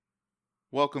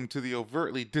Welcome to the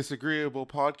Overtly Disagreeable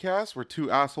podcast where two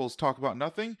assholes talk about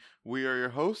nothing. We are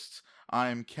your hosts.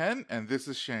 I'm Ken and this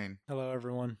is Shane. Hello,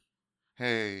 everyone.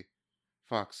 Hey,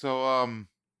 fuck. So,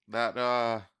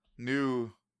 that,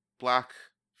 new black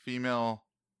female,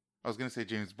 I was gonna say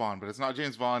James Bond, but it's not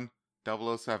James Bond,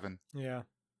 007. Yeah.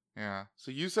 Yeah.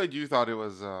 So you said you thought it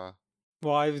was, Well,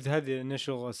 I had the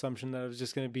initial assumption that it was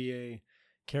just going to be a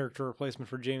character replacement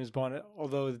for James Bond,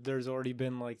 although there's already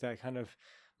been like that kind of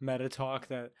meta talk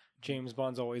that James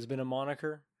Bond's always been a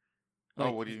moniker.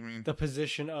 Like, what do you mean? The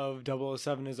position of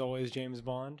 007 is always James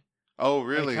Bond. Oh,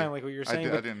 really? Kind of like what you're saying.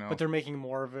 I didn't know. But they're making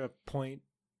more of a point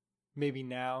maybe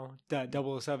now that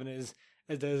 007 is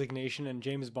a designation and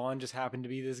James Bond just happened to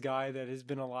be this guy that has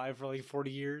been alive for like 40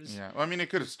 years. Yeah. Well, I mean,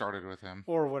 it could have started with him.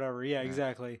 Or whatever. Yeah,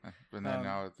 exactly. But then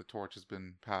now the torch has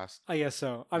been passed. I guess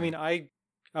so. I mean, I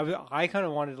kind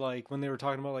of wanted, like, when they were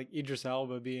talking about like Idris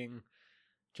Elba being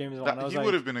James Bond, He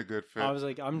would have been a good fit. I was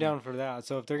like, I'm down for that.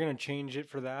 So if they're gonna change it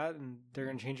for that and they're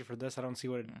gonna change it for this, I don't see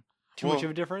what too much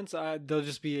of a difference. They'll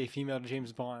just be a female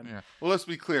James Bond. Yeah. Well, let's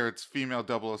be clear. It's female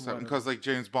 007 because like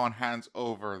James Bond hands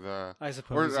over the. I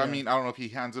suppose. I mean, I don't know if he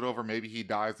hands it over. Maybe he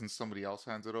dies and somebody else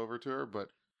hands it over to her. But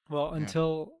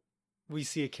until we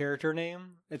see a character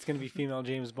name, it's gonna be female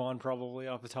James Bond probably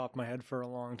off the top of my head for a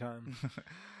long time.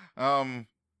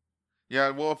 Yeah.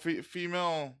 Well,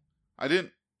 female. I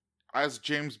didn't. As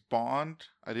James Bond,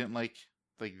 I didn't like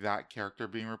that character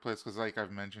being replaced because, like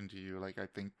I've mentioned to you, like I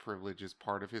think privilege is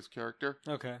part of his character.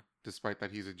 Okay. Despite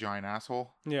that he's a giant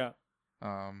asshole. Yeah.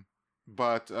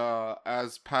 But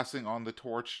as passing on the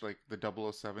torch, like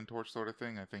the 007 torch sort of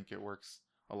thing, I think it works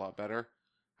a lot better.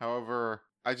 However,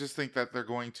 I just think that they're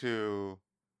going to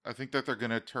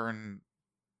turn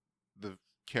the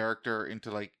character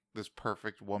into like this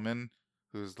perfect woman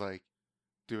who's like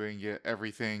doing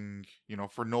everything,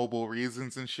 for noble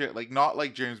reasons and shit. Like, not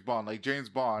like James Bond. Like, James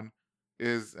Bond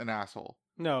is an asshole.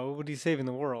 No, but he's saving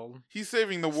the world. He's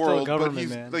saving the world, but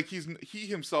he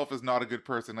himself is not a good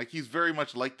person. Like, he's very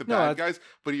much like the bad guys,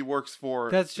 but he works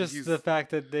for... That's just the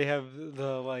fact that they have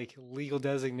the, like, legal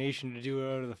designation to do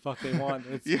whatever the fuck they want.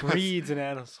 It breeds an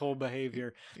asshole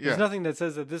behavior. There's nothing that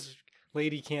says that this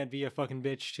lady can't be a fucking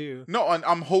bitch, too. No, and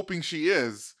I'm hoping she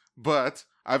is, but...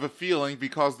 I have a feeling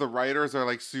because the writers are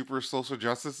like super social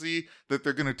justice-y that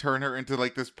they're gonna turn her into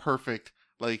like this perfect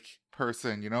like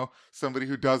person, somebody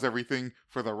who does everything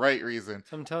for the right reason.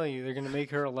 So I'm telling you, they're gonna make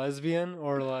her a lesbian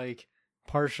or like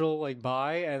partial like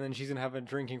bi, and then she's gonna have a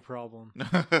drinking problem.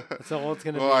 That's all it's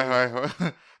gonna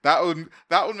be. That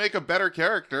would make a better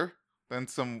character than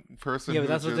some person. Yeah, but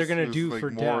that's what they're gonna do for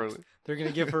depth. They're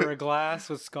gonna give her a glass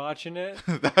with scotch in it.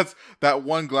 That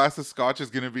one glass of scotch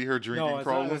is gonna be her drinking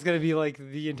problem. No, it's gonna be like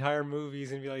the entire movie is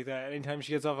gonna be like that. Anytime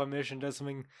she gets off a mission, does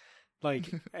something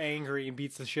like angry and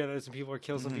beats the shit out of some people or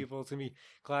kills some people, it's gonna be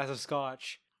glass of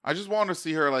scotch. I just want to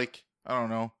see her like, I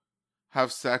don't know,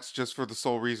 have sex just for the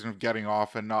sole reason of getting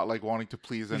off and not like wanting to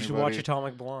please anybody. You should watch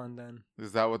Atomic Blonde then.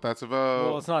 Is that what that's about?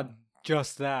 Well, it's not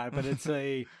just that, but it's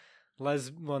a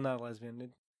not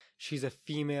lesbian. She's a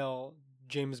female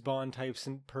James Bond type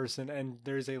person, and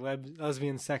there's a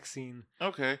lesbian sex scene.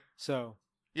 Okay. So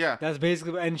yeah, that's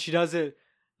basically, and she does it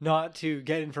not to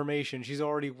get information. She's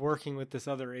already working with this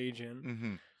other agent.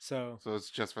 Mm-hmm. So it's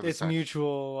just for the sex.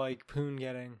 Mutual like poon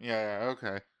getting. Yeah.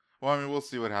 Okay. Well, I mean, we'll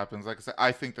see what happens. Like I said,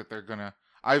 I think that they're gonna.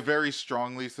 I very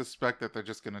strongly suspect that they're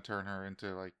just gonna turn her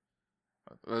into like.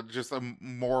 Just a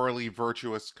morally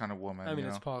virtuous kind of woman. I mean,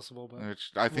 it's possible, but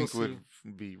which I think would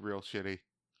be real shitty.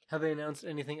 Have they announced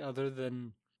anything other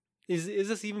than? Is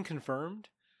this even confirmed?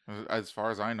 As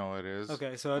far as I know, it is.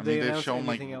 Okay, so have they announced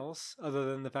anything else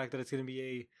other than the fact that it's going to be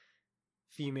a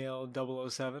female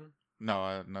 007?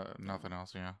 No, nothing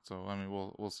else. Yeah. So I mean,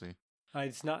 we'll see.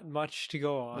 It's not much to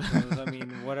go off of. I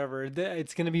mean, whatever.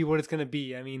 It's going to be what it's going to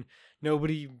be. I mean,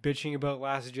 nobody bitching about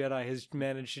Last Jedi has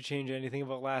managed to change anything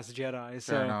about Last Jedi.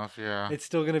 So fair enough, yeah. It's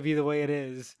still going to be the way it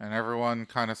is. And everyone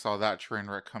kind of saw that train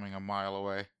wreck coming a mile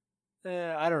away.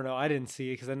 I don't know. I didn't see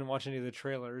it because I didn't watch any of the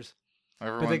trailers.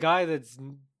 But the guy that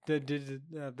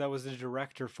was the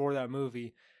director for that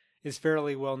movie is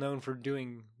fairly well known for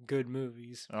doing good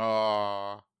movies.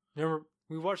 Oh. Remember,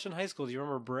 we watched in high school. Do you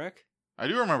remember Brick? I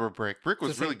do remember Brick. Brick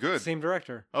was really good. Same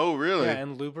director. Oh, really? Yeah,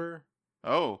 and Looper.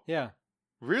 Oh. Yeah.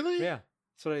 Really? Yeah.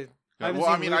 That's what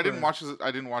I mean, I didn't watch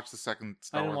the second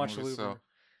Star Wars movie, Looper. So.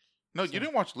 No, you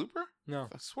didn't watch Looper? No.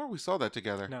 I swear we saw that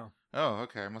together. No. Oh,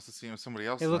 okay. I must have seen it with somebody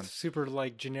else. It looks super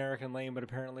like generic and lame, but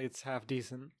apparently it's half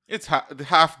decent. It's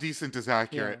half decent is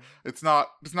accurate. Yeah.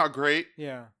 It's not great.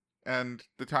 Yeah. And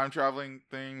the time traveling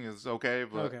thing is okay,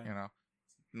 but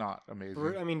not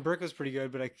amazing. I mean, Brick was pretty good,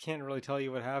 but I can't really tell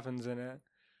you what happens in it.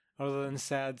 other than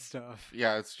sad stuff.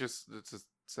 Yeah, it's a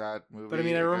sad movie. But I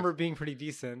mean, I guess. remember it being pretty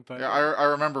decent. But Yeah, I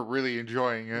remember really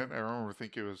enjoying it. I remember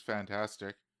thinking it was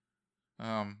fantastic.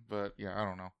 But yeah, I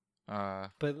don't know.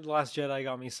 But Last Jedi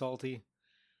got me salty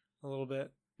a little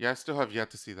bit. Yeah, I still have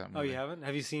yet to see that movie. Oh, you haven't?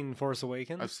 Have you seen Force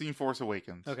Awakens? I've seen Force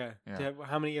Awakens. Okay. Yeah.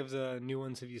 How many of the new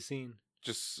ones have you seen?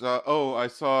 Just I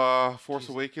saw Force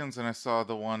Awakens and I saw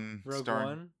the one Rogue starring.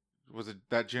 One? Was it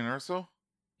that Jyn Erso?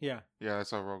 Yeah. Yeah, I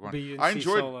saw Rogue One. But you didn't I see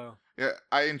enjoyed. Solo. Yeah,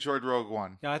 I enjoyed Rogue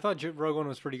One. Yeah, I thought Rogue One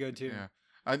was pretty good too.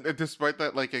 Yeah, despite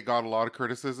that, like it got a lot of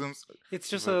criticisms. It's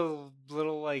just a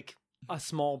little like a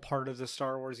small part of the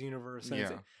Star Wars universe.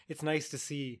 And it's nice to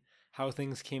see how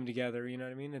things came together. You know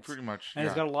what I mean? It's pretty much, and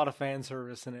it's got a lot of fan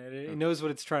service in it. It knows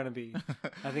what it's trying to be.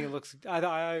 I think it looks. I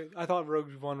thought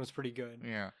Rogue One was pretty good.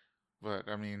 Yeah, but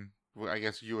I mean, I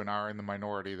guess you and I are in the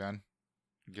minority then.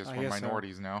 I guess we're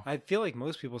minorities now. I feel like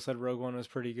most people said Rogue One was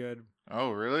pretty good.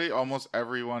 Oh, really? Almost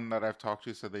everyone that I've talked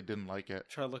to said they didn't like it.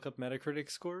 Try to look up Metacritic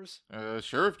scores?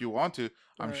 Sure, if you want to.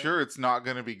 I'm sure it's not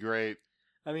going to be great.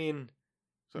 I mean,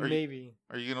 so maybe.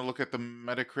 Are you going to look at the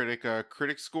Metacritic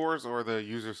critic scores or the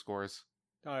user scores?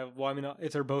 Well, I mean,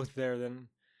 if they're both there, then...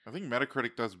 I think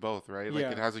Metacritic does both, right? Like,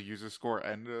 it has a user score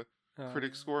and a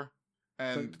critic score.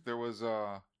 And there was...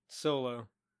 Solo.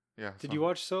 Yeah. Did you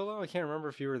watch Solo? I can't remember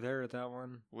if you were there at that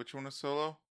one. Which one is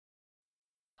Solo?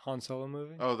 Han Solo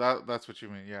movie? Oh, that's what you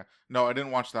mean, yeah. No, I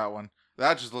didn't watch that one.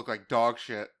 That just looked like dog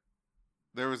shit.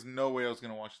 There was no way I was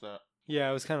going to watch that. Yeah,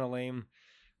 it was kind of lame.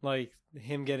 Like,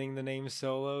 him getting the name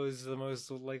Solo is the most,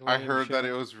 like, lame I heard shit. that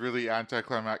it was really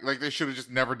anticlimactic. Like, they should have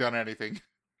just never done anything.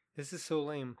 This is so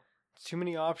lame. Too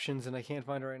many options, and I can't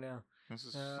find it right now. This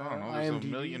is, I don't know, there's IMDb.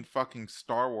 A million fucking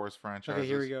Star Wars franchises. Okay,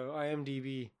 here we go.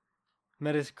 IMDb.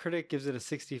 Metacritic gives it a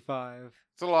 65.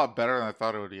 It's a lot better than I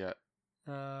thought it would get.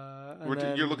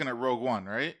 You're looking at Rogue One,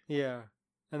 right? Yeah.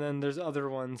 And then there's other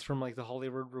ones from like the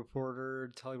Hollywood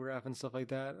Reporter, Telegraph, and stuff like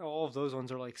that. All of those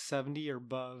ones are like 70 or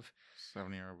above.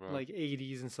 70 or above. Like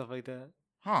 80s and stuff like that.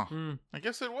 Huh. I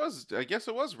guess it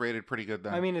was rated pretty good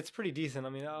then. I mean, it's pretty decent.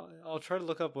 I mean, I'll try to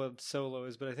look up what Solo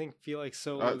is, but I feel like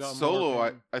Solo got Solo.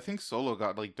 more. I think Solo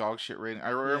got like dog shit rating. I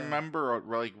remember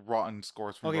like rotten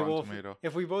scores from Rotten Tomato.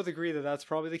 If we both agree that that's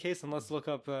probably the case, then let's look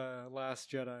up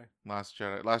Last Jedi. Last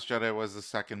Jedi was the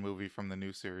second movie from the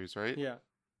new series, right? Yeah.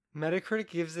 Metacritic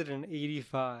gives it an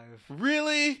 85.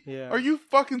 Really? Yeah. Are you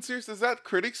fucking serious? Is that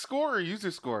critic score or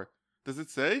user score? Does it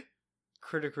say?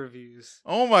 Critic reviews.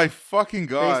 Oh my fucking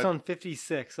god. Based on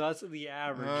 56, so that's the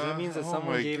average. That means that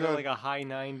someone gave it like a high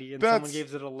 90 and someone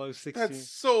gave it a low 60. That's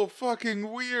so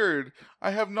fucking weird. I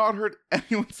have not heard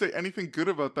anyone say anything good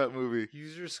about that movie.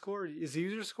 User score? Is the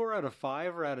user score out of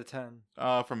 5 or out of 10?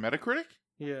 From Metacritic?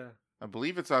 Yeah. I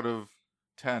believe it's out of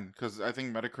 10, because I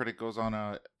think Metacritic goes on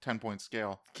a 10-point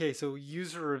scale. Okay, so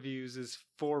user reviews is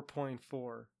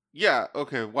 4.4. Yeah,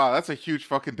 okay, wow, that's a huge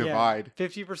fucking divide. Yeah,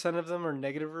 50% of them are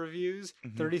negative reviews,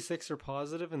 36 are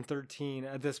positive, and 13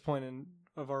 at this point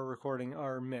of our recording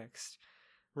are mixed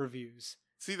reviews.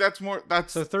 See, that's so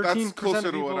 13% closer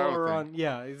of people to what I would are think. on.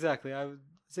 Yeah, exactly. I would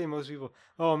say most people.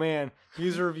 Oh man,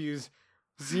 user reviews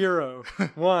 0,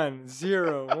 1,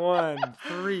 0, 1,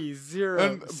 3,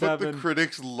 0, 7. But the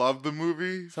critics loved the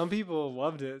movie. Some people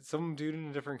loved it. Some dude in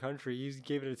a different country, he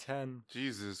gave it a 10.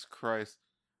 Jesus Christ.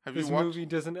 This movie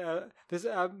doesn't.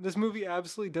 This movie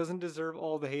absolutely doesn't deserve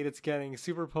all the hate it's getting.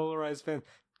 Super polarized fan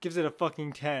gives it a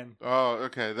fucking 10. Oh,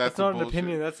 okay. That's not an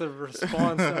opinion. That's a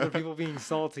response to other people being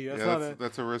salty.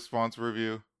 That's a response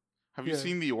review. Have you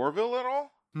seen The Orville at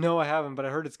all? No, I haven't. But I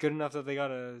heard it's good enough that they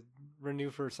gotta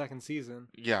renew for a second season.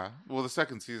 Yeah. Well, the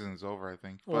second season is over, I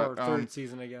think. Or third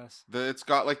season, I guess. It's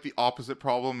got like the opposite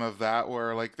problem of that,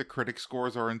 where like the critic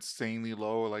scores are insanely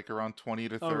low, like around 20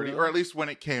 to 30, really? or at least when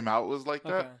it came out was like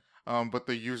that. But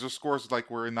the user scores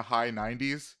like were in the high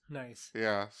 90s. Nice.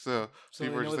 Yeah. So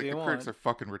people were just like, the critics are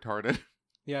fucking retarded.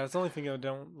 Yeah, it's the only thing I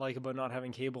don't like about not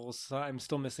having cables. I'm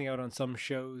still missing out on some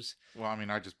shows. Well, I mean,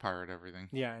 I just pirate everything.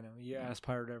 Yeah, I know. You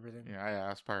pirate everything. Yeah,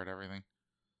 I pirate everything.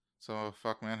 So,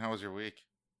 fuck, man, how was your week?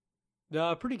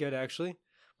 Pretty good, actually.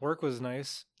 Work was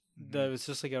nice. It was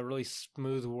just like a really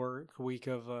smooth work week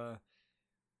of,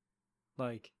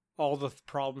 like, all the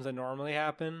problems that normally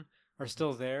happen are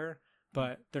still there,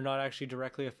 but they're not actually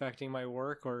directly affecting my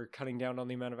work or cutting down on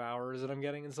the amount of hours that I'm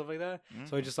getting and stuff like that.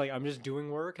 So I'm just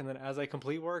doing work, and then as I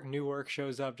complete work, new work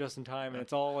shows up just in time, and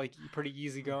it's all like pretty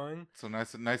easy going. So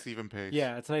nice even pace.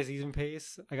 Yeah, it's a nice even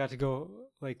pace. I got to go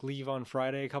like leave on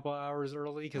Friday a couple hours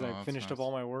early because I finished up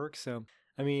all my work. So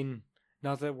I mean,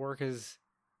 not that work is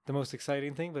the most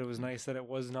exciting thing, but it was nice that it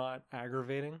was not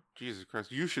aggravating. Jesus Christ,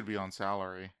 you should be on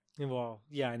salary. Well,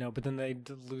 yeah, I know, but then they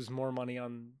lose more money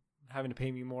on having to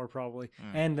pay me more probably.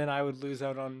 Mm. And then I would lose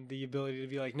out on the ability to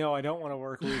be like, no, I don't want to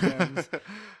work weekends.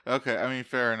 Okay, I mean,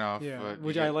 fair enough. Yeah, But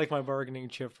which I like my bargaining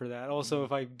chip for that. Also,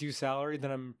 if I do salary,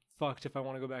 then I'm fucked if I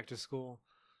want to go back to school.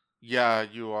 yeah,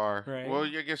 you are. Right. Well,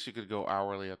 I guess you could go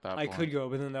hourly at that I point. could go,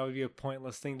 but then that would be a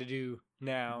pointless thing to do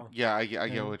now. Yeah, I get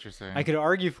And what you're saying. I could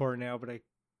argue for it now, but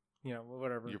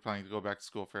whatever. You're planning to go back to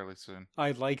school fairly soon.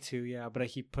 I'd like to, yeah, but I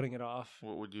keep putting it off.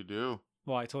 What would you do?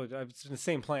 Well, I told you, it's been the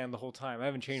same plan the whole time. I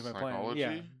haven't changed my plan. Psychology?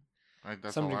 Yeah,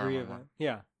 That's some all I degree of remember. it.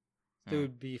 Yeah, it Yeah.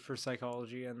 would be for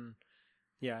psychology, and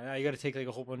yeah, you got to take like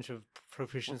a whole bunch of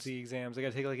proficiency exams. I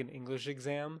got to take like an English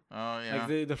exam. Oh, yeah.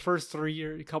 Like the first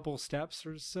 3 couple steps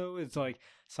or so, it's like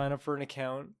sign up for an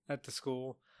account at the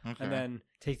school, Okay. and then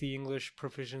take the English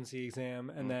proficiency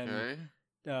exam, and okay.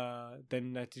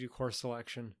 then I have to do course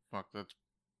selection. Fuck, that's...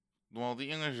 Well,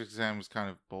 the English exam is kind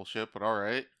of bullshit, but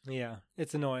alright. Yeah,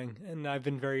 it's annoying, and I've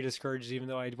been very discouraged, even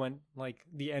though I went like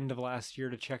the end of last year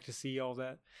to check to see all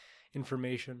that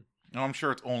information. No, I'm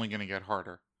sure it's only going to get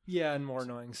harder. Yeah, and more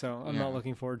annoying, so I'm Yeah. not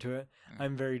looking forward to it. Yeah.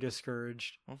 I'm very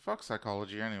discouraged. Well, fuck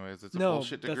psychology anyways. It's a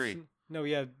bullshit degree. No,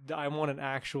 yeah, I want an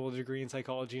actual degree in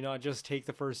psychology, not just take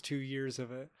the first 2 years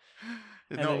of it.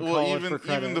 And No, then well, call it for even the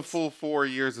credits. full 4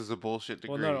 years is a bullshit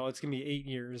degree. Well, no, it's going to be 8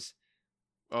 years,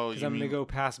 Oh, because you I'm mean going to go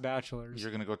past bachelor's.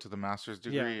 you're going to go to the master's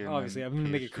degree? Yeah, and obviously. then I'm going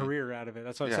to make a PhD? career out of it.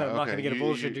 That's what I Yeah, said. I'm not okay. going to get a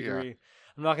bullshit yeah. degree.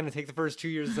 I'm not going to take the first 2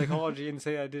 years of psychology and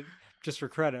say I did just for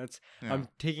credits. Yeah. I'm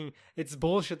taking... It's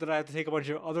bullshit that I have to take a bunch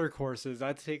of other courses. I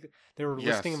have to take... They were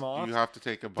Yes, listing them off. you have to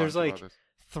take a bunch There's of like others.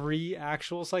 3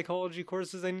 actual psychology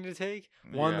courses I need to take.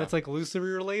 One Yeah. that's like loosely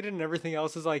related, and everything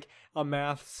else is like a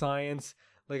math, science,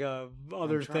 like a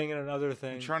other thing and another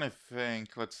thing. I'm trying to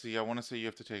think. Let's see. I want to say you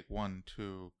have to take 1,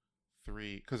 2,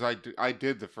 3. Because I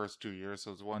did the first 2 years,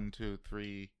 so it's 1, 2,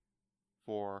 3,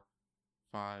 4,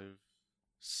 5,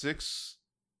 6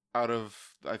 out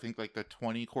of, I think, like the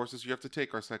 20 courses you have to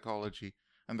take are psychology,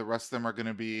 and the rest of them are going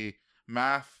to be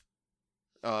math,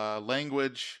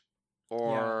 language,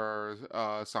 or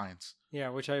science. Yeah,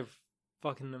 which I've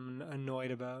fucking am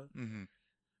annoyed about. Mm-hmm.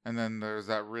 And then there's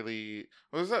that really...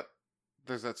 What is that?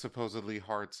 There's that supposedly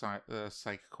hard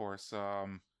psych course. I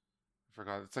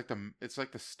forgot. It's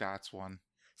like the stats one.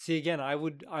 See, again,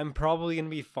 I'm probably going to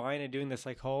be fine at doing the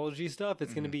psychology stuff.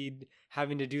 It's going to be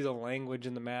having to do the language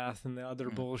and the math and the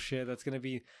other bullshit. That's going to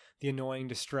be the annoying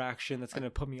distraction that's going to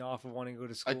put me off of wanting to go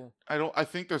to school. I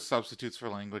think there's substitutes for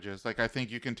languages. Like, I think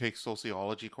you can take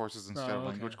sociology courses instead of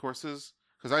language courses.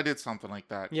 Because I did something like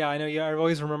that. Yeah, I know. Yeah, I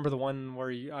always remember the one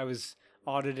where I was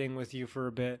auditing with you for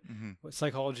a bit with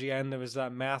psychology, and there was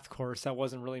that math course that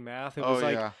wasn't really math. It was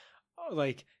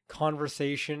like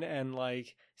conversation and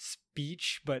like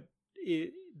speech, but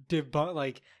it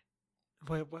like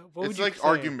what would it's you like say?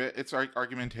 argument. It's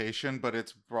argumentation, but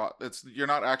it's brought. You're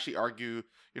not actually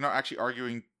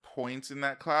arguing points in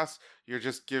that class. You're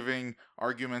just giving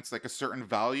arguments like a certain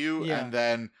value, and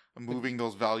then moving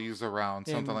those values around,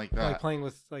 something like that. Like playing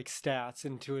with like stats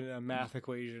into a math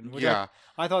equation. Which Yeah.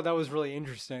 I thought that was really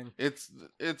interesting. It's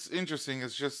interesting.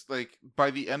 It's just like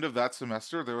by the end of that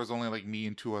semester, there was only like me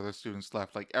and 2 other students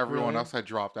left. Like everyone Really? else had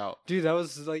dropped out. Dude, that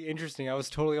was like interesting. I was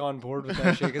totally on board with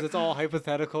that shit because it's all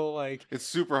hypothetical. Like It's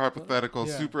super hypothetical,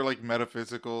 Yeah. super like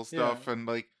metaphysical stuff, and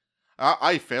like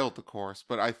I failed the course,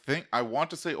 but I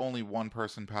want to say only one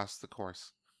person passed the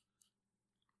course.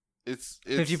 It's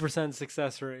 50%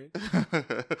 success rate.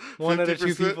 1 out of 2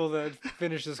 50%? people that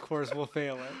finish this course will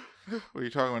fail it. What are you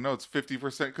talking about? No, it's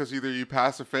 50% because either you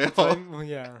pass or fail. Well,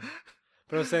 yeah.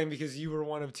 But I was saying because you were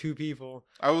one of 2 people.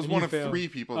 I was and one you of failed. 3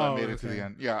 people that Oh, made it to okay. the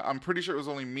end. Yeah, I'm pretty sure it was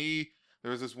only me. There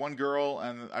was this one girl,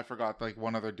 and I forgot like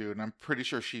one other dude, and I'm pretty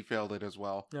sure she failed it as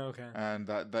well. Okay. And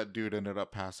that dude ended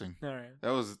up passing. All right.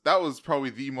 That was probably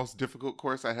the most difficult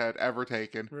course I had ever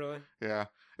taken. Really? Yeah.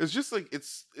 It's just like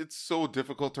it's so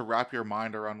difficult to wrap your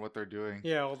mind around what they're doing.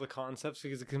 Yeah, all the concepts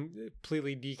because it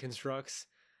completely deconstructs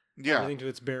Yeah. everything to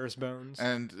its barest bones.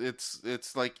 And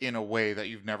it's like in a way that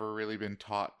you've never really been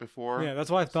taught before. Yeah,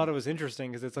 that's why I thought it was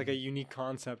interesting because it's like a unique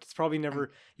concept. It's probably never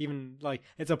even like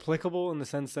it's applicable in the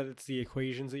sense that it's the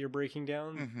equations that you're breaking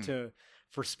down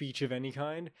for speech of any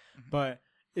kind, but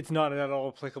it's not at all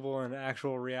applicable in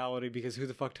actual reality because who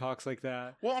the fuck talks like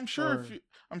that? Well, I'm sure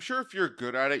if you're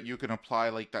good at it, you can apply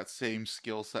like that same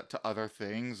skill set to other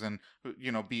things, and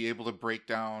be able to break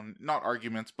down not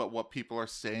arguments, but what people are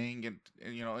saying, and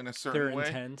in a certain Their way.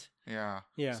 intent. Yeah,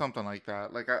 Yeah. something like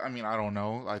that. Like I mean, I don't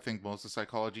know. I think most of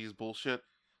psychology is bullshit,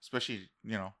 especially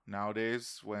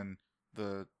nowadays when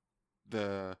the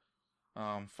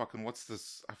fucking what's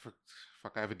this?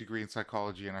 I have a degree in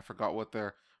psychology, and I forgot what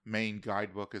their main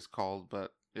guidebook is called,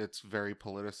 but it's very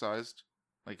politicized.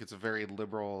 Like it's a very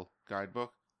liberal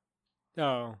guidebook.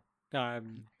 Oh,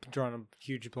 I'm drawing a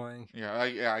huge blank. Yeah, I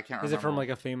can't remember. Is it from like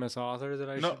a famous author that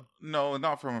I should? No,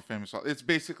 not from a famous author. It's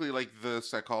basically like the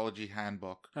psychology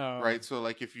handbook, Oh, right? So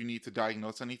like if you need to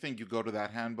diagnose anything, you go to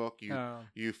that handbook,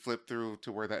 you flip through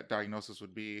to where that diagnosis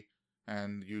would be,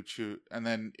 and you choose. And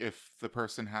then if the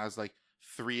person has like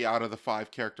 3 out of the 5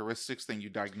 characteristics, then you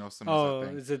diagnose them as that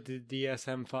thing. Is it the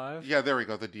DSM-5? Yeah, there we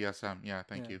go. The DSM. Yeah,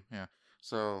 thank you. Yeah.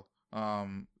 So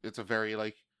it's a very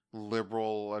like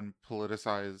liberal and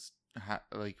politicized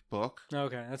like book.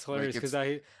 Okay, that's hilarious because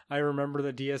I remember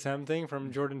the DSM thing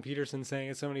from Jordan Peterson saying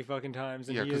it so many fucking times.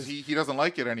 And yeah, because he doesn't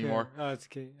like it anymore. Yeah. Oh, it's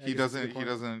okay. He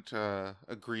doesn't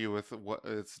agree with what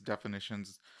its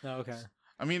definitions. Oh, okay.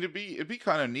 I mean, it'd be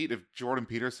kind of neat if Jordan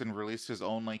Peterson released his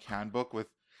own like handbook with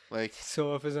like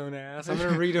sew up his own ass. I'm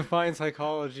gonna redefine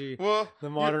psychology. Well, the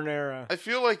modern era. I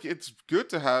feel like it's good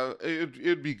to have.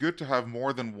 It'd be good to have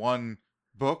more than one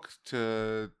book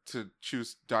to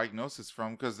choose diagnosis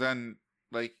from, because then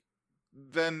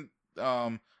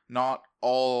not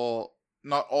all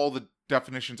the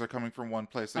definitions are coming from one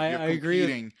place. Like I agree.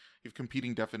 You have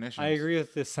competing definitions. I agree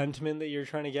with the sentiment that you're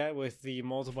trying to get with the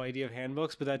multiple idea of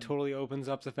handbooks, but that totally opens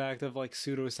up the fact of like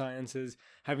pseudosciences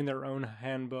having their own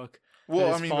handbook.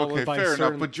 Well, I mean, okay, fair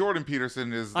enough. But Jordan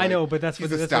Peterson is. I know, but that's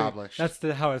he's established. That's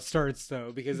how it starts,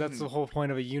 though, because that's the whole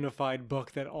point of a unified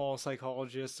book that all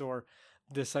psychologists or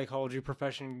the psychology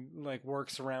profession like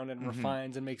works around and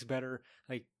refines and makes better,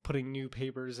 like putting new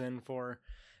papers in for,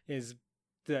 is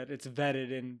that it's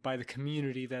vetted in by the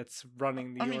community that's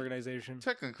running the organization.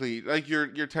 Technically, like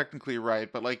you're technically right,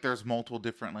 but like there's multiple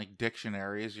different like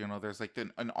dictionaries. You know, there's like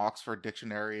an Oxford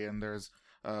dictionary, and there's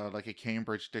like a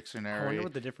Cambridge dictionary. I wonder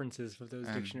what the difference is with those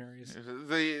dictionaries.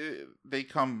 They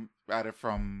come at it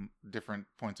from different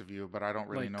points of view, but I don't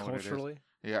really know culturally? What it is.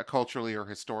 Yeah, culturally or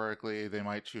historically, they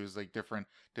might choose like different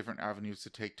avenues to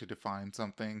take to define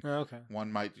something. Oh, okay.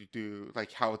 One might do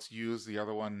like how it's used. The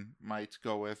other one might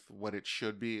go with what it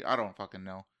should be. I don't fucking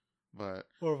know, but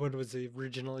or what was it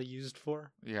originally used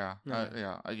for? Yeah,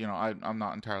 yeah. You know, I'm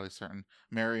not entirely certain.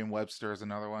 Merriam-Webster is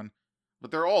another one, but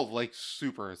they're all like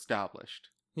super established.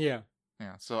 Yeah.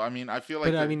 Yeah. So I mean, I feel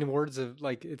like. But I mean, words of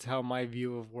like it's how my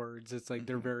view of words. It's like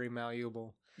they're very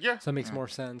malleable. Yeah. So it makes more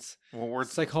sense. Well,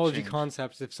 words psychology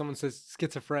concepts. If someone says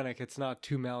schizophrenic, it's not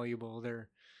too malleable. They're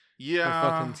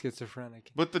fucking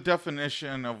schizophrenic. But the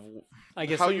definition of I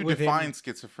guess how you define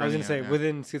schizophrenia. I was gonna say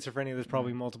within schizophrenia, there's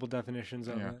probably multiple definitions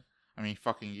of it. I mean,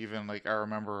 fucking even like I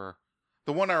remember.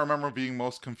 The one I remember being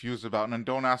most confused about, and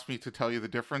don't ask me to tell you the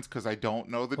difference because I don't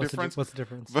know the difference. What's the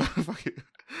difference?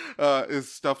 But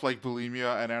is stuff like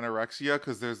bulimia and anorexia,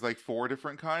 because there's like 4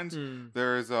 different kinds.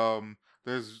 There's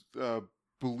bulimia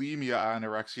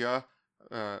anorexia.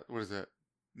 What is it?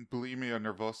 Bulimia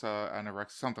nervosa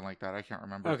anorexia, something like that. I can't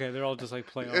remember. Okay, they're all just like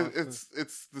playoffs.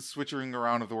 It's the switching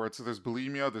around of the words. So there's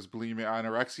bulimia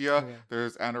anorexia,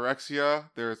 there's anorexia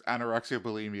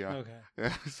bulimia. Okay.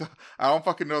 Yeah, so I don't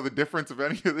fucking know the difference of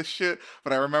any of this shit,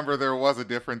 but I remember there was a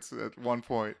difference at one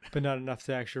point. But not enough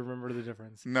to actually remember the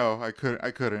difference. No, I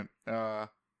couldn't.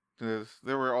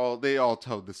 They all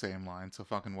towed the same line, so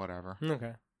fucking whatever.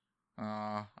 Okay.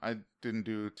 I didn't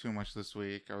do too much this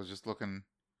week. I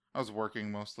was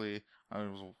working mostly. I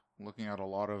was looking at a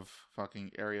lot of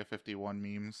fucking Area 51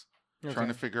 memes, trying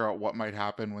to figure out what might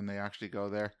happen when they actually go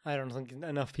there. I don't think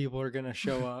enough people are gonna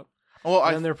show up. Well,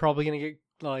 and then they're probably gonna get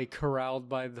like corralled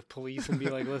by the police and be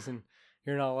like, "Listen,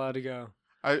 you're not allowed to go."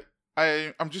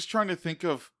 I'm just trying to think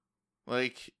of,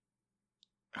 like,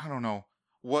 I don't know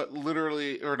what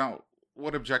literally or not.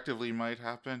 What objectively might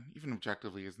happen. Even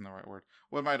objectively isn't the right word.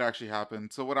 What might actually happen.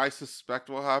 So what I suspect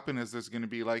will happen is there's going to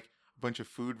be like a bunch of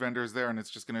food vendors there, and it's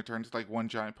just going to turn to like one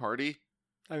giant party.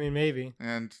 I mean, maybe.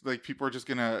 And like people are just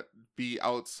going to be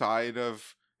outside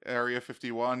of Area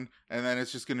 51, and then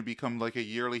it's just going to become like a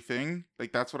yearly thing.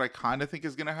 Like that's what I kind of think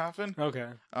is going to happen. Okay.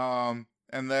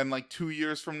 And then like 2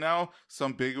 years from now,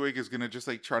 some bigwig is going to just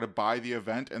like try to buy the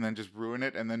event and then just ruin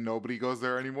it, and then nobody goes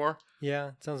there anymore.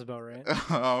 Yeah, sounds about right.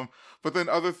 But then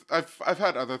I've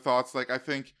had other thoughts. Like I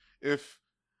think if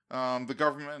the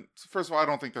government, first of all, I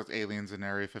don't think there's aliens in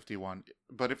Area 51.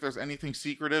 But if there's anything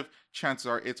secretive, chances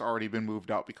are it's already been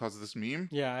moved out because of this meme.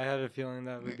 Yeah, I had a feeling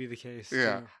that would be the case.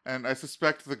 Yeah, too. And I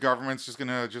suspect the government's just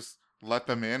gonna just let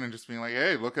them in and just being like,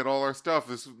 hey, look at all our stuff.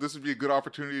 This would be a good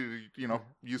opportunity to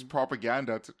use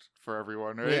propaganda for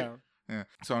everyone, right? Yeah.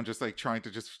 So I'm just like trying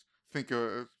to just think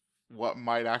of what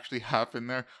might actually happen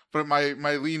there. But my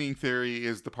leaning theory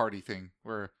is the party thing,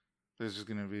 where there's just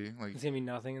gonna be like there's gonna be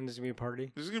nothing and there's gonna be a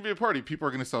party. There's gonna be a party. People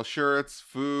are gonna sell shirts,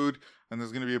 food, and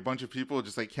there's gonna be a bunch of people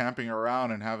just like camping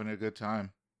around and having a good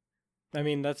time. I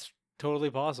mean, that's totally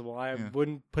possible. I Yeah.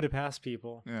 wouldn't put it past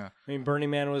people. Yeah. I mean, Burning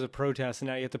Man was a protest, and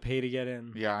now you have to pay to get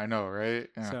in. Yeah, I know, right?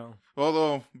 Yeah. So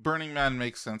Although Burning Man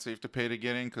makes sense, you have to pay to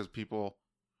get in because people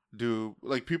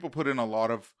put in a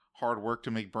lot of hard work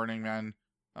to make Burning Man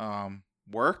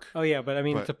work. oh yeah, but I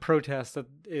mean, But- it's a protest that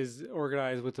is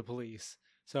organized with the police.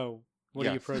 So what are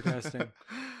you Yes. protesting?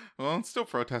 Well, it's still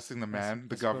protesting the man,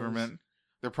 the suppose. government.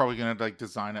 They're probably gonna like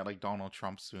design it like Donald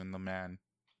Trump soon, the man.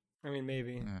 I mean,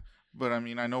 maybe. Yeah. But I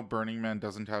mean, I know Burning Man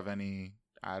doesn't have any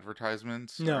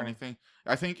advertisements No. or anything.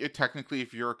 I think it technically,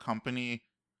 if you're a company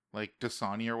like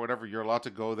Dasani or whatever, you're allowed to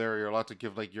go there. You're allowed to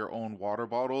give like your own water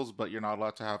bottles, but you're not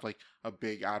allowed to have like a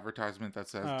big advertisement that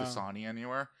says Dasani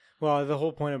anywhere. Well, the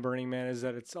whole point of Burning Man is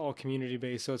that it's all community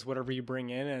based, so it's whatever you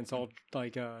bring in, and it's all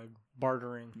like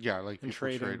bartering. Yeah, like And people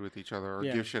trading. trade with each other or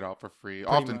Yeah. give shit out for free. Pretty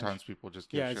Oftentimes, much. people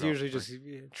just give Yeah, shit it's out usually for just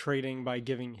free. trading by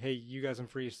giving. Hey, you got some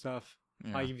free stuff.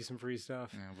 Yeah. I give you some free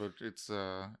stuff. Yeah, but it's.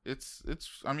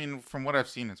 I mean, from what I've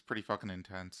seen, it's pretty fucking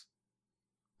intense.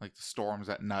 Like the storms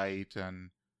at night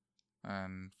and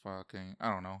fucking,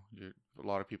 I don't know. A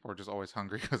lot of people are just always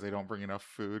hungry because they don't bring enough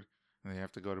food, and they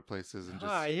have to go to places and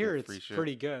just. I hear get it's free shit.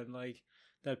 pretty good. Like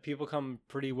that, people come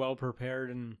pretty well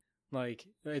prepared, and like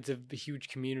it's a huge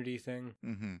community thing.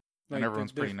 Mm-hmm. Like, And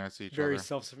everyone's they're pretty nice to each very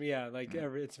other. yeah, like Yeah.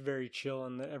 it's very chill,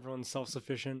 and everyone's self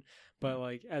sufficient. But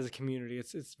like as a community,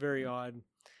 it's very odd.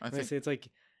 I And I think. say it's like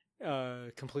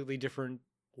a completely different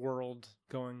world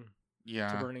going to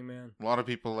Yeah. Burning Man. A lot of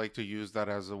people like to use that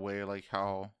as a way, like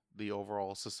how the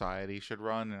overall society should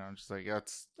run, and I'm just like,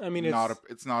 that's. I mean,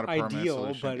 It's not a permanent ideal,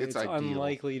 solution. but it's ideal.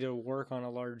 unlikely to work on a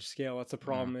large scale. That's the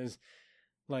problem. Is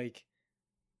like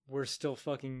we're still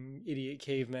fucking idiot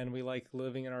cavemen. We like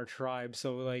living in our tribe.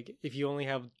 So like if you only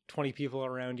have 20 people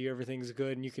around you, everything's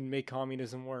good and you can make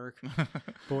communism work. But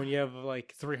when you have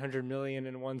like 300 million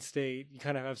in one state, you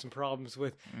kind of have some problems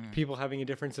with people having a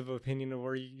difference of opinion of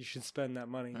where you should spend that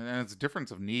money. And it's a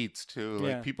difference of needs too. Like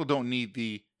Yeah. people don't need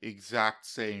the exact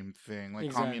same thing. Like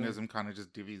Exactly. communism kind of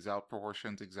just divvies out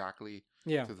proportions exactly.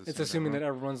 Yeah, to the it's same assuming level.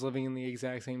 that everyone's living in the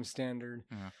exact same standard,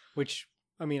 Yeah. which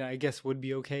I mean, I guess would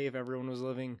be okay if everyone was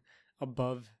living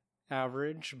above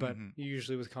average, but Mhm.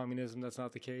 usually with communism, that's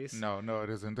not the case. No, it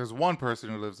isn't. There's one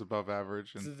person who lives above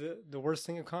average, So and the worst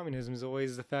thing of communism is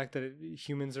always the fact that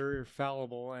humans are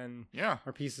fallible and yeah,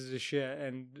 are pieces of shit.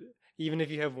 And even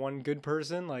if you have one good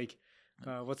person, like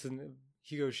what's his name?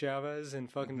 Hugo Chavez in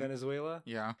fucking Mhm. Venezuela,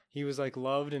 yeah, he was like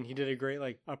loved and he did a great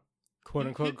a quote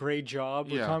unquote great job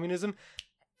with Yeah. communism.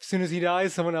 As soon as he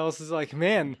dies, someone else is like,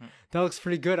 man, that looks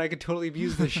pretty good. I could totally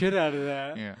abuse the shit out of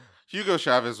that. yeah. Hugo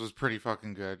Chavez was pretty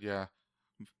fucking good. Yeah.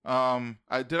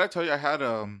 I tell you I had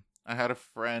a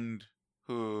friend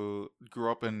who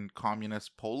grew up in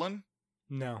communist Poland.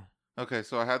 No. Okay,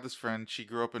 so I had this friend. She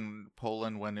grew up in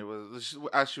Poland when it was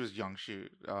as she was young.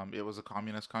 It was a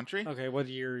communist country. Okay, what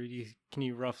year can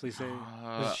you roughly say?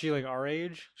 Was Uh, she like our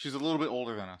age? she's a little bit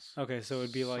older than us. Okay, so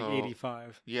it'd be like So-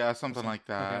 85. Yeah, something Okay. like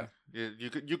that.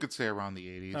 You could say around the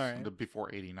 80s, Alright.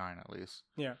 before 89 at least.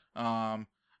 Yeah.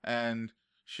 And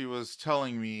she was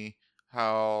telling me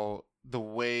how the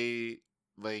way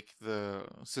like the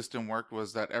system worked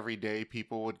was that every day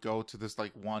people would go to this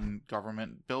like one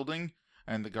government building,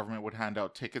 and the government would hand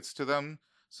out tickets to them.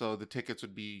 So the tickets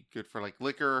would be good for like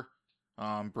liquor,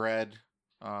 bread,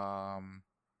 I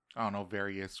don't know,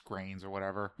 various grains or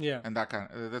whatever. Yeah. And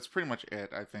that's pretty much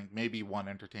it, I think. Maybe one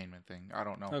entertainment thing. I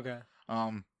don't know. Okay.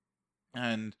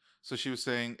 And so she was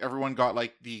saying everyone got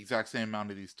like the exact same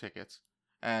amount of these tickets.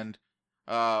 And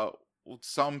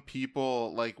some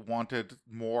people like wanted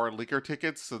more liquor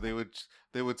tickets, so they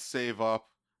would save up,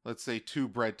 let's say 2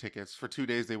 bread tickets. For 2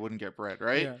 days they wouldn't get bread,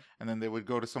 right? Yeah. And then they would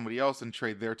go to somebody else and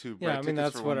trade their 2 bread Yeah, I tickets. mean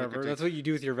that's for one liquor whatever. ticket. That's what you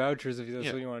do with your vouchers if that's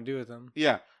Yeah. what you want to do with them.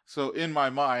 Yeah. So in my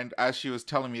mind, as she was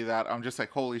telling me that, I'm just like,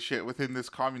 holy shit, within this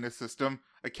communist system,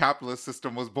 a capitalist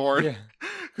system was born. Yeah.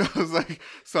 Because like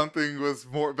something was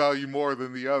value more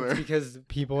than the other. It's because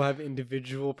people have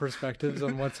individual perspectives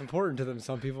on what's important to them.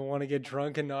 Some people want to get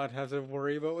drunk and not have to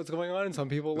worry about what's going on, and some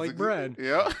people like bread.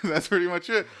 Yeah, that's pretty much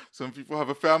it. Some people have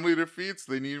a family to feed, so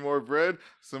they need more bread.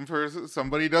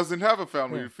 Somebody doesn't have a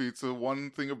family Yeah. to feed, so one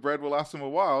thing of bread will last him a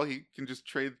while. He can just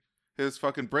trade his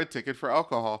fucking bread ticket for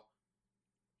alcohol.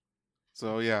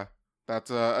 So yeah, that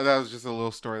was just a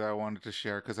little story that I wanted to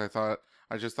share because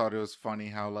I just thought it was funny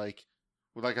how like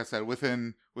I said,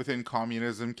 within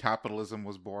communism, capitalism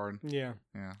was born. Yeah.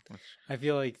 Yeah. I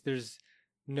feel like there's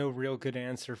no real good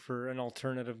answer for an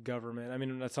alternative government. I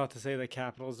mean, that's not to say that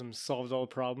capitalism solves all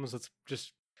problems. Let's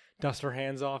just dust our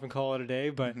hands off and call it a day.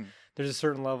 But Mhm. there's a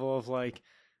certain level of like,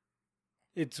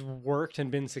 it's worked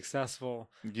and been successful.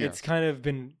 Yeah. It's kind of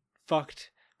been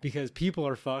fucked because people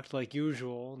are fucked like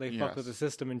usual. They fuck with the Yes.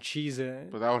 system and cheese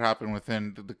it. But that would happen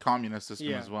within the communist system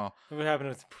Yeah. as well. It would happen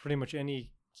with pretty much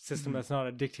any system Mhm. that's not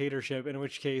a dictatorship, in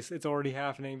which case it's already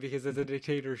happening because it's a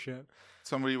dictatorship.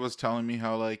 Somebody was telling me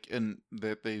how like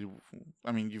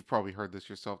I mean, you've probably heard this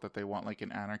yourself, that they want like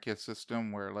an anarchist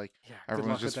system where like Yeah,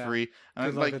 everyone's just free. And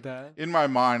Good luck like with that. in my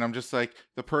mind, I'm just like,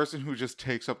 the person who just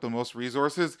takes up the most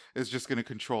resources is just going to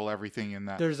control everything in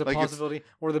that. There's a like, possibility,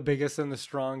 or the biggest and the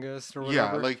strongest, or yeah,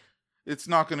 whatever. like it's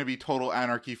not going to be total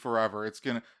anarchy forever. It's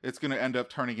gonna end up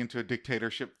turning into a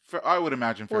dictatorship. I would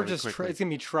imagine Or fairly just quickly. it's gonna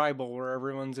be tribal, where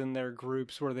everyone's in their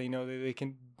groups, where they know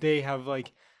that they have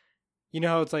like, you know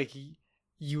how it's like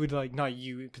you would like, not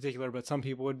you in particular, but some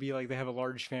people would be like, they have a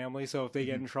large family, so if they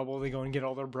get in trouble, they go and get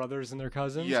all their brothers and their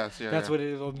cousins. Yes, yeah, That's yeah. what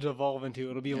it'll devolve into.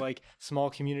 It'll be like small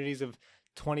communities of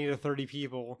 20 to 30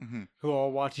 people Mhm. who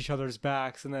all watch each other's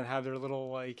backs and then have their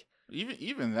little like.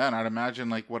 Even then, I'd imagine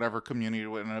like whatever community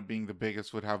would end up being the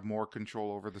biggest would have more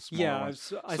control over the smaller Yeah,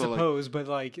 ones. I So, like- suppose, but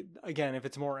like again, if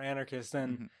it's more anarchist,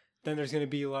 then Mhm. then there's going to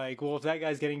be like, well, if that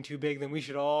guy's getting too big, then we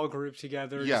should all group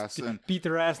together, Yes, just and beat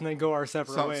their ass, and then go our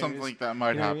separate ways. something like that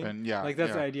might You know what I mean? happen. Yeah, Like that's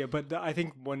yeah. the idea. But I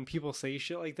think when people say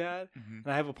shit like that, Mhm. and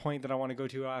I have a point that I want to go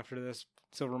to after this,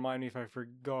 so remind me if I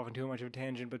go off on too much of a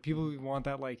tangent. But people who want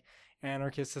that like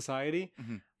anarchist society,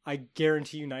 Mhm. I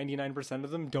guarantee you 99%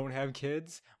 of them don't have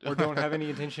kids or don't have any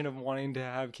intention of wanting to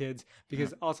have kids,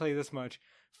 because I'll tell you this much: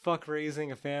 fuck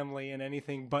raising a family in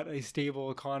anything but a stable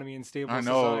economy and stable I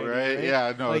know, society. right?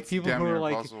 Yeah, no, like it's people damn who near are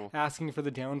like impossible. asking for the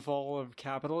downfall of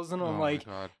capitalism. Oh I'm my like,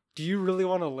 God. do you really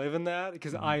want to live in that?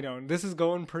 Because Mhm. I don't. This is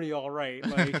going pretty all right.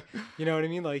 Like, you know what I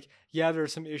mean? Like, yeah, there are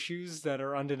some issues that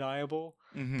are undeniable,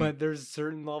 Mhm. but there's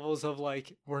certain levels of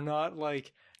like, we're not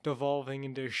like devolving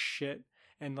into shit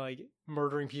and like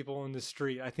murdering people in the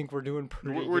street. I think we're doing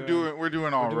pretty we're good.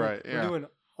 doing all We're right. Yeah. doing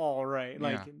all right.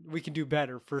 Like, Yeah. we can do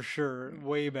better for sure,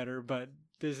 way better, but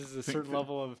this is a Think certain that-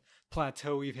 level of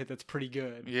plateau we've hit that's pretty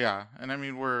good. Yeah, and I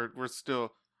mean we're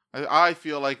still. I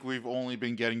feel like we've only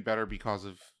been getting better because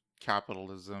of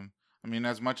capitalism. I mean,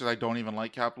 as much as I don't even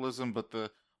like capitalism, but the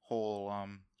whole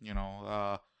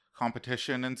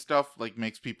competition and stuff like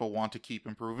makes people want to keep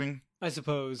improving. I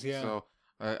suppose, yeah. So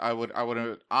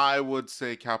I would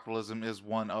say capitalism is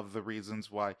one of the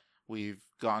reasons why we've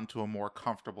gotten to a more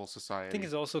comfortable society. I think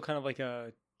it's also kind of like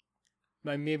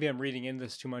maybe I'm reading in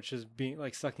this too much as being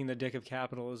like sucking the dick of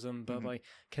capitalism, but Mhm. like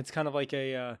it's kind of like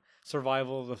a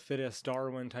survival of the fittest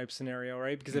Darwin type scenario,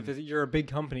 right? Because Mhm. if you're a big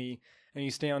company and you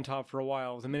stay on top for a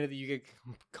while, the minute that you get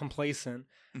complacent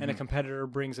and a Mhm. competitor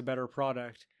brings a better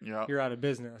product, Yeah, you're out of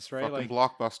business, right? fucking Like,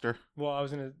 Blockbuster. well,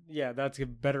 that's a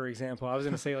better example. I was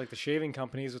gonna say like the shaving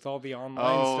companies with all the online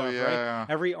Oh stuff, yeah, right? yeah.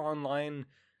 Every online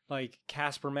like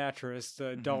Casper mattress,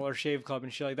 the Mhm. Dollar Shave Club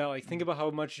and shit like that. Like, think about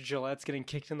how much Gillette's getting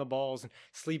kicked in the balls and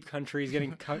Sleep Country's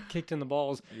getting kicked in the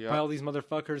balls by Yeah. all these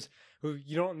motherfuckers who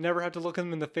you don't never have to look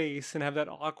them in the face and have that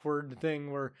awkward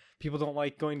thing where people don't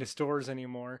like going to stores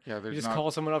anymore. Yeah, You there's just not.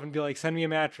 call someone up and be like, "Send me a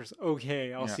mattress."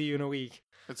 Okay, I'll Yeah. see you in a week.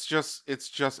 It's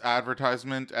just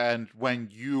advertisement, and when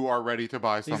you are ready to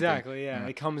buy something. Exactly, yeah. Yeah.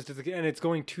 It comes to and it's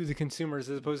going to the consumers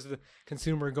as opposed to the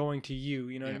consumer going to you.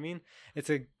 You know what I Yeah. mean? It's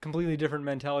a completely different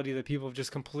mentality that people have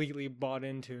just completely bought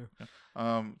into.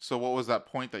 So what was that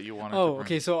point that you wanted? to Oh, bring?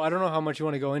 okay. So I don't know how much you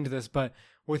want to go into this, but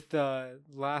with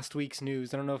last week's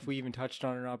news, I don't know if we even touched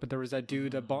on it or not, but there was that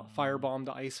dude that firebombed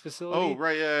the ice facility. Oh,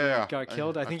 right, yeah. Got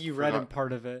killed. I think you read forgot.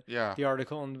 part of it. Yeah. The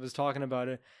article, and was talking about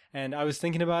it, and I was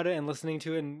thinking about it and listening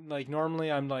to it, and like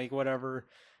normally I'm like, whatever,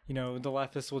 you know, the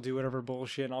leftists will do whatever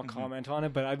bullshit and I'll Mhm. comment on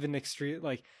it, but I've been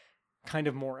like kind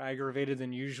of more aggravated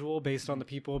than usual based on the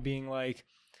people being like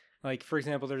for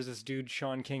example, there's this dude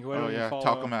Sean King who I don't Oh even yeah, follow.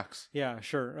 Talcum X. Yeah,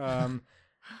 sure.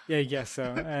 Yeah, I guess so.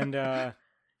 And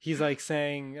he's like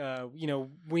saying, you know,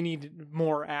 we need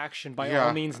more action by Yeah,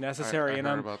 all means necessary. I and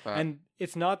heard about that. and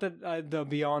it's not that the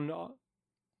beyond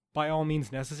by all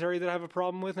means necessary that I have a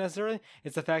problem with necessarily.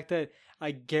 It's the fact that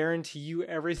I guarantee you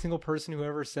every single person who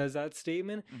ever says that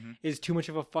statement Mhm. is too much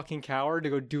of a fucking coward to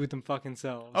go do it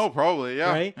themselves. Oh, probably, yeah.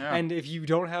 Right, Yeah. and if you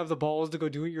don't have the balls to go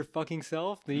do it your fucking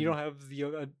self, then you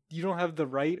Mhm. don't have the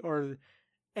right or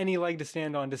any leg to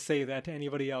stand on to say that to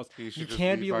anybody else. You You should just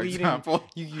can't lead be by leading. example.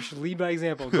 You should lead by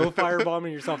example. Go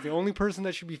firebombing yourself. The only person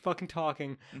that should be fucking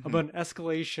talking Mhm. about an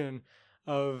escalation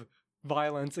of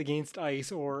violence against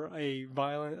ICE or a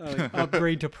violent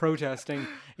upgrade to protesting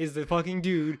is the fucking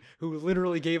dude who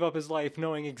literally gave up his life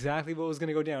knowing exactly what was going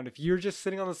to go down. If you're just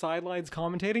sitting on the sidelines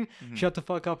commentating, Mhm. shut the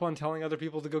fuck up on telling other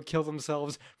people to go kill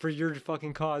themselves for your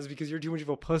fucking cause because you're too much of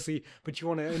a pussy, but you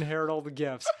want to inherit all the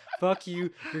gifts. Fuck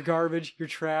you. You're garbage. You're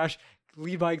trash.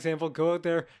 Lead by example. Go out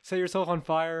there, set yourself on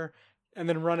fire. and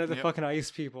then run at the Yep. fucking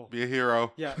ice people. Be a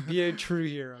hero. Yeah, be a true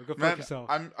hero. Go fuck Man, yourself.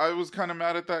 I was kind of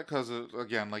mad at that because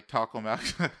again, like Taco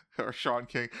Max or Sean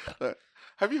King.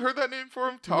 Have you heard that name for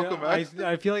him, Taco No, Max?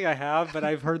 I feel like I have, but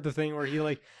I've heard the thing where he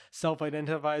like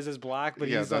self-identifies as black, but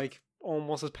Yeah, he's like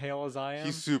almost as pale as I am.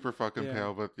 He's super fucking Yeah.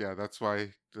 pale, but yeah, that's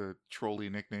why the trolley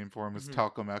nickname for him is Mhm.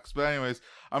 Talcum X. But anyways,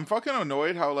 I'm fucking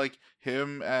annoyed how like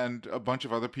him and a bunch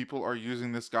of other people are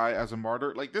using this guy as a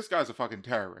martyr. Like this guy's a fucking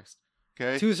terrorist.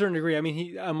 Okay, To a certain degree, I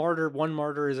mean, one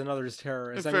martyr is another's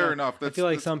terrorist. I fair mean, enough. I feel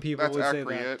like some people that's would say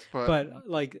accurate, that, but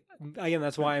like again,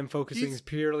 that's why I'm focusing He's-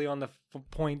 purely on the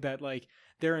point that like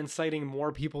they're inciting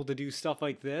more people to do stuff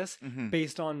like this Mhm.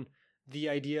 based on the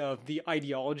idea of the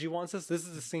ideology wants this. This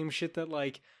is the same shit that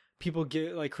like people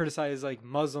get like criticize like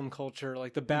Muslim culture,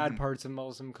 like the bad Mhm. parts of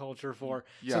Muslim culture for.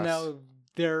 Yes. So now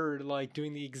they're like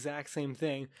doing the exact same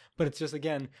thing, but it's just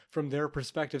again from their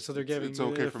perspective. So they're giving it's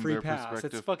okay it a from free their pass. It's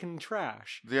perspective. fucking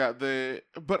trash. Yeah,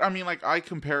 but I mean, like I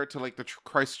compare it to like the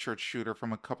Christchurch shooter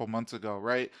from a couple months ago,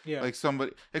 right? Yeah. Like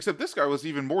somebody, except this guy was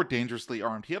even more dangerously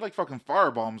armed. He had like fucking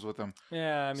fire bombs with him.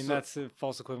 Yeah, I mean So- that's a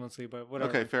false equivalency, but whatever.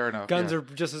 Okay, fair enough. Guns yeah. are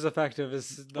just as effective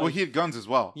as. Well, he had guns as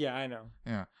well. Yeah, I know.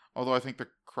 Yeah. Although I think the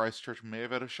Christchurch may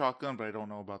have had a shotgun, but I don't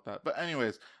know about that. But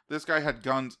anyways, this guy had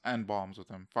guns and bombs with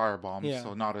him, fire bombs. Yeah.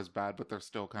 So not as bad, but they're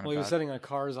still kind of Well, he was bad. setting like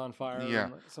cars on fire. Yeah.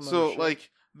 And, like, some So other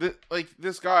shit. like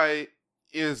this guy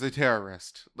is a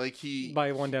terrorist. Like he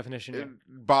by one definition. Yeah.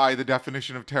 by the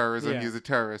definition of terrorism, Yeah. he's a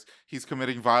terrorist. He's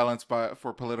committing violence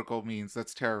for political means.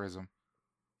 That's terrorism.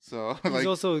 So He's like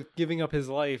also giving up his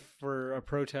life for a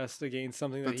protest against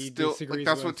something that that's he still disagrees like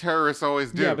that's with. what terrorists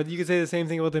always do. Yeah, but you could say the same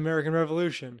thing about the American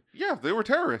Revolution. yeah, they were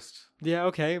terrorists. Yeah,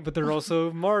 okay, but they're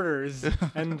also martyrs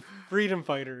and freedom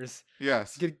fighters.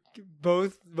 Yes.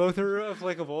 Both are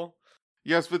applicable.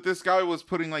 Yes, but this guy was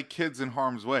putting like kids in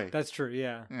harm's way. That's true.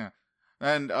 Yeah. Yeah.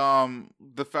 And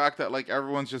the fact that like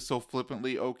everyone's just so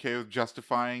flippantly okay with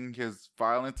justifying his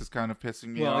violence is kind of pissing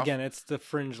me Well, off. again, it's the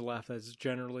fringe left that's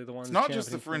generally the ones. It's not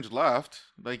just the championing fringe left.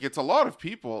 Like it's a lot of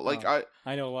people. Like Oh.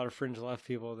 I know a lot of fringe left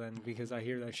people then because I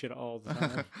hear that shit all the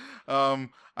time.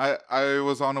 I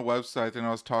was on a website and I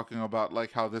was talking about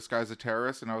like how this guy's a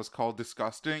terrorist and I was called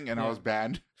disgusting and I Yeah. was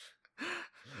banned.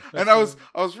 That's And I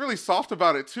was really soft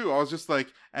about it too. I was just like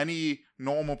any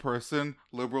normal person,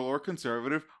 liberal or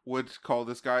conservative, would call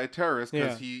this guy a terrorist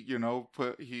because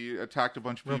Yeah. he attacked a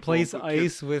bunch of people. Replace and put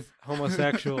kids- ice with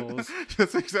homosexuals.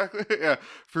 That's exactly yeah.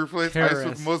 Replace ice with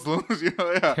Terrorists. Muslims.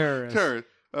 Yeah, Terrorists. terrorist.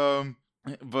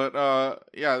 But I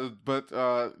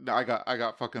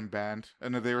got fucking banned,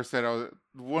 and they were said I was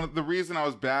one of the reason I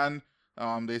was banned.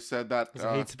 They said that Is it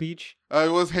hate speech?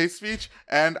 it was hate speech,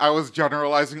 and I was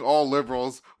generalizing all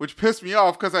liberals, which pissed me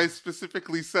off because I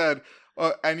specifically said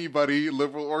anybody,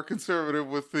 liberal or conservative,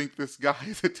 would think this guy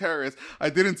is a terrorist. I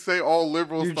didn't say all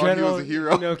liberals thought he was a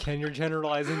hero. No, Ken, you're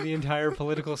generalizing the entire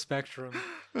political spectrum.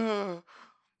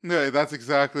 No, that's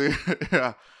exactly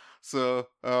yeah. So,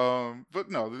 but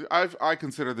no, I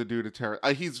consider the dude a terrorist.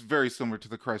 He's very similar to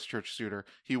the Christchurch shooter.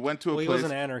 He went to a Well, he place.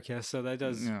 was an anarchist, so that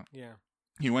does. Yeah. Yeah.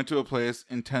 He went to a place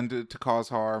intended to cause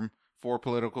harm for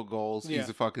political goals. Yeah. He's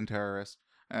a fucking terrorist,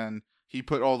 and he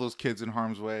put all those kids in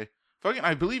harm's way. Fucking,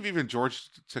 I believe even George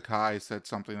Takei said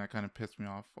something that kind of pissed me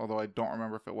off. Although I don't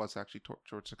remember if it was actually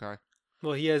George Takei.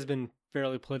 Well, he has been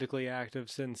fairly politically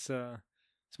active since,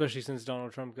 especially since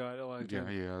Donald Trump got elected. Yeah,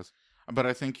 he has. But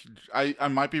I think I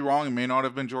might be wrong. It may not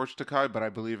have been George Takei, but I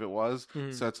believe it was.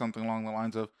 Mhm. Said something along the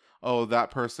lines of, "Oh,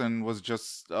 that person was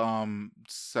just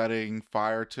setting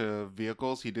fire to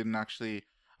vehicles. He didn't actually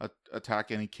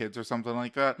attack any kids or something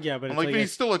like that." Yeah, but I'm it's like, like but an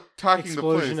he's still attacking the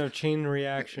place. explosion of chain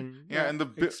reaction. Yeah, and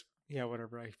yeah,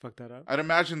 whatever. I fucked that up. I'd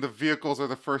imagine the vehicles are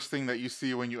the first thing that you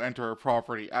see when you enter a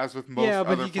property, as with most Yeah,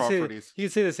 but other you could properties. say you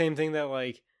could say the same thing that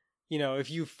like, you know,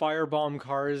 if you firebomb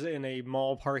cars in a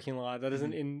mall parking lot, that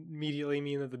doesn't immediately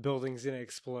mean that the building's gonna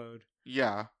explode.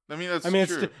 Yeah, I mean that's I mean,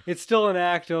 true. it's still an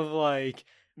act of like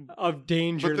of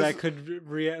danger But this- that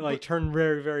could turn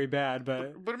very very bad.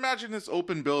 But imagine this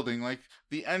open building. Like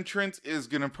the entrance is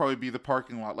gonna probably be the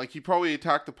parking lot. Like he probably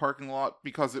attacked the parking lot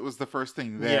because it was the first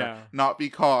thing there, Yeah. not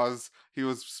because he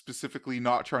was specifically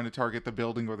not trying to target the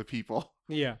building or the people.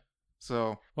 Yeah.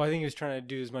 So Well, I think he was trying to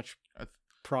do as much I th-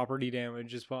 property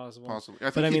damage as possible. possibly,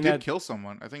 I think But I he mean, did that- kill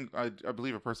someone. I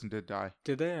believe a person did die.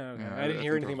 Did they? Okay. Yeah, I didn't I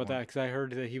hear think anything there was about that one. because I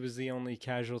heard that he was the only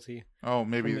casualty. Oh,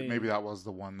 maybe the- maybe that was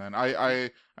the one then. I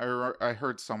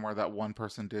heard somewhere that one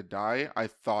person did die. I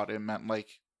thought it meant like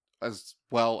as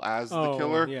well as the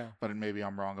killer, Yeah. but maybe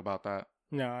I'm wrong about that.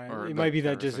 No, Or it the might be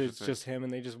that terrorist, just I should it's say. just him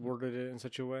and they just worded it in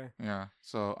such a way. Yeah.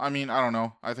 So I mean, I don't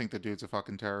know. I think the dude's a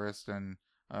fucking terrorist, and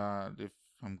if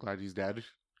I'm glad he's dead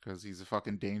because he's a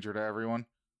fucking danger to everyone.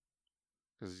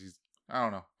 because I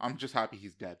don't know. I'm just happy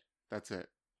he's dead. That's it.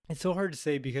 It's so hard to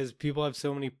say because people have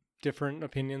so many different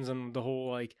opinions on the whole,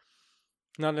 like,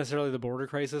 not necessarily the border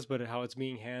crisis, but how it's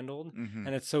being handled. Mm-hmm.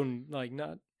 And it's so, like,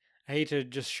 not, I hate to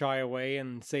just shy away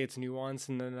and say it's nuanced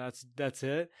and then that's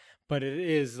it. But it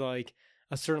is like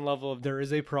a certain level of there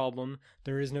is a problem,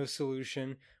 there is no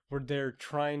solution. Where they're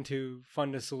trying to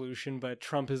fund a solution, but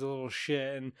Trump is a little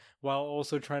shit, and while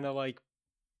also trying to like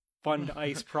fund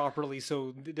ICE properly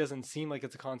so it doesn't seem like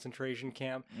it's a concentration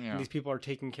camp Yeah. and these people are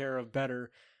taken care of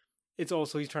better. It's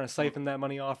also he's trying to siphon that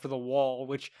money off for the wall,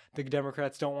 which the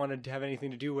Democrats don't want to have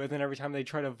anything to do with. And every time they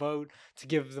try to vote to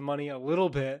give the money a little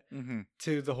bit Mm-hmm.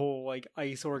 to the whole like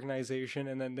ICE organization,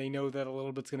 and then they know that a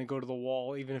little bit's going to go to the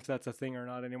wall, even if that's a thing or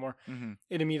not anymore, Mm-hmm.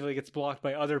 it immediately gets blocked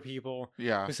by other people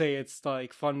Yeah. who say it's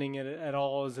like funding it at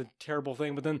all is a terrible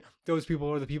thing. But then those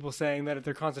people are the people saying that at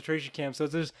their concentration camps. So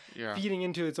it's just Yeah. feeding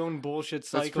into its own bullshit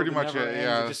cycle. That's pretty that much never it. ends.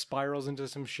 Yeah. It just spirals into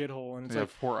some shithole, and it's Yeah.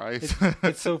 like Poor ICE.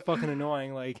 it's so fucking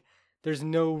annoying. Like, there's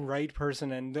no right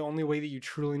person, and the only way that you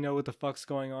truly know what the fuck's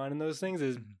going on in those things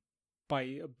is Mhm.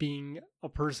 by being a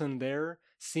person there,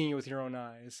 seeing it with your own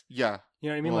eyes. Yeah. You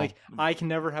know what I mean? Well, Like, I can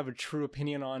never have a true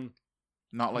opinion on.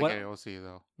 Not like What- AOC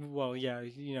though. Well, yeah,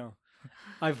 you know,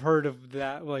 I've heard of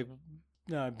that, like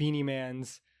Beanie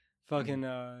Man's fucking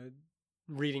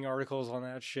reading articles on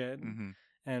that shit, Mm-hmm.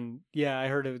 and yeah, I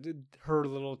heard of her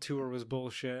little tour was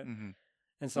bullshit. Mm-hmm.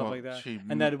 And stuff Well, like that, she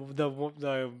and that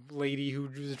the lady who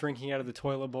was drinking out of the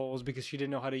toilet bowls because she didn't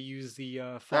know how to use the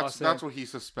faucet. That's what he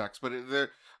suspects. But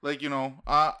they're like, in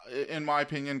my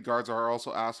opinion, guards are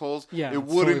also assholes. Yeah, it it's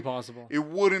totally wouldn't possible. it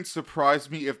wouldn't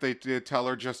surprise me if they did tell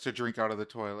her just to drink out of the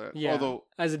toilet. Yeah, Although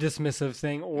as a dismissive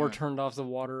thing, or Yeah. turned off the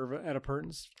water at a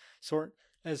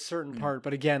certain Yeah. part.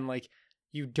 But again, like,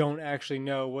 you don't actually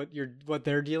know what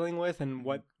they're dealing with and Mm-hmm.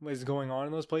 what is going on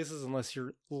in those places unless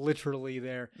you're literally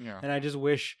there. yeah, And I just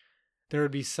wish there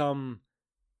would be some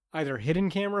either hidden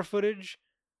camera footage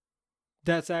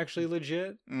that's actually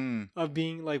legit of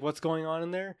being like what's going on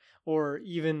in there, or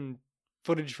even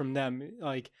footage from them.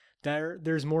 Like,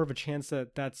 there's more of a chance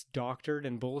that that's doctored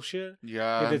and bullshit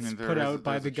yeah. if it's put out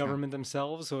by there's the a chance. government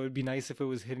themselves. So it'd be nice if it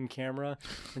was hidden camera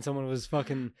and someone was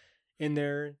fucking in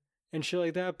there and shit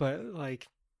like that. But like,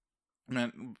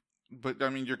 Man, but I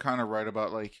mean, you're kind of right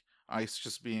about like ICE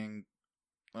just being,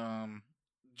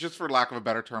 just for lack of a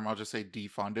better term, I'll just say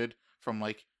defunded from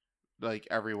like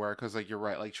everywhere, because like you're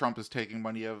right, like Trump is taking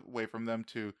money away from them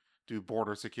to do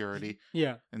border security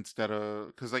yeah, instead of,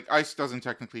 because like ICE doesn't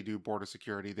technically do border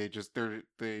security. They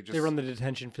run the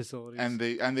detention facilities, and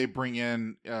they bring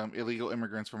in illegal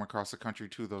immigrants from across the country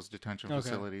to those detention Okay.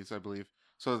 facilities, I believe.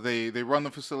 So they run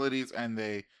the facilities and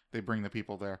they bring the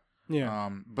people there. yeah,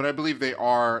 But I believe they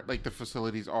are, like, the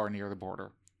facilities are near the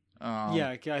border.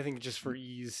 yeah. I think just for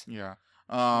ease. Yeah.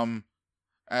 But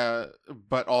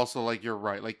also, like, you're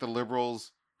right. Like, the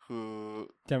liberals who...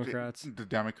 Democrats. The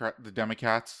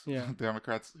Democrats. Yeah.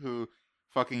 Democrats who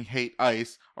fucking hate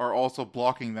ICE are also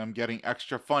blocking them getting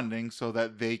extra funding so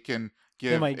that they can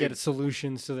give... They might get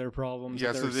solutions to their problems. Yeah,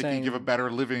 that so they're they saying, can give a better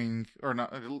living, or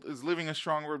not, is living a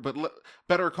strong word, but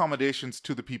better accommodations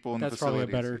to the people in the That's probably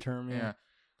facilities. a better term. Yeah.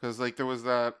 Because, like, there was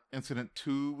that incident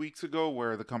 2 weeks ago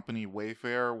where the company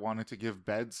Wayfair wanted to give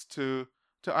beds to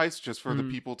ICE just for the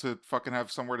people to fucking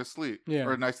have somewhere to sleep. Yeah.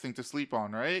 Or a nice thing to sleep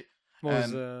on, right? What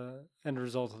was the end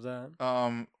result of that?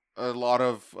 A lot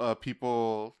of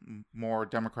people, more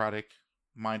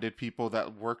Democratic-minded people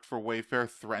that worked for Wayfair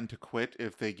threatened to quit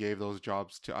if they gave those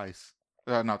jobs to ICE.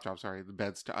 Not jobs, sorry, the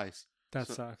beds to ICE. That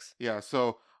So- sucks. Yeah,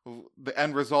 so the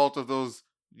end result of those,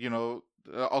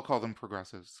 I'll call them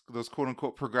progressives, those quote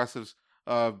unquote progressives,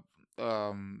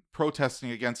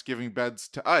 protesting against giving beds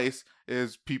to ICE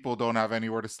is people don't have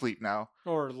anywhere to sleep now,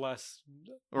 Or less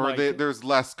or like, there's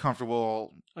less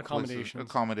comfortable accommodations.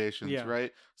 accommodations, Yeah.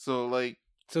 right? So like,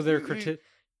 So their y-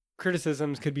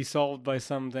 criticisms could be solved by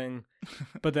something,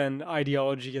 but then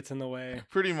ideology gets in the way.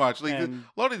 pretty much, like And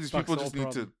a lot of these fucks people the just whole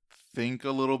need to problem. think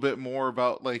a little bit more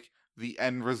about like the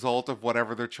end result of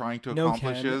whatever they're trying to No,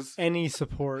 accomplish Ken, is. any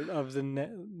support of the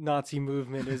Nazi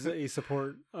movement is a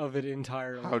support of it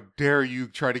entirely. How dare you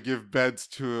try to give beds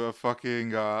to a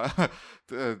fucking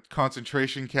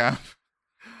concentration camp?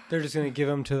 They're just going to give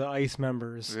them to the ICE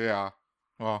members. Yeah.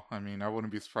 Well, I mean, I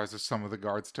wouldn't be surprised if some of the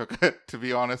guards took it, to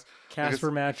be honest.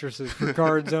 Casper mattresses for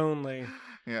guards only.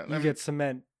 Yeah, You get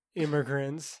cement,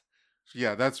 immigrants.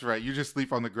 yeah, that's right. You just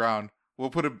sleep on the ground. We'll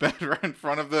put a bed right in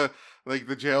front of the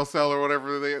jail cell or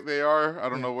whatever they are. I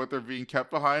don't Yeah. know what they're being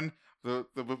kept behind. The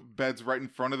bed's right in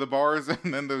front of the bars,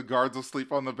 and then the guards will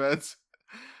sleep on the beds.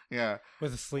 Yeah,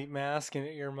 With a sleep mask and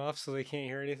earmuffs so they can't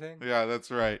hear anything. yeah, that's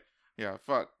right. Yeah,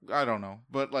 fuck. I don't know,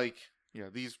 but like, yeah,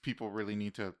 these people really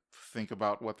need to think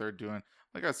about what they're doing.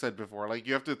 Like I said before, like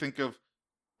you have to think of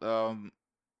um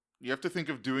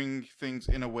doing things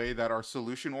in a way that are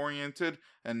solution oriented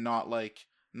and not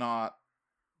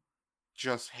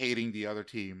just hating the other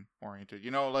team oriented.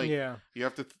 Like Yeah. you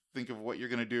have to think of what you're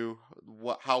going to do,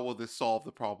 how will this solve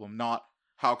the problem, not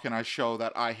how can I show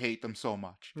that I hate them so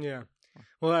much. Yeah.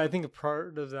 Well, I think a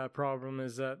part of that problem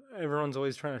is that everyone's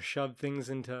always trying to shove things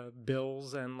into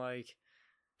bills and like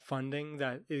funding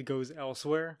that it goes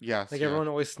elsewhere. Yes, Like yeah. everyone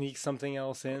always sneaks something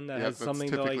else in that Yeah, has that's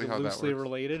something to like typically how that loosely works.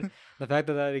 related. The fact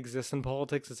that that exists in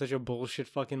politics is such a bullshit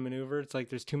fucking maneuver. It's like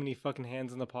there's too many fucking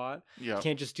hands in the pot. Yeah. You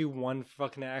can't just do one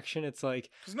fucking action. It's like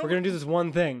 'Cause we're gonna do this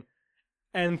one thing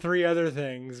and three other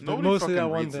things, but nobody mostly fucking that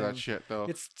one reads thing. that shit though.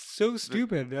 It's so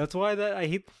stupid. That's why I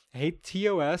hate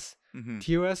TOS. Mm-hmm.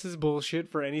 TOS is bullshit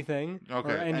for anything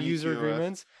Okay, or end any user TOS.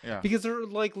 agreements Yeah. because they're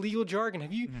like legal jargon.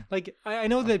 Have you like I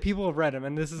know that people have read them,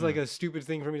 and this is like a stupid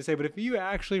thing for me to say, but if you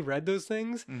actually read those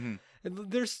things,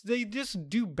 they just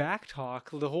do back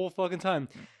talk the whole fucking time.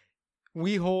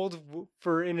 We hold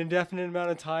for an indefinite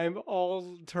amount of time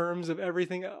all terms of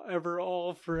everything ever,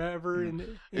 all forever,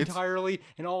 and entirely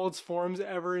in all its forms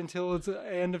ever until its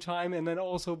end of time, and then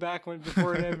also back when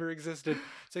before it ever existed.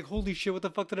 It's like, holy shit, what the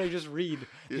fuck did I just read?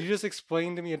 Did you just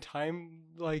explain to me a time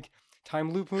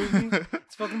loop movie?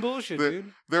 It's fucking bullshit,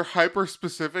 dude. They're hyper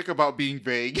specific about being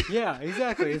vague. Yeah,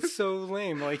 exactly. It's so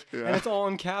lame. Like, and it's all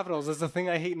in capitals. That's the thing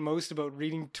I hate most about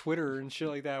reading Twitter and shit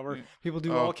like that, where people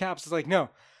do all caps. It's like, no.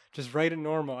 Just write it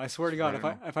normal. I swear to God,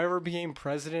 if I ever became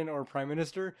president or prime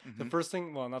minister, the first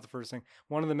thing, well, not the first thing,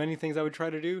 one of the many things I would try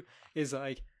to do is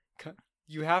like,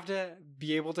 you have to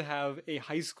be able to have a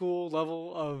high school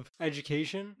level of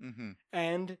education,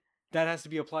 and that has to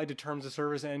be applied to terms of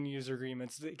service and user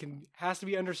agreements. It has to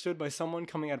be understood by someone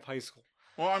coming out of high school.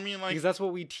 Well, I mean, like, because that's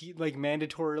what we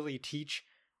mandatorily teach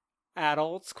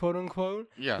adults, quote unquote,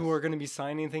 who are going to be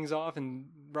signing things off and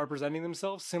representing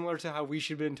themselves, similar to how we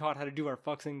should have been taught how to do our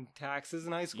fucking taxes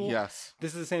in high school. Yes.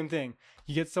 This is the same thing.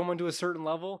 You get someone to a certain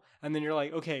level, and then you're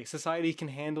like, okay, society can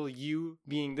handle you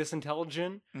being this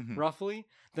intelligent, roughly.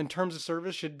 Then terms of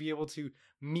service should be able to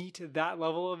meet that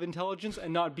level of intelligence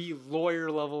and not be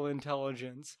lawyer level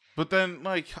intelligence. But then,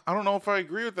 like, I don't know if I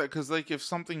agree with that, because, like, if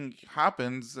something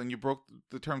happens and you broke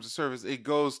the terms of service, it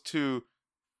goes to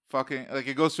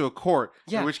it goes to a court,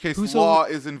 in which case law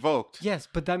is invoked. Yes,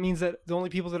 but that means that the only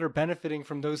people that are benefiting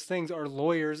from those things are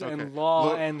lawyers and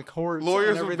law and courts.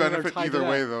 Lawyers and would benefit either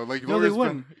way, though. Like, no, they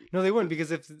wouldn't. No, they wouldn't,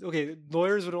 because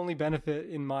lawyers would only benefit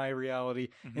in my reality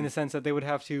in the sense that they would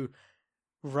have to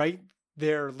write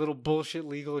their little bullshit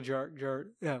legal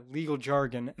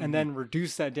jargon and then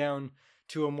reduce that down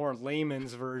to a more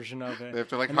layman's version of it. They have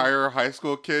to hire a high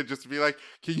school kid just to be like,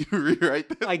 can you rewrite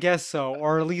this? I guess so.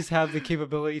 Or at least have the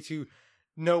capability to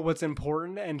know what's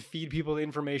important and feed people the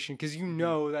information, because you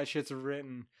know that shit's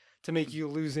written to make you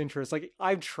lose interest. Like,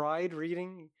 I've tried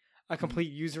reading a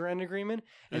complete user end agreement,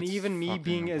 and It's even me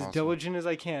being impossible. as diligent as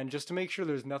I can just to make sure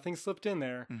there's nothing slipped in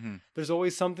there, there's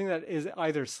always something that is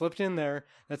either slipped in there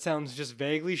that sounds just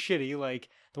vaguely shitty. Like,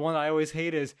 the one I always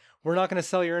hate is, we're not going to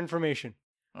sell your information,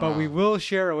 but we will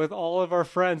share it with all of our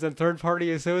friends and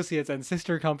third-party associates and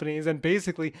sister companies, and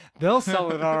basically they'll sell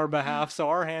it on our behalf, so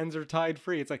our hands are tied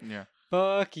free. It's like,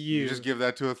 fuck you. You just give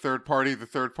that to a third party. The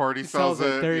third party sells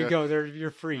it. There you go.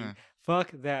 You're free.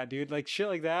 Fuck that, dude. Like, shit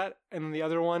like that. And then the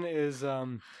other one is,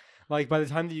 like, by the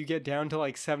time that you get down to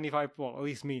like 75, well, at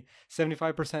least me,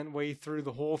 75% way through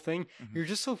the whole thing, you're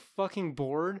just so fucking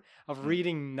bored of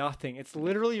reading nothing. It's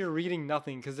literally you're reading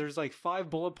nothing, because there's like 5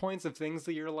 bullet points of things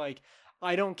that you're like,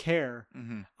 I don't care.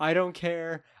 I don't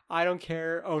care. I don't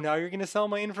care. Oh, now you're going to sell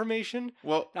my information?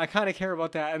 Well, I kind of care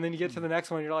about that. And then you get to the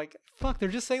next one, you're like, fuck, they're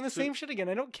just saying the same shit again.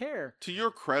 I don't care. To your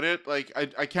credit, like,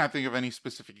 I can't think of any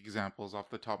specific examples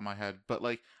off the top of my head, but,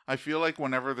 like, I feel like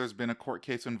whenever there's been a court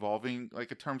case involving,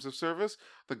 like, a terms of service,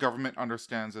 the government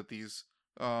understands that these,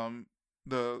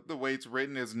 the way it's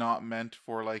written is not meant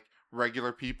for, like,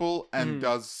 regular people, and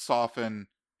does soften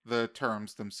the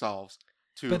terms themselves.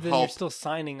 But then you're still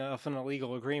signing off an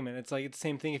illegal agreement. It's like the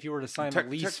same thing if you were to sign a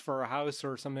lease for a house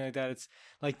or something like that. It's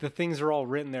like the things are all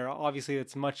written there. Obviously,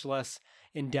 it's much less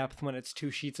in depth when it's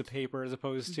 2 sheets of paper as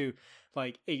opposed to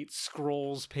like 8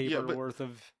 scrolls paper worth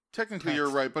of technically text. You're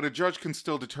right, but a judge can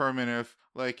still determine if,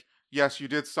 like, yes, you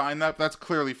did sign that. That's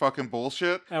clearly fucking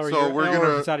bullshit. Or So we're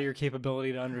gonna, if it's out of your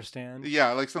capability to understand.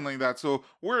 yeah, like something like that. So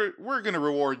we're gonna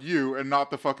reward you and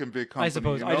not the fucking big company. I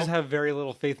suppose. You I know? just have very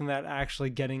little faith in that actually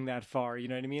getting that far. You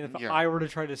know what I mean? If Yeah. I were to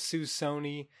try to sue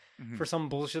Sony Mhm. for some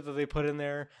bullshit that they put in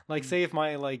there, like say if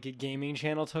my like gaming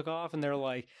channel took off and they're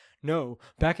like, no,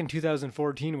 back in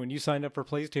 2014 when you signed up for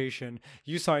PlayStation,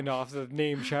 you signed off the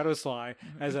name Shadowsly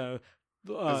as a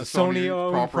Sony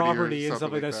owned property and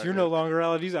stuff like that. So you're no longer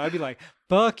allowed to use it. I'd be like,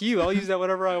 fuck you. I'll use that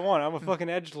whatever I want. I'm a fucking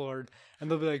edgelord. And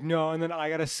they'll be like, no. And then I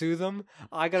gotta sue them.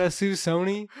 I gotta sue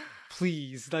Sony.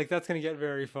 Please, like that's gonna get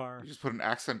very far. You just put an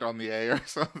accent on the A or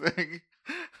something.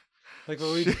 Like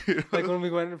when we, Shit. like when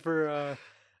we went for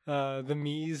the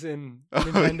Mii's and Oh,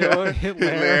 Nintendo yeah.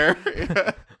 Hitler.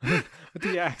 Yeah. With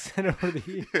the accent over the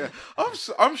E. Yeah.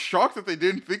 I'm shocked that they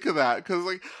didn't think of that, because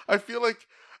like I feel like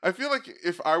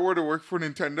if I were to work for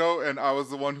Nintendo and I was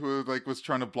the one who like was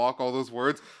trying to block all those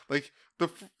words, like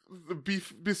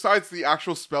besides the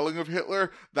actual spelling of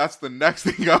Hitler, that's the next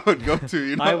thing I would go to.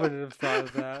 You know, I wouldn't have thought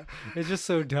of that. It's just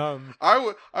so dumb. I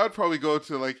would probably go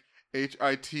to like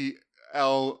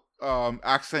HITL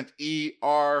accent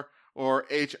ER or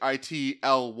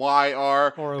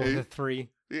HITLYR Or with a 3.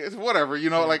 It's whatever, you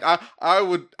know. Like I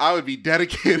would be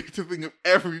dedicated to think of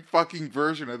every fucking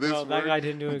version of this. Well, that word guy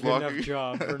didn't do a and good enough blocking.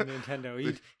 job for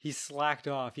Nintendo. He slacked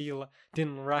off. He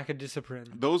didn't rack a discipline.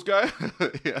 Those guys,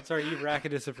 yeah. Sorry, he rack a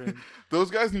discipline. Those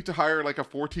guys need to hire like a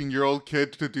 14-year-old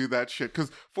kid to do that shit,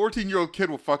 because 14-year-old kid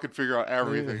will fucking figure out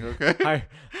everything. Okay.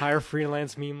 Hire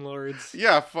freelance meme lords.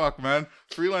 Yeah, fuck, man.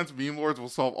 Freelance meme lords will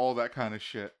solve all that kind of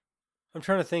shit. I'm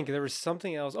trying to think. There was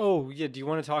something else. Oh, yeah. Do you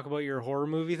want to talk about your horror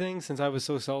movie thing since I was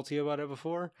so salty about it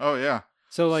before? Oh yeah.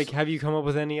 So, like, have you come up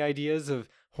with any ideas of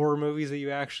horror movies that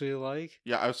you actually like?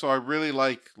 Yeah. So I really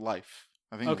like Life.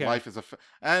 I think Okay. Life is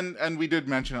and we did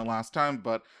mention it last time,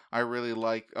 but I really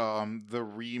like the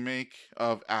remake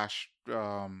of Ash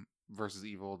versus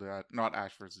Evil Dead. Not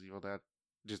Ash versus Evil Dead.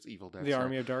 Just Evil Dead. The sorry.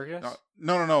 Army of Darkness?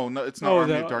 No, it's not Oh,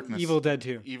 Army the of Darkness. Evil Dead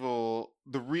 2.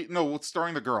 No, it's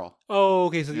starring the girl. Oh,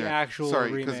 okay. So the Yeah. actual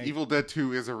Sorry, because remake. Evil Dead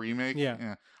 2 is a remake.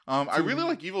 Yeah. I really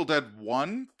like Evil Dead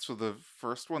 1, so the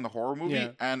first one, the horror movie,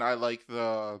 Yeah. and I like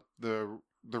the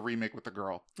remake with the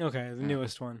girl. Okay, the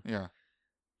newest one. Yeah.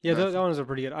 Yeah, That's- that ones are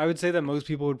pretty good. I would say that most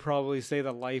people would probably say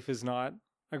that Life is not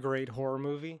a great horror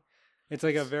movie. It's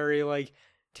like a very, like,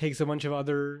 takes a bunch of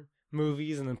other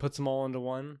movies and then puts them all into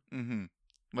one. Mm-hmm.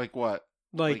 Like what?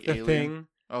 Like Like The Alien? Thing,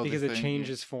 Oh, because the it Thing,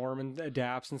 changes form and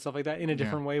adapts and stuff like that in a Yeah.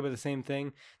 different way, but the same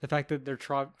thing. The fact that they're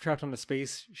trapped on a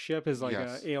spaceship is like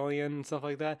Yes. a alien and stuff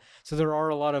like that. So there are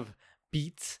a lot of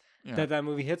beats Yeah. that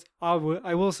movie hits. I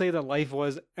will say that Life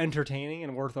was entertaining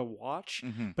and worth a watch,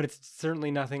 Mm-hmm. but it's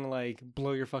certainly nothing like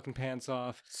blow your fucking pants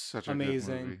off. Such a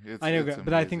Amazing. good movie. I know, it's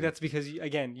but I think amazing. that's because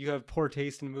again, you have poor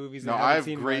taste in movies. No, and I haven't have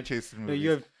seen great much. taste in No, movies. you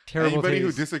have terrible Anybody who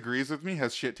taste. disagrees with me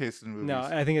has shit taste in movies. No,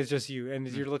 I think it's just you, and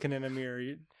you're looking in a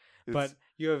mirror. But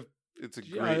you have it's a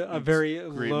great, a very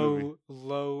great movie.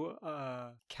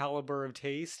 low caliber of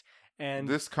taste, and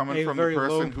This coming a from the very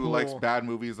low person who likes pool. bad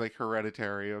movies like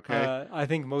Hereditary. Okay. I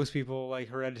think most people like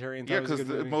Hereditary and thought Yeah, it was a because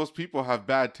good movie. most people have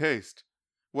bad taste.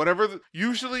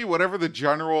 Usually whatever the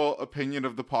general opinion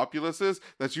of the populace is,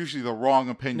 that's usually the wrong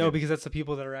opinion. No, because that's the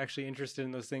people that are actually interested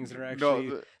in those things that are actually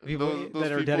no, people those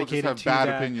that are people dedicated just to have bad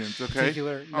that opinions. Okay.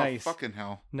 particular. Oh, Nice, fucking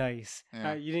hell. nice.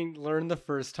 Yeah. You didn't learn the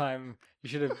first time. You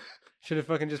should have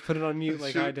fucking just put it on mute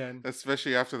like I did.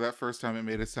 Especially after that first time it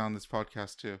made it sound this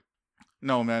podcast too.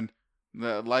 No, man.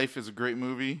 The Life is a great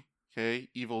movie. Okay.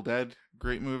 Evil Dead,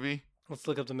 great movie. Let's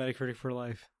look up the Metacritic for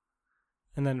Life,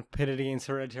 and then pit it against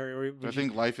Hereditary. I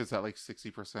think Life is at like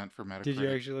 60% for Metacritic. Did you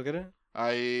actually look at it?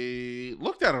 I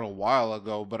looked at it a while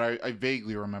ago, but I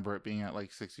vaguely remember it being at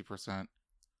like 60%.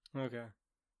 Okay.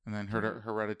 And then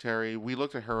Hereditary. We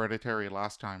looked at Hereditary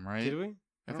last time, right? Did we?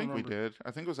 I don't think we remember. did.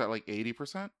 I think it was at like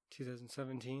 80%.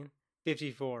 2017.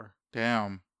 54.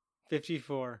 Damn.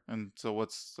 54. And so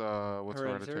what's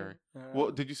Hereditary?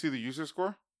 Well, did you see the user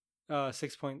score?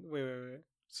 6 point. Wait.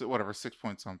 So whatever, 6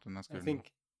 point something. That's good. I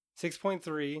think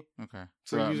 6.3 Okay.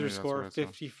 for maybe user that's score, what I saw.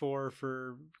 54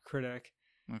 for critic,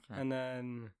 Okay. and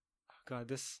then God,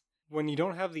 this when you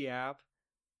don't have the app.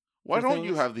 Why for don't you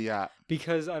things- have the app?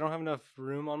 Because I don't have enough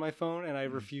room on my phone, and I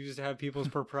refuse to have people's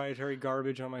proprietary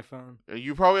garbage on my phone.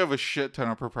 You probably have a shit ton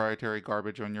of proprietary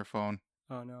garbage on your phone.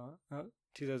 Oh no,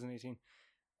 2018.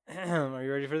 Are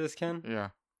you ready for this, Ken? Yeah.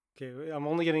 Okay, I'm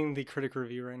only getting the critic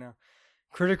review right now.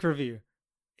 Critic review,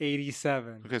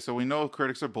 87. Okay, so we know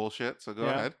critics are bullshit, so go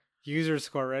Yeah. ahead. User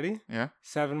score, ready? Yeah.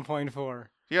 7.4.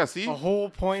 Yeah, see? A whole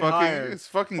point fucking, higher. It's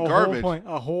fucking A garbage.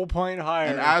 whole point higher.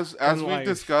 And as than we've Life.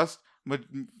 discussed,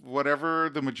 whatever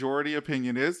the majority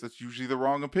opinion is, that's usually the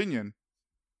wrong opinion.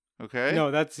 Okay? No,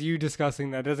 that's you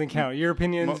discussing. That doesn't count. Your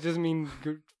opinions Mo- just mean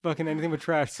fucking anything but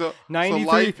trash. So 93,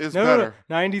 life is better.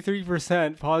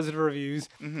 93% positive reviews,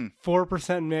 Mm-hmm.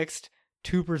 4% mixed,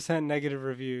 2% negative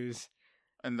reviews.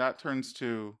 And that turns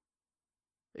to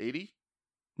 80?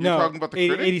 No, talking about the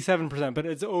critic? 87%, but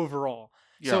it's overall.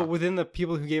 Yeah. So within the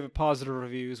people who gave it positive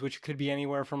reviews, which could be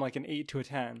anywhere from like an 8 to a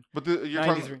 10. But you're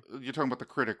 93. talking about the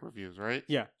critic reviews, right?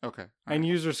 Yeah. Okay. And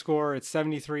user score, it's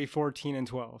 73, 14, and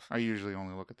 12. I usually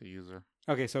only look at the user.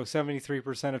 Okay, so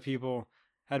 73% of people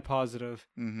had positive.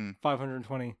 Mm-hmm.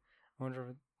 520. I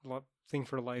wonder what thing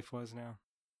for life was now.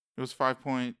 It was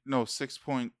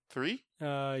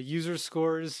 6.3? User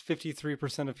scores,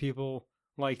 53% of people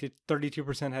liked it.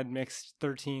 32% had mixed,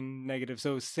 13 negative.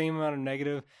 So same amount of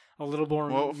negative, a little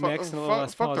more mixed, and a little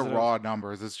less fuck positive. the raw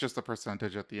numbers. It's just the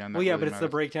percentage at the end. Well, yeah, really but it's the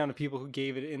matters. breakdown of people who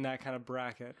gave it in that kind of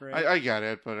bracket, right? I get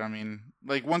it, but I mean,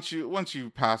 like once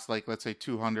you pass like let's say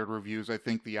 200 reviews, I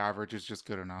think the average is just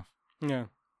good enough. Yeah.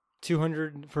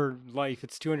 200 for life.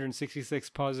 It's 266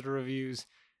 positive reviews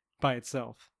by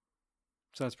itself.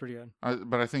 So that's pretty good.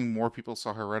 But I think more people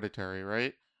saw Hereditary,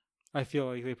 right? I feel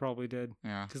like they probably did.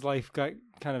 Yeah. Because Life got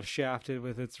kind of shafted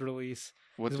with its release.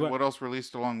 What else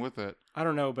released along with it? I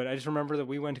don't know, but I just remember that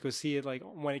we went to go see it like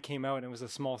when it came out, and it was a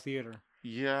small theater.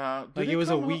 Yeah. Like it was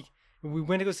a week. We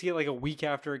went to go see it like a week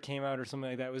after it came out or something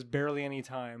like that. It was barely any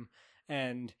time,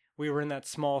 and we were in that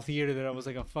small theater that I was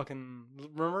like a fucking.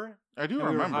 Remember? I do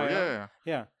remember. Yeah.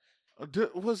 Yeah.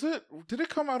 Did it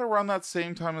come out around that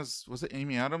same time as, was it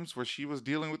Amy Adams, where she was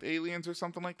dealing with aliens or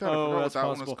something like that? I forgot that's what that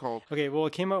possible. one was called. Okay, well,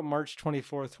 it came out March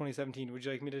 24th, 2017. Would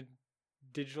you like me to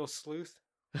digital sleuth?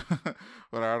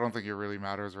 But I don't think it really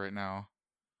matters right now.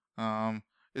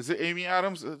 Is it Amy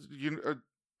Adams? Do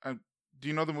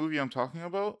you know the movie I'm talking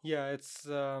about? Yeah, it's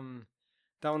that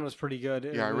one was pretty good.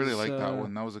 I really liked that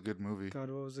one. That was a good movie.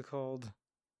 God, what was it called?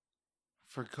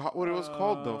 Forgot what it was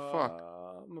called though. Fuck.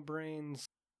 My brains.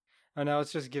 And now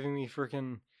it's just giving me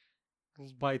freaking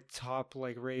by top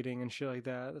like rating and shit like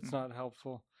that. That's not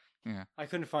helpful. Yeah. I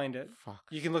couldn't find it. Fuck.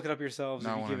 You can look it up yourselves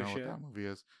Now if you give a shit. I know what that movie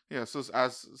is. Yeah. So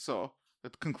the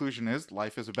conclusion is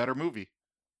Life is a better movie.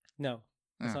 No,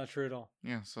 that's not true at all.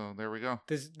 Yeah. So there we go.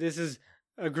 This is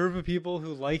a group of people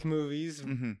who like movies,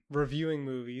 reviewing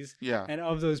movies. Yeah. And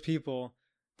of those people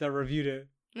that reviewed it,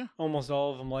 almost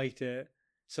all of them liked it.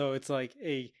 So it's like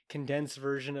a condensed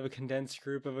version of a condensed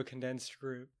group of a condensed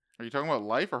group. Are you talking about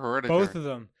Life or Hereditary? Both of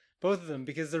them,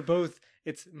 because they're both.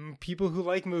 It's people who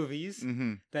like movies,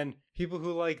 then people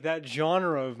who like that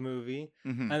genre of movie,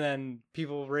 and then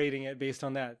people rating it based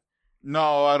on that.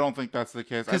 No, I don't think that's the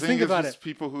case. I think it's just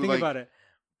people who think about it.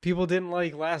 People didn't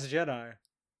like Last Jedi.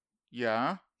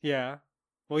 Yeah. Yeah.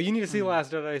 Well, you need to see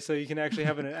Last Jedi so you can actually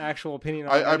have an actual opinion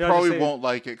on it. I probably won't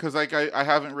like it because like I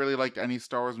haven't really liked any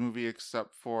Star Wars movie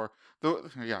except for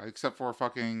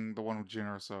fucking the one with Jyn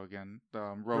Erso again,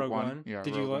 Rogue One. Yeah.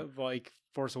 Did you like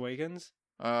Force Awakens?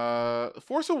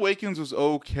 Force Awakens was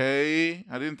okay.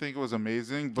 I didn't think it was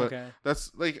amazing, but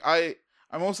that's like I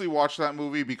mostly watched that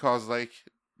movie because like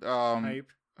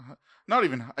hype. Not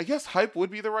even, I guess hype would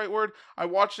be the right word. I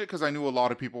watched it because I knew a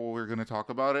lot of people were going to talk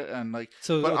about it, and like,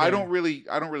 but I don't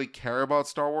really care about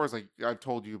Star Wars. Like I've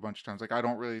told you a bunch of times, like I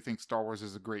don't really think Star Wars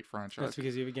is a great franchise. That's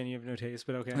because you have no taste,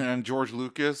 but okay. And George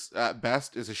Lucas at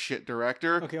best is a shit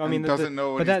director. Okay, I mean doesn't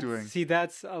know what he's doing. See,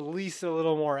 that's at least a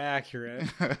little more accurate.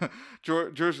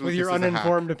 George Lucas with your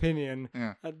uninformed opinion.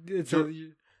 Yeah,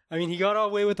 I mean, he got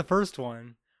away with the first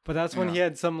one, but that's when he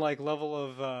had some like level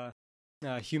of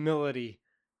humility.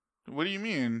 What do you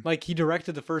mean? Like he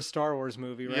directed the first Star Wars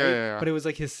movie, right? Yeah. But it was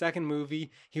like his second movie.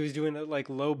 He was doing it like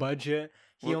low budget.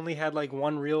 He only had like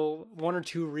one or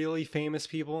two really famous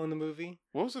people in the movie.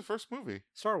 What was the first movie?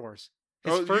 Star Wars.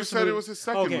 You said it was his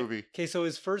second movie. Okay, so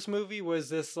his first movie was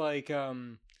this like how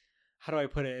do I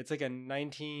put it? It's like a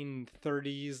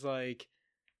 1930s like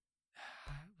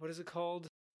what is it called?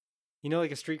 You know,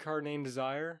 like A Streetcar Named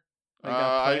Desire.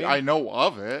 Like I know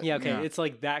of it. Yeah, okay. Yeah. It's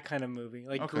like that kind of movie,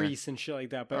 like Grease and shit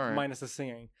like that, but minus the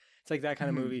singing. It's like that kind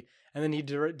of movie. And then he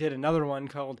did another one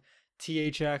called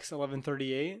THX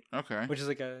 1138. Okay. Which is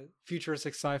like a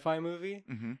futuristic sci-fi movie.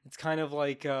 It's kind of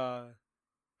like The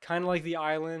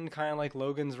Island, kind of like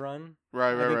Logan's Run.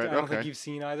 Right. I don't think you've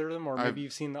seen either of them, or maybe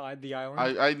you've seen The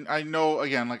Island. I know,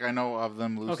 again, like I know of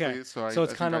them loosely. Okay. So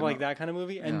it's kind of like that kind of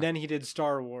movie. And then he did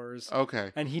Star Wars.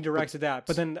 Okay. And he directed that.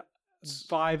 But then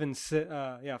 5 and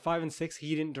 6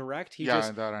 he didn't direct. He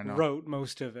just wrote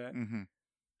most of it.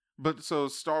 But so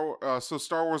Star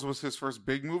Wars was his first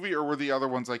big movie, or were the other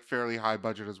ones like fairly high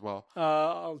budget as well?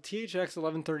 THX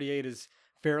 1138 is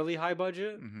fairly high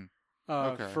budget.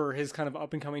 Okay. for his kind of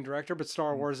up and coming director. But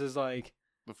Star Wars is like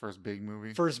The first big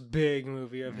movie. first big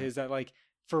movie of Yeah. his that like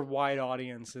for wide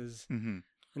audiences Mm-hmm.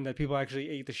 and that people actually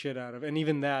ate the shit out of. And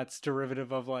even that's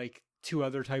derivative of like two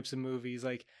other types of movies,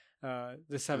 like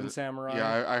the Seven Samurai.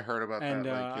 Yeah, I heard about and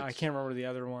that. Like, I can't remember the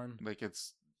other one. Like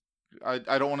it's, I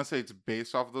don't want to say it's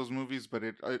based off of those movies, but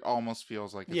it almost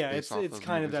feels like it's based off it's those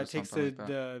kind of movies that or takes something like that.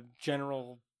 the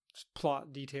general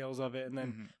plot details of it and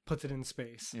then Mhm. puts it in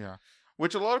space. Yeah,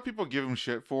 which a lot of people give him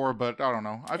shit for, but I don't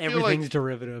know. I feel Everything's like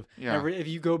derivative. Yeah. If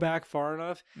you go back far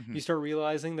enough, Mhm. you start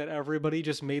realizing that everybody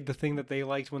just made the thing that they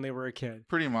liked when they were a kid.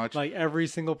 pretty much. Like every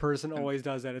single person always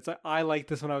does that. It's like, I liked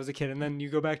this when I was a kid. And then you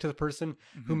go back to the person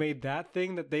who Mhm. made that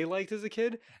thing that they liked as a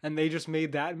kid. And they just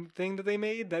made that thing that they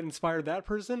made that inspired that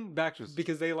person back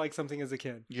because they liked something as a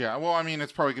kid. Yeah, well, I mean,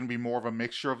 it's probably going to be more of a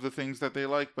mixture of the things that they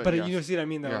like, but But yes. you see what I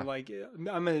mean, though? Yeah. Like,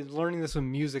 I'm learning this with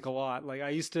music a lot. Like, I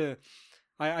used to...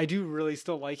 I do really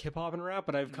still like hip hop and rap,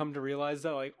 but I've come to realize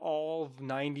that like all of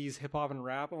 90s hip hop and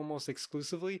rap almost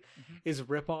exclusively is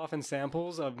rip off and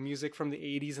samples of music from the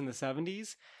 80s and the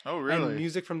 70s. Oh, really? And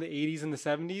music from the 80s and the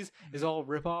 70s is all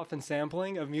rip off and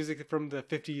sampling of music from the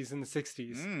 50s and the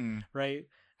 60s, Mm. right?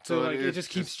 So So like it it's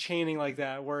just keeps chaining like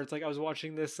that, where it's like I was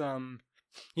watching this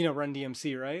you know, Run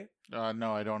DMC, right?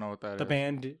 No, I don't know what that is. The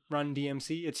band Run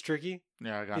DMC. It's tricky.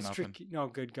 Yeah, I got It's nothing. tricky. Oh,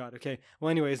 good God. Okay. Well,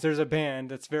 anyways, there's a band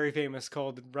that's very famous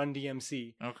called Run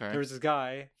DMC. Okay. There was this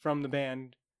guy from the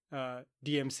band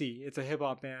DMC. It's a hip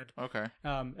hop band. Okay.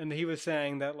 And he was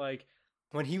saying that like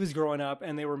when he was growing up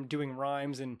and they were doing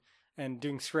rhymes and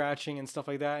doing scratching and stuff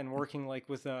like that and working like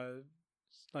with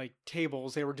like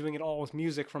tables, they were doing it all with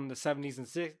music from the 70s and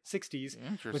 60s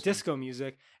Interesting. with disco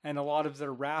music, and a lot of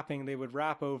their rapping they would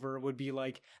rap over would be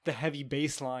like the heavy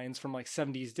bass lines from like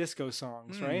 70s disco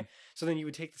songs, right? So then you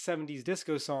would take the 70s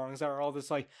disco songs that are all this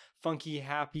like funky,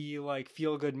 happy, like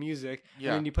feel good music, Yeah.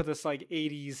 and then you put this like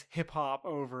 80s hip hop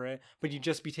over it, but you'd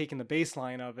just be taking the bass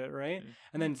line of it, right?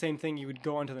 And then same thing, you would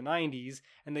go on to the 90s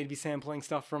and they'd be sampling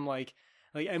stuff from like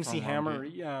MC From Hammer,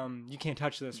 One You Can't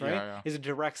Touch This, right? Yeah. Is a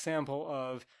direct sample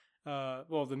of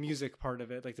well, the music part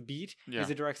of it, like the beat, Yeah. is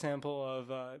a direct sample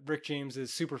of Rick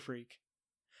James's Super Freak.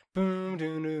 Boom,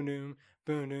 doom, doom, doom,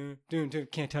 boom, doom, doom, doom.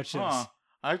 Can't touch this. Huh.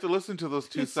 I have to listen to those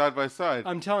two It's- side by side.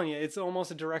 I'm telling you, it's almost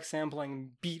a direct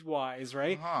sampling beat wise,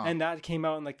 right? Huh. And that came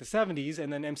out in like the 70s,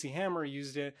 and then MC Hammer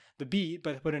used it, the beat,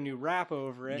 but put a new rap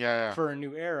over it Yeah. for a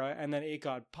new era, and then it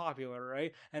got popular,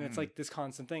 right? And it's Mhm. like this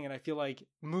constant thing. And I feel like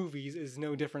movies is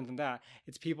no different than that.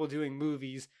 It's people doing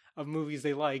movies of movies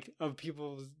they liked, of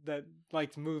people that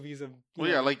liked movies of.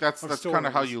 Well, yeah, like that's of kind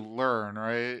of how stories. you learn,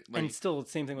 right? Like, And still, the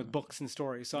same thing with books and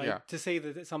stories. So Yeah. to say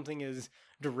that something is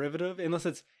derivative, unless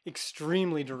it's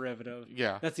extremely derivative,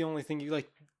 yeah. that's the only thing you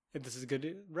like. If this is a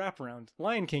good wraparound.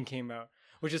 Lion King came out,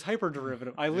 which is hyper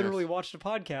derivative. I literally watched a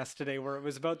podcast today where it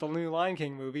was about the new Lion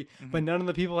King movie, but none of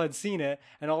the people had seen it,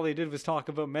 and all they did was talk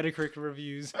about Metacritic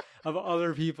reviews of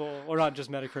other people, or not just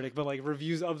Metacritic, but like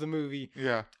reviews of the movie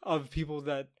Yeah. of people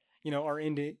that are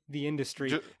in the industry,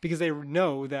 Ju- because they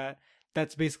know that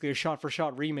that's basically a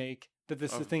shot-for-shot remake that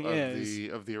this thing is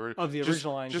of the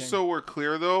original Lion Just King. so we're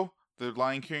clear, though, the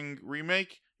Lion King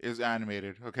remake is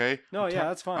animated. Okay. No, I'm yeah,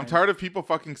 that's fine. I'm tired of people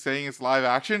fucking saying it's live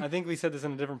action. I think we said this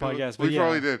in a different podcast, but We yeah.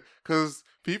 probably did, because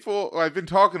I've been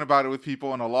talking about it with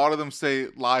people, and a lot of them say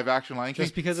live action Lion King.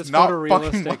 Just because it's not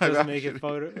fucking photorealistic live doesn't make it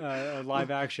action. live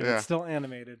action. Yeah. It's still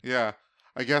animated. Yeah,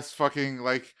 I guess fucking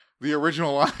like the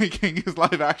original Lion King is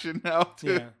live action now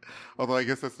too. Yeah. Although I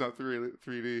guess that's not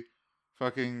 3D.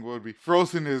 Fucking what would be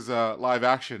Frozen is live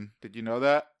action. Did you know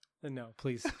that? No,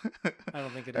 please. I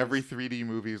don't think it is. Every 3D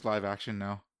movie is live action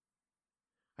now.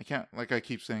 I can't, like I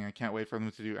keep saying, I can't wait for them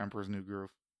to do Emperor's New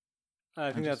Groove.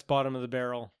 I think that's bottom of the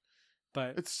barrel.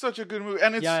 But It's such a good movie,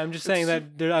 and it's I'm just saying that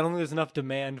I don't think there's enough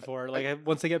demand for it. Like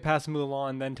once they get past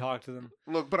Mulan, then talk to them.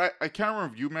 Look, but I can't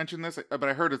remember if you mentioned this, but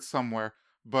I heard it somewhere.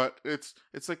 But it's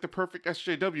like the perfect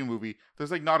SJW movie. There's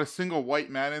like not a single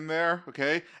white man in there.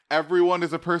 Okay, everyone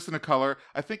is a person of color.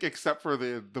 I think except for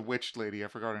the witch lady. I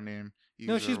forgot her name.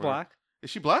 No, she's black. Is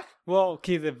she black? Well,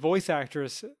 okay, the voice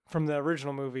actress from the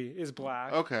original movie is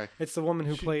black. Okay. It's the woman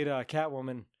who played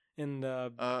Catwoman in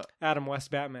the Adam West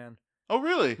Batman. Oh,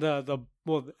 really? The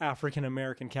African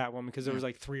American Catwoman, because there was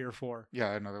like 3 or 4. Yeah,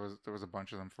 I know there was a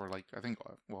bunch of them for like I think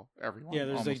everyone. Yeah,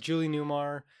 there's like almost. Julie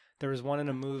Newmar. There was one in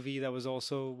a movie that was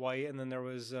also white, and then there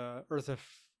was Eartha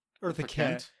Kitt.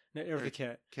 Kent? Eartha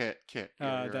Kitt. Kit.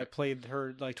 Yeah, you're that right. played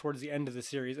her like towards the end of the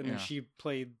series, and Yeah. then she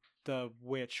played the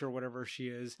witch or whatever she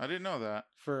is I didn't know that.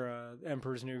 for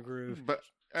Emperor's New Groove. But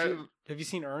Have you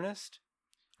seen Ernest?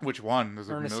 which one? There's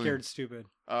a Ernest million. Scared Stupid,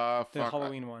 Fuck. the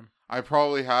Halloween one. I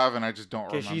probably have, and I just don't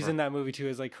Okay, remember. she's in that movie too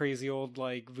as like crazy old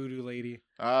like voodoo lady.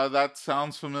 That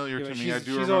sounds familiar Yeah, to she's, me. I do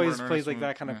she's remember always an plays Ernest like movie.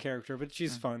 that kind of character, but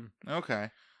she's fun. Okay.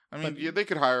 I mean, But yeah, they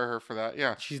could hire her for that.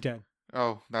 Yeah. she's dead.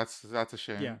 Oh, that's a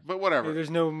shame. Yeah. But whatever. There's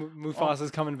no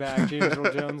Mufasa's coming back. James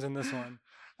Earl Jones in this one.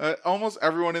 Almost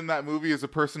everyone in that movie is a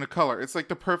person of color. It's like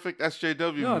the perfect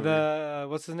SJW No, movie. the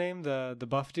what's his name? The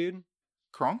buff dude,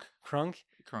 Crunk? Crunk.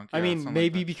 Crunk. I Yeah, mean, something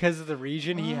maybe like because of the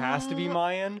region, he has to be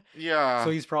Mayan, that. Yeah.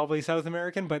 so he's probably South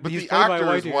American. But he's the played by a actor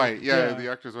white is dude. white. Yeah,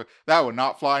 the actor is white. That would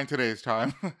not fly in today's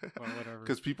time. Well, whatever.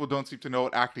 Because people don't seem to know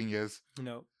what acting is.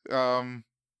 No.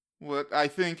 What I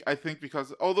think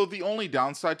because although the only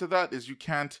downside to that is you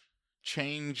can't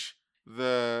change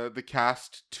the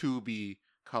cast to be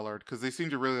colored because they seem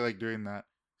to really like doing that.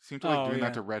 Seem to like doing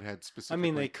that to redheads specifically. I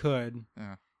mean, they could.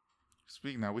 Yeah.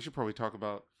 Speaking of that, we should probably talk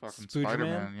about fucking Spooge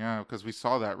Spider-Man. Man? Yeah, because we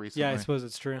saw that recently. Yeah, I suppose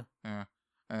it's true. Yeah.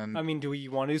 And I mean, do we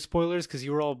want to do spoilers? Because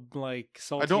you were all like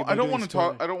salty. I don't want to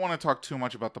talk. I don't want to talk too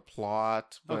much about the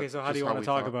plot. But Okay, so how do you want to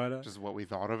talk about it? Just what we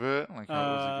thought of it. Like,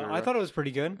 how was it I thought it was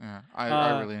pretty good. Yeah,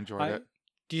 I really enjoyed it.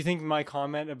 Do you think my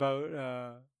comment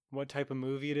about what type of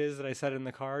movie it is that I said in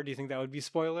the car, do you think that would be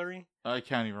spoilery? I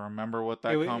can't even remember what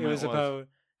that comment was. It was about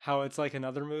how it's like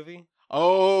another movie.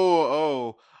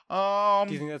 Oh.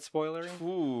 Do you think that's spoilery?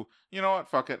 Ooh, you know what?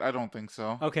 Fuck it. I don't think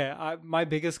so. Okay, my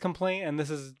biggest complaint, and this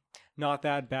is not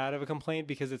that bad of a complaint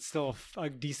because it's still a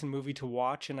decent movie to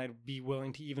watch, and I'd be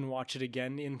willing to even watch it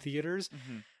again in theaters.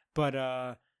 Mm-hmm.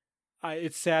 But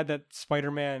it's sad that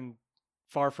Spider-Man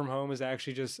Far From Home is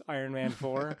actually just Iron Man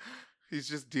 4. He's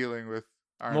just dealing with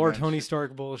more Tony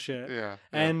Stark bullshit. Yeah.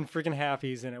 And freaking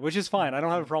Happy's in it, which is fine. I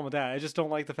don't have a problem with that. I just don't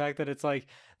like the fact that it's like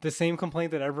the same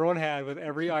complaint that everyone had with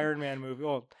every Iron Man movie.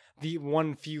 Well, the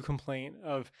one few complaint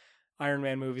of Iron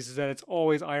Man movies is that it's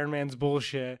always Iron Man's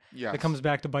bullshit that comes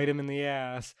back to bite him in the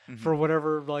ass for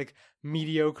whatever like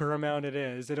mediocre amount it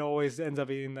is. It always ends up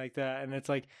being like that. And it's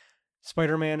like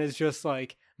Spider-Man is just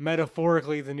like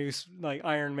metaphorically the new like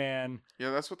Iron Man.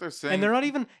 Yeah, that's what they're saying. And they're not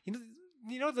even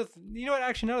you know what,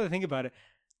 actually, now that I think about it,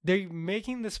 they're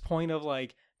making this point of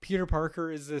like Peter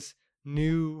Parker is this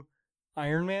new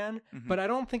Iron Man, but I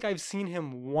don't think I've seen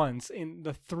him once in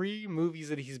the 3 movies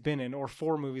that he's been in, or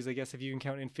 4 movies, I guess, if you can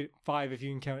count 5 if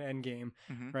you can count Endgame,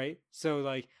 right? So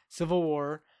like Civil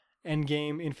War,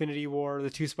 Endgame, Infinity War,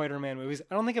 the 2 Spider-Man movies.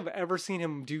 I don't think I've ever seen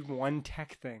him do one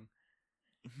tech thing.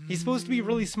 He's supposed to be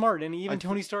really smart, and even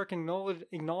Tony Stark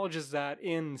acknowledges that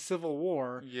in Civil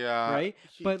War. Yeah. Right?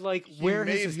 But, like, where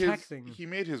is his tech thing? He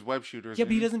made his web shooters. Yeah,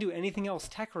 but he doesn't do anything else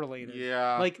tech-related.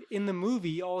 Yeah. Like, in the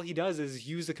movie, all he does is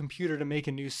use a computer to make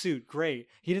a new suit. Great.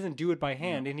 He doesn't do it by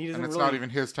hand, and he doesn't it's not even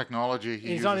his technology.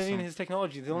 It's not even his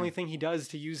technology. The only thing he does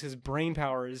to use his brain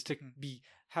power is to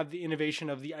have the innovation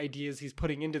of the ideas he's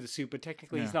putting into the suit, but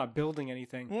technically he's not building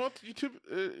anything. Well,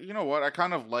 you know what? I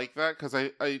kind of like that, because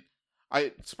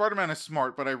Spider-Man is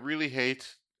smart, but I really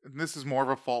hate, and this is more of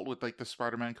a fault with like the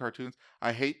Spider-Man cartoons,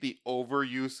 I hate the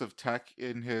overuse of tech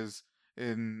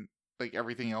in like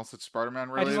everything else that's Spider-Man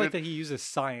related. I just like that he uses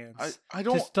science. I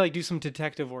don't just to like do some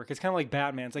detective work. It's kind of like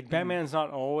Batman. It's like Batman's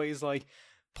not always like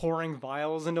pouring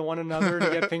vials into one another to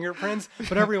get fingerprints,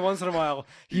 but every once in a while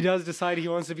he does decide he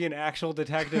wants to be an actual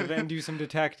detective and do some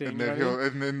detecting. And then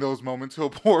and in those moments he'll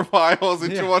pour vials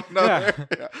into one another.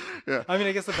 Yeah. I mean,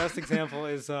 I guess the best example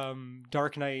is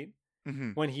Dark Knight.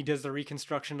 When he does the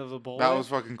reconstruction of the bullet. That was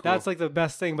fucking cool. That's like the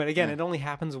best thing. But again, it only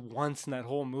happens once in that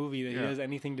whole movie that he does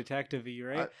anything detective-y,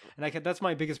 right? And that's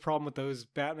my biggest problem with those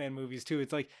Batman movies too.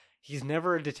 It's like he's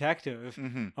never a detective.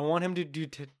 I want him to do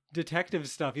detective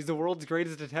stuff. He's the world's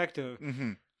greatest detective.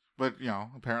 But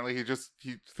apparently he just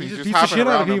beats the shit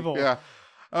out of people. Yeah.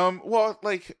 Well,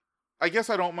 like, I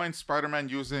guess I don't mind Spider-Man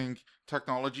using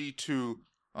technology to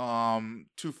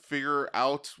figure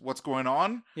out what's going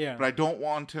on. Yeah. But I don't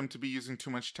want him to be using too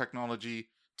much technology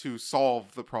to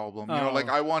solve the problem. Like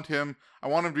I want him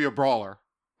to be a brawler.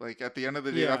 Like at the end of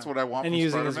the day, that's what I want from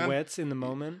Spider-Man. And using his wits in the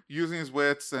moment. Using his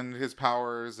wits and his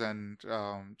powers and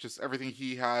just everything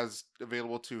he has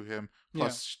available to him,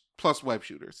 plus web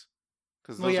shooters.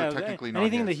 Because those are technically not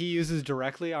anything his. that he uses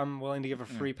directly, I'm willing to give a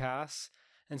free pass.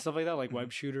 And stuff like that, like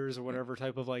web shooters or whatever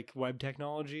type of like web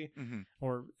technology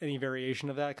or any variation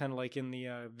of that, kind of like in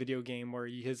the video game where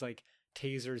he has like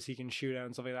tasers he can shoot out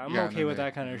and stuff like that. I'm okay with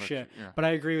that kind of shit. Yeah. But I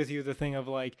agree with you, the thing of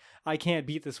like, I can't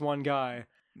beat this one guy.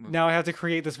 Now I have to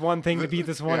create this one thing to beat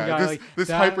this one guy. This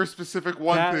hyper-specific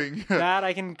thing. That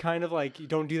I can kind of like,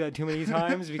 don't do that too many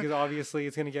times because obviously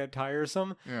it's going to get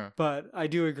tiresome. Yeah. But I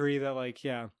do agree that like,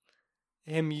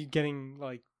 him getting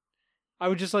like, I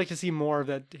would just like to see more of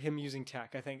that, him using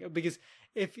tech, I think. Because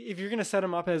if you're going to set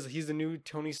him up as he's the new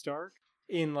Tony Stark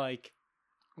in like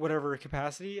whatever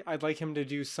capacity, I'd like him to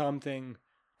do something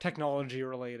technology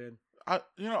related.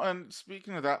 And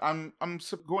speaking of that,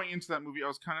 going into that movie. I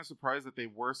was kind of surprised that they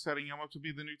were setting him up to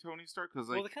be the new Tony Stark because,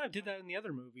 like, Well, they kind of did that in the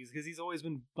other movies because he's always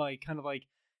been like kind of like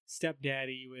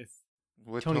stepdaddy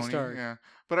with Tony Stark. Yeah.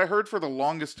 But I heard for the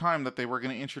longest time that they were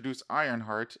going to introduce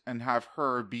Ironheart and have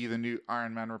her be the new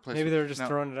Iron Man replacement. Maybe they were just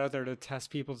throwing it out there to test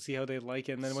people to see how they like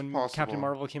it. And then when Captain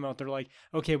Marvel came out, they're like,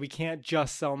 okay, we can't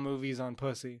just sell movies on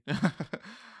pussy.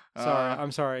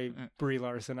 I'm sorry, Brie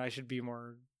Larson. I should be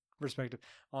more respected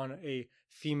on a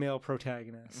female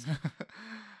protagonist.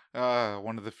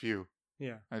 One of the few.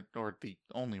 Yeah. Or the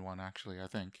only one, actually, I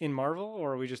think. In Marvel,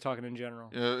 or are we just talking in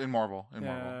general? In Marvel.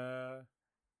 Marvel.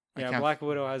 Yeah, Black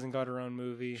Widow hasn't got her own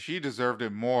movie. She deserved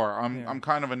it more. I'm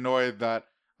kind of annoyed that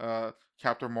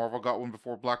Captain Marvel got one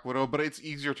before Black Widow, but it's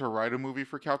easier to write a movie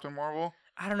for Captain Marvel.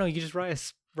 I don't know. You just write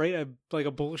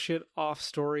a bullshit off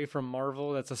story from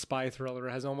Marvel that's a spy thriller.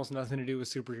 It has almost nothing to do with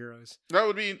superheroes. That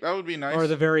would be nice. Or at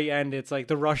the very end, it's like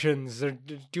the Russians, they're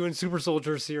doing super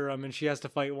soldier serum, and she has to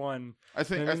fight one. I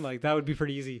think that would be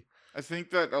pretty easy. I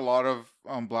think that a lot of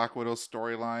Black Widow's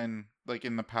storyline, like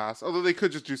in the past, although they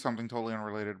could just do something totally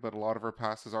unrelated, but a lot of her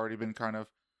past has already been kind of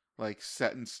like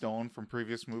set in stone from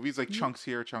previous movies, like chunks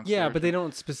here, chunks there. Yeah, but they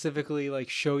don't specifically like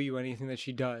show you anything that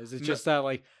she does. It's just that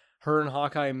like her and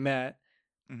Hawkeye met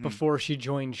before she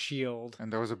joined S.H.I.E.L.D.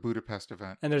 And there was a Budapest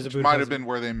event. And there's might have been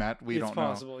where they met. We don't know. It's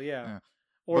possible, yeah.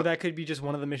 Or that could be just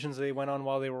one of the missions they went on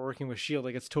while they were working with S.H.I.E.L.D.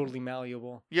 Like, it's totally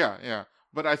malleable. Yeah.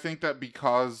 But I think that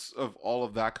because of all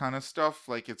of that kind of stuff,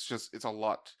 like, it's a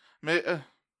lot.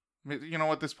 You know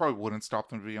what? This probably wouldn't stop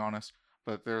them, to be honest.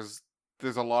 But there's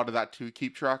a lot of that to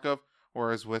keep track of.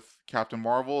 Whereas with Captain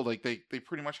Marvel, like, they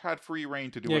pretty much had free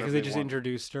reign to do whatever they because they just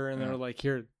introduced her and they were like,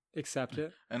 here, accept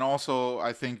it. And also,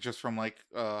 I think just from like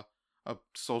a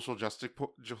social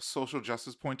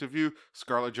justice point of view,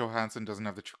 Scarlett Johansson doesn't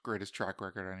have the greatest track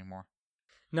record anymore.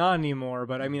 Not anymore,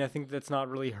 but I mean, I think that's not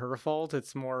really her fault.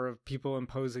 It's more of people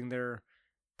imposing their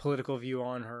political view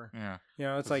on her. Yeah. You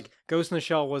know, it's like Ghost in the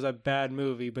Shell was a bad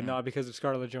movie, but not because of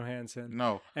Scarlett Johansson.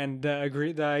 No. And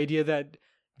the idea that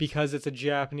because it's a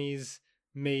Japanese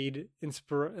made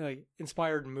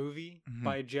inspired movie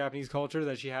by Japanese culture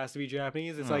that she has to be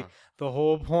Japanese, it's like the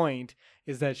whole point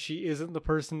is that she isn't the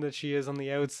person that she is on the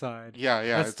outside. Yeah,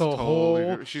 that's it's the totally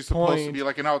whole she's supposed to be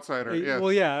like an outsider. Yeah.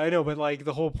 Well, yeah, I know, but like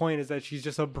the whole point is that she's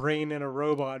just a brain and a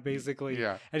robot, basically.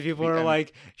 Yeah. And people are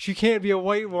like, she can't be a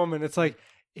white woman. It's like,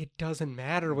 it doesn't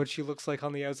matter what she looks like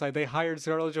on the outside. They hired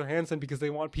Scarlett Johansson because they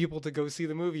want people to go see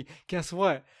the movie. Guess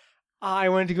what? I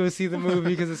went to go see the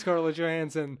movie because of Scarlett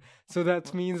Johansson. So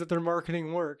that means that their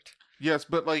marketing worked. Yes,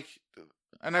 but like,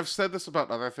 and I've said this about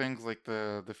other things like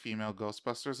the female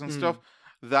Ghostbusters and stuff.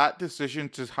 That decision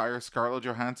to hire Scarlett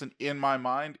Johansson, in my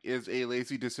mind, is a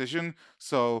lazy decision.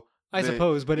 So I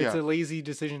suppose, but it's a lazy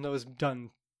decision that was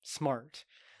done smart.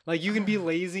 Like, you can be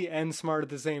lazy and smart at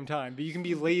the same time, but you can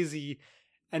be lazy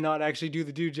and not actually do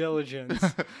the due diligence,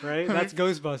 right? That's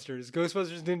Ghostbusters.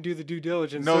 Ghostbusters didn't do the due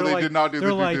diligence. No, they did not do the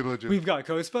due diligence. We've got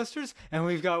Ghostbusters and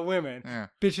we've got women. Yeah.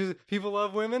 Bitches, people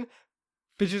love women.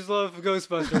 Bitches love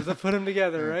Ghostbusters. Let's put them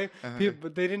together, right?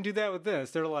 But they didn't do that with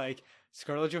this. They're like,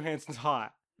 Scarlett Johansson's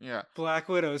hot. Yeah. Black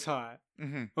Widow's hot.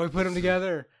 Oh, we put them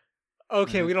together.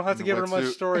 Okay, we don't have to give her much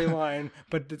storyline,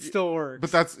 but it still works.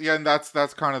 But that's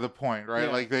kind of the point, right?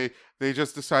 Yeah. Like they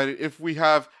just decided if we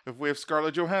have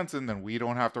Scarlett Johansson, then we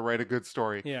don't have to write a good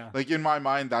story. Yeah. Like, in my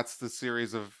mind, that's the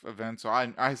series of events. So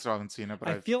I still haven't seen it, but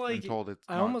I've been told it's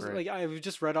I not almost great. like I've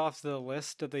just read off the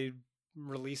list that they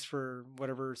released for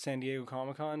whatever San Diego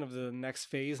Comic-Con of the next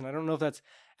phase, and I don't know if that's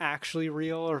actually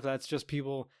real or if that's just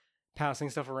people passing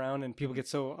stuff around and people get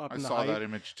so up in the hype. I saw that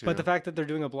image too. But the fact that they're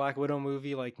doing a Black Widow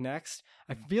movie like next,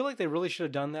 I feel like they really should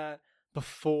have done that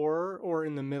before or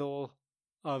in the middle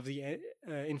of the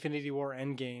Infinity War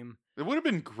Endgame. It would have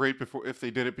been great if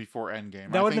they did it before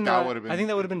Endgame. I think that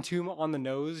would have been too on the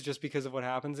nose just because of what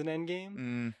happens in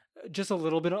Endgame. Just a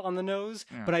little bit on the nose,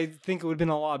 but I think it would have been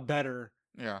a lot better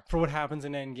for what happens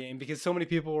in Endgame because so many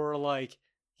people were like,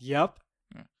 "Yep."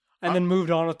 And then moved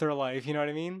on with their life, you know what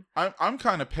I mean? I'm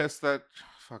kind of pissed that,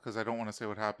 because I don't want to say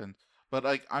what happened, but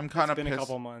like I'm kind of pissed. It's been a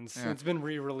couple months. Yeah. It's been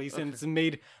re-released and it's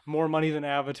made more money than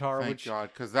Avatar. Thank God,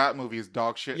 because that movie is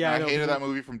dog shit. Yeah, and I hated that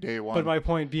movie from day one. But my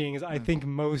point being is I think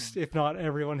most, if not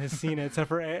everyone, has seen it, except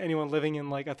for anyone living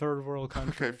in like a third world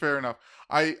country. Okay, fair enough.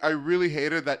 I really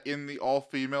hated that in the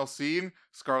all-female scene,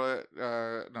 Scarlett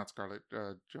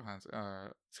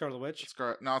Witch,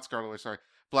 sorry,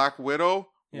 Black Widow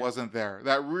wasn't there.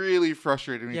 That really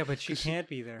frustrated me. Yeah, but she can't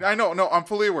be there. I know, no, I'm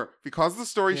fully aware. Because of the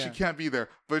story, she can't be there.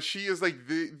 But she is like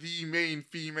the main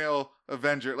female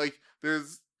Avenger. Like,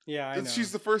 there's Yeah, I know.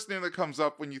 She's the first name that comes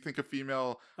up when you think of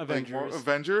female Avengers.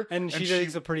 Avenger. And she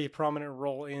takes a pretty prominent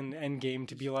role in Endgame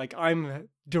to be like, I'm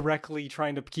directly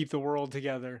trying to keep the world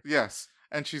together. Yes.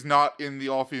 And she's not in the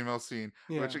all-female scene,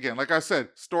 Yeah. which, again, like I said,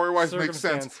 story-wise makes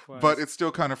sense, but it's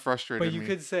still kind of frustrating. But you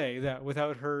could say that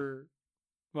without her,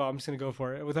 well, I'm just going to go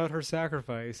for it. Without her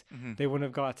sacrifice, they wouldn't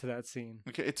have got to that scene.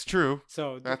 Okay, it's true.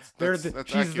 So that's she's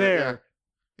accurate, there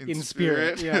yeah. in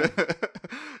spirit. Yeah.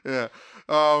 Yeah.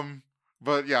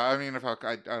 But yeah, I mean,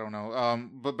 I don't know.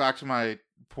 But back to my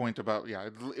point about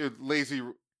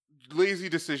lazy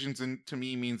decisions, and to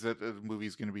me means that the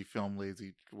movie's going to be film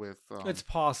lazy with. It's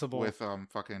possible with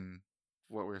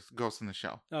Ghost in the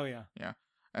Shell. Oh yeah. Yeah,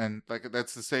 and like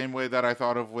that's the same way that I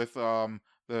thought of with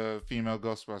the female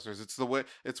Ghostbusters.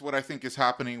 It's what I think is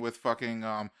happening with fucking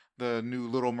the new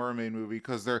Little Mermaid movie,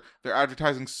 because they're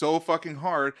advertising so fucking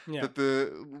hard that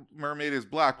the mermaid is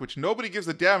black, which nobody gives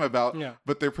a damn about. Yeah.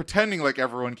 But they're pretending like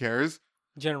everyone cares.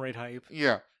 Generate hype.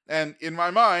 Yeah, and in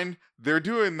my mind, they're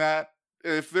doing that.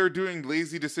 If they're doing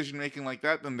lazy decision making like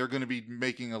that, then they're going to be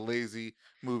making a lazy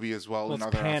movie as well. In it's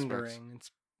other pandering. aspects.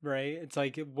 It's right. It's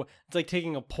like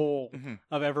taking a poll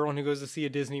of everyone who goes to see a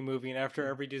Disney movie, and after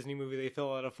every Disney movie, they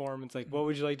fill out a form. It's like, what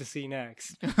would you like to see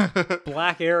next?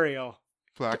 Black Ariel.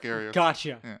 Black Ariel.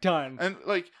 Gotcha. Yeah. Done. And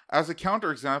like as a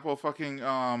counterexample, fucking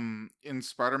in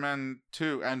Spider-Man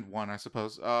 2 and 1, I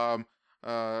suppose.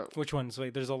 Which ones?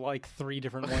 Wait, there's like 3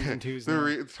 different 1s and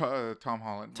 2s. Tom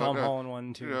Holland. Holland 1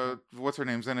 and 2. What's her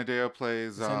name? Zendaya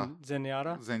plays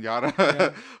Zenyatta.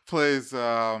 Zenyatta plays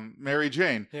Mary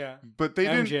Jane. Yeah. But they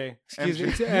MJ. didn't. Excuse me.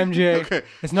 It's MJ. Okay.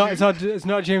 It's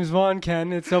not James Bond,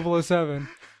 Ken. It's 007.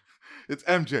 It's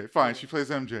MJ. Fine, she plays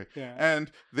MJ. Yeah.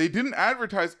 And they didn't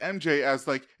advertise MJ as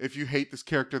like, if you hate this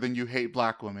character, then you hate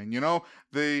black women. You know,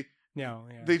 they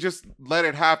just let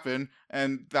it happen,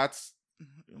 and that's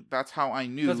how I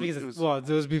knew. That's because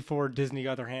it was before Disney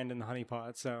got their hand in the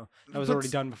honeypot, so that was already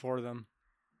done before them.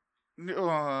 You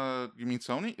mean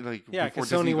Sony? Like, yeah, before Sony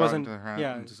Disney wasn't. Got into her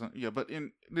hand, yeah, but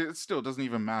it still doesn't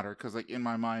even matter, because like in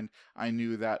my mind, I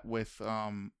knew that with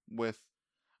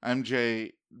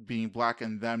MJ being black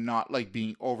and them not like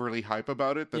being overly hype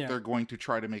about it, that they're going to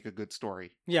try to make a good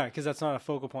story. Yeah, because that's not a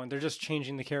focal point. They're just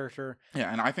changing the character.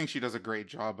 Yeah, and I think she does a great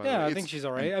job. I think she's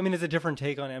all right. I mean, it's a different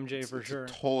take on MJ for sure.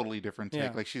 It's a totally different take.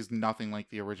 Yeah. Like, she's nothing like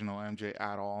the original MJ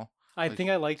at all. I think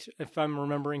I liked, if I'm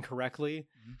remembering correctly,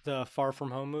 the Far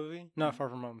From Home movie. Not Far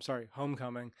From Home, sorry,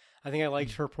 Homecoming. I think I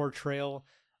liked her portrayal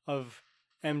of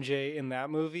MJ in that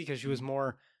movie, because she was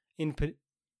more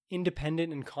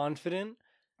independent and confident.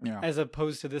 Yeah. As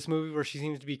opposed to this movie, where she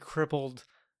seems to be crippled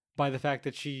by the fact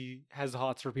that she has the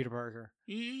hots for Peter Parker.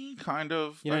 Kind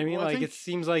of. You know what I mean? Like, it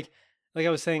seems like I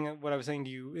was saying, what I was saying to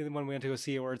you when we went to go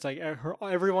see it, where it's like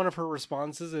every one of her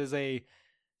responses is a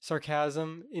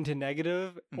sarcasm into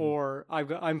negative, or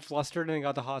I'm flustered and I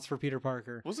got the hots for Peter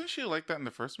Parker. Wasn't she like that in the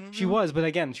first movie? She was, but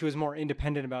again, she was more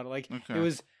independent about it. Like, it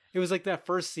was like that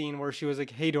first scene where she was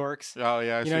like, "Hey, dorks." Oh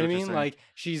yeah, you know what I mean? Like,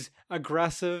 she's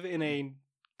aggressive in a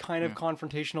kind of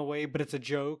confrontational way, but it's a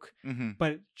joke.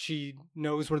 But she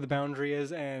knows where the boundary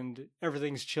is, and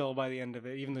everything's chill by the end of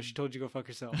it, even though she told you go fuck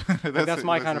yourself. That's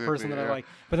my kind of person that I like.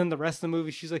 But then the rest of the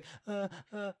movie, she's like,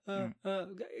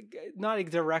 not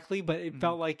directly, but it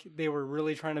felt like they were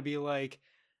really trying to be like,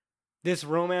 this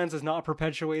romance is not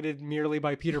perpetuated merely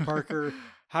by Peter Parker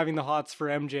having the hots for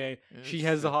MJ. She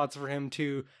has the hots for him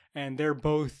too, and they're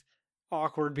both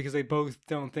awkward because they both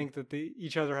don't think that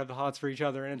each other have the hots for each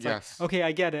other, and it's like, okay,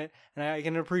 I get it, and I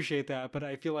can appreciate that, but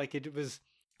I feel like it was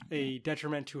a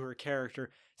detriment to her character,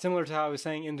 similar to how I was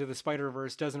saying Into the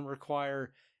Spider-Verse doesn't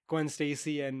require Gwen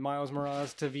Stacy and Miles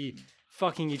Morales to be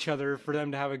fucking each other for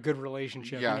them to have a good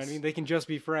relationship. You know what I mean? They can just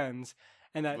be friends,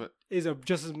 and that is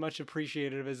just as much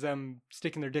appreciated as them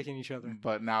sticking their dick in each other.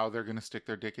 But now they're gonna stick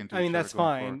their dick into each other. I mean, that's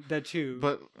fine, that too,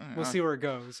 but we'll see where it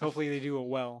goes. Hopefully they do it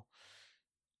well.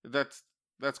 That's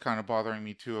kind of bothering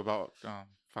me too about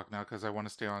fuck now, because I want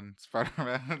to stay on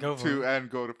Spider-Man 2 and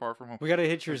go to Far From Home. We got to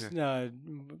hit your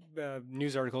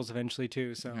news articles eventually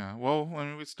too. So yeah, well, I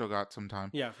mean, we still got some time.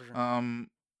 Yeah, for sure.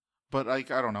 But like,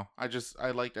 I don't know.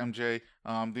 I liked MJ.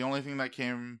 The only thing that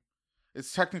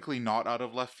it's technically not out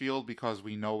of left field because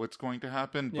we know what's going to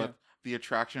happen. But the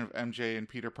attraction of MJ and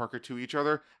Peter Parker to each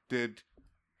other did,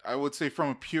 I would say, from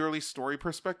a purely story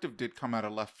perspective, did come out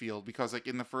of left field, because like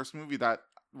in the first movie that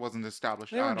wasn't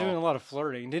established at all. They were doing a lot of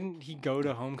flirting. Didn't he go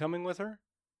to Homecoming with her?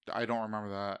 I don't remember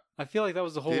that. I feel like that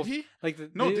was the whole... Did he? Like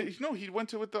he went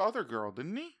to with the other girl,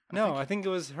 didn't he? I think it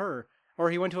was her.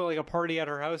 Or he went to like a party at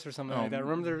her house or something like that. I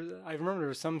remember there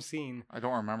was some scene. I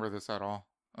don't remember this at all.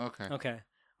 Okay.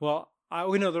 Well,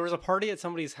 we know there was a party at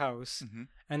somebody's house, Mhm.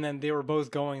 and then they were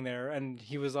both going there, and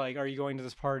he was like, "Are you going to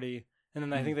this party?" And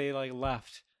then I think they like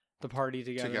left the party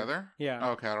together. Together? Yeah.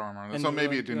 Okay, I don't remember. And So they,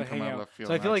 maybe like, it didn't come hang out of out. left field.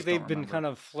 So I and feel like just don't they've been remember. kind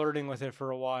of flirting with it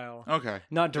for a while. Okay.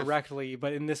 Not directly,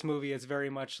 but in this movie, it's very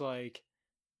much like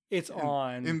it's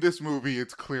on. In this movie,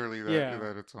 it's clearly that Yeah.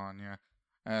 that it's on, yeah.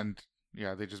 And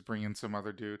yeah, they just bring in some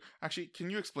other dude. Actually, can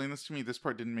you explain this to me? This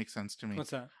part didn't make sense to me.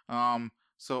 What's that?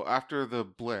 So after the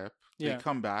blip, Yeah. they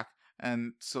come back,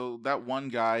 and so that one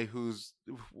guy who's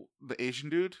the Asian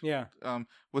dude, Yeah.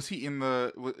 was he in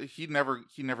the? He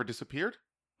never disappeared.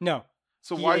 No.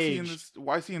 So He why is he in aged. this?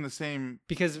 Why is he in the same?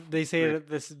 Because they say Right. that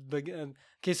this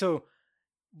okay, so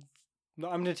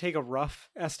I'm going to take a rough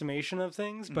estimation of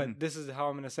things, but Mhm. this is how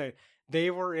I'm going to say they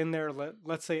were in their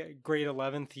let's say grade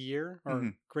 11th year or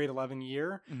Mhm. grade 11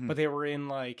 year, Mhm. but they were in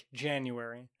like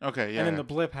January. Okay, yeah. And then the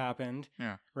blip happened.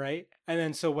 Yeah. Right? And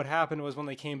then so what happened was when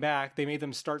they came back, they made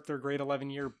them start their grade 11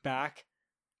 year back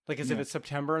like as if Yeah. it's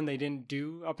September and they didn't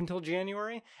do up until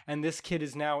January, and this kid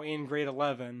is now in grade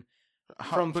 11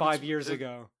 from But 5 years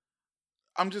ago.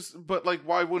 But like,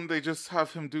 why wouldn't they just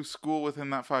have him do school within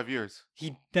that 5 years?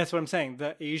 That's what I'm saying.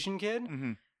 The Asian kid,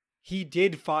 Mm-hmm. he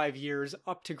did 5 years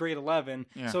up to grade 11.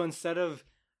 Yeah. So instead of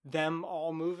them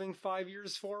all moving 5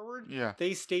 years forward, Yeah.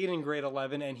 they stayed in grade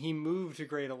 11 and he moved to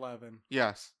grade 11.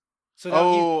 Yes. So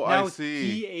now, I see.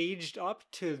 he aged up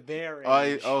to their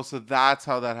age. So that's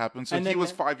how that happened. So And he then-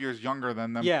 was 5 years younger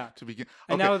than them. Yeah. To begin.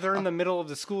 And Okay. now they're in the middle of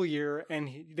the school year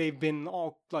and they've been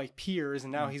all like peers,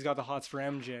 and now Mm. he's got the hots for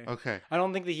MJ. Okay. I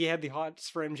don't think that he had the hots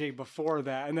for MJ before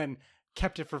that and then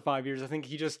kept it for 5 years. I think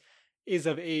he just is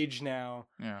of age now.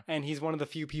 Yeah. And he's one of the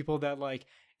few people that like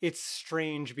it's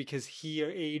strange because he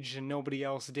aged and nobody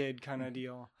else did kind of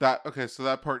deal. So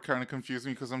that part kind of confused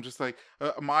me because I'm just like,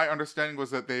 my understanding was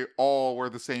that they all were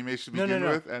the same age to No, begin no.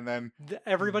 with, and then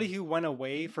Everybody who went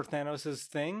away for Thanos'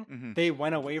 thing,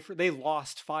 Mhm. they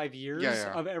lost 5 years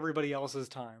Yeah. of everybody else's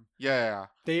time. yeah.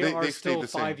 They are stayed still the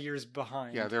same. 5 years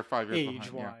behind. Yeah, they're 5 years behind.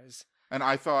 age Yeah. wise. And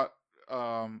I thought,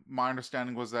 my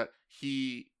understanding was that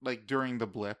he, like, during the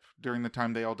blip, during the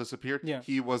time they all disappeared, Yeah.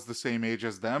 he was the same age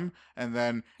as them, and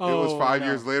then it was 5 no.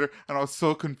 years later, and I was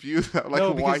so confused at, like,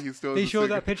 No, why because he's still. They the showed same-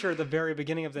 that picture at the very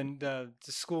beginning of the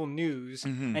school news,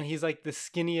 Mhm. and he's like the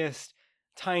skinniest,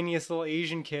 tiniest little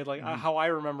Asian kid, like Mhm. how I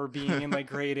remember being in like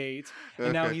grade 8,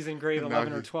 and now Okay. he's in grade And now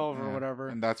 11 or he- 12 or yeah, whatever.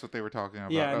 and that's what they were talking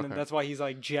about. Yeah, and okay. then that's why he's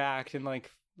like jacked and like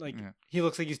Yeah. he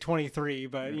looks like he's 23,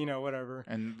 but Yeah. you know, whatever.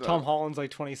 And Tom Holland's like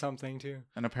 20 something too.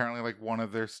 and apparently, like, one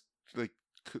of their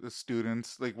the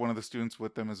students, like, one of the students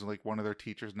with them is like one of their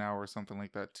teachers now or something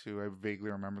like that too. I vaguely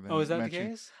remember them. Oh, is that the mentioning-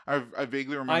 case? I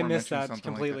vaguely remember. I missed mentioning that something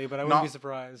completely, like but that. I wouldn't Not- be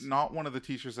surprised. Not one of the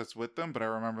teachers that's with them, but I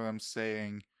remember them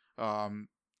saying.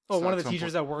 Oh, one of at the some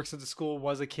teachers that works at the school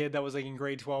was a kid that was like in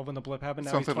grade 12 when the blip happened.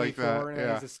 Now Something he's like 24 that, and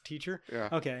yeah. he's this teacher. Yeah.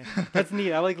 Okay, that's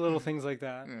neat. I like little things like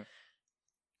that. Yeah.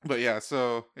 But yeah,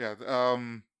 so yeah,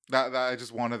 that I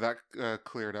just wanted that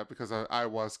cleared up because I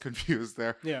was confused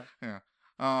there. Yeah.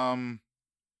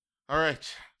 All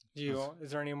right.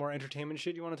 Is there any more entertainment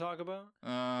shit you want to talk about?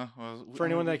 Well, For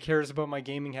anyone that cares about my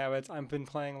gaming habits, I've been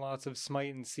playing lots of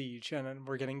Smite and Siege, and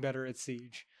we're getting better at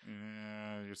Siege.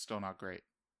 you're still not great.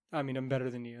 I mean, I'm better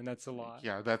than you, and that's a lot.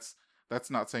 Yeah, that's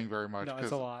not saying very much. No,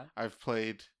 it's a lot. I've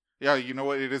played. Yeah, you know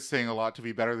what? It is saying a lot to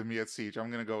be better than me at Siege. I'm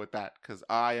gonna go with that because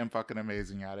I am fucking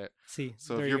amazing at it. See,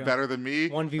 So there if you you're go. better than me,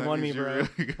 1v1 that me, means you're bro. really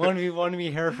good. 1v1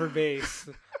 me, Hereford base.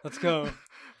 Let's go.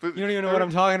 But You don't even know what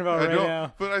I'm talking about I right don't,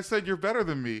 now. But I said you're better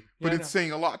than me. But Yeah, I it's know.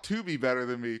 saying a lot to be better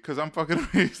than me because I'm fucking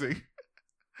amazing.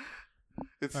 All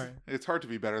right. It's hard to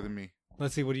be better than me.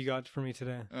 Let's see, what do you got for me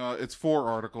today? It's 4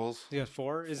 articles. You got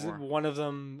 4? Is 4. it one of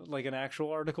them like an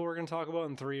actual article we're going to talk about,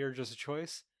 and 3 are just a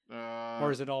choice? Or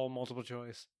is it all multiple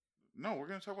choice? No, we're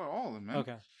gonna talk about all of them, man.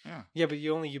 Okay. Yeah. Yeah, but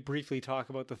you briefly talk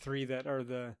about the 3 that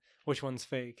are which one's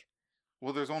fake.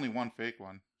 Well, there's only one fake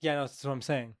one. Yeah, no, that's what I'm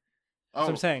saying. That's Oh, what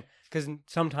I'm saying. Because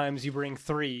sometimes you bring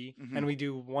 3, Mhm. and we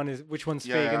do one is which one's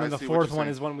Yeah, fake, and I then the see what 4th you're one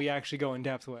saying. is one we actually go in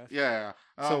depth with. yeah.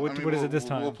 So what is it this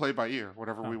time? We'll play by ear,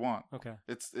 whatever Oh. we want. Okay.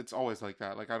 It's always like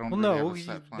that. Like I don't. Well, really no, have a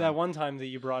set plan. that one time that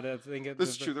you brought it, I think This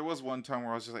is true. There was one time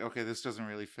where I was just like, okay, this doesn't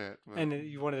really fit. But, and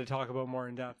you wanted to talk about more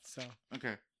in depth. So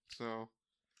okay, so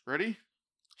ready?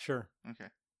 sure. Okay.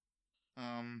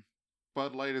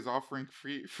 Bud Light is offering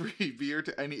free beer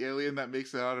to any alien that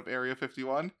makes it out of Area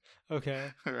 51.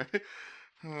 Okay. All right.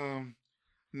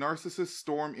 Narcissists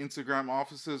storm Instagram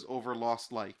offices over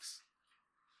lost likes.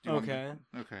 Do you want Okay.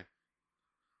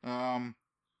 Okay.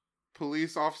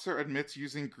 Police officer admits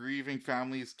using grieving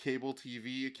family's cable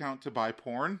TV account to buy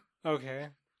porn. Okay.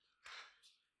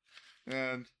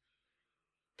 And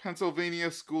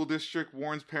Pennsylvania school district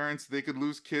warns parents they could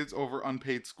lose kids over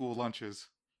unpaid school lunches.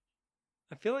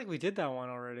 I feel like we did that one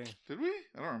already. Did we?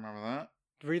 I don't remember that.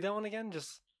 Read that one again.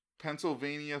 Just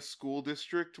Pennsylvania school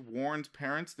district warns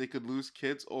parents they could lose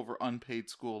kids over unpaid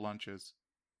school lunches.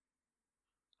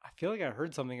 I feel like I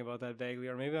heard something about that vaguely,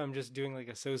 or maybe I'm just doing like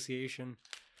association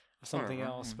of something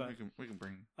Whatever. else. But we can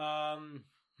bring.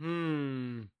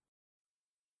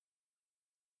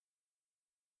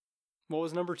 What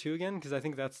was number 2 again? Because I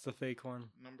think that's the fake one.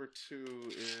 Number 2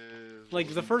 is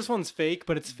like the first one's fake,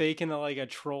 but it's fake in like a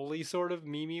trolley sort of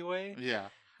meme way. Yeah.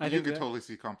 I you think could totally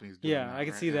see companies doing yeah, that, I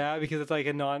could right? see that because it's like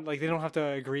a like they don't have to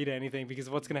agree to anything because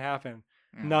what's going to happen?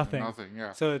 Yeah, Nothing. Nothing,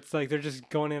 yeah. So it's like they're just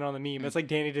going in on the meme. It's like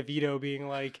Danny DeVito being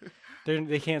like,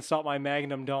 they can't stop my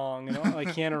Magnum dong. You know, like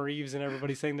Keanu Reeves and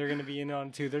everybody saying they're going to be in on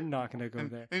it too. They're not going to go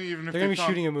there. And even if they're going to be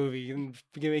shooting a movie and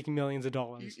making millions of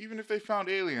dollars. Even if they found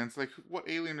aliens, like what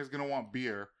alien is going to want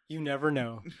beer? You never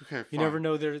know. Okay, fine. You never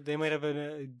know. They might have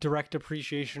a direct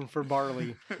appreciation for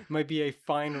barley. It might be a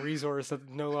fine resource that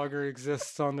no longer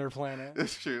exists on their planet.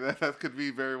 That's true. That could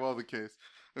be very well the case.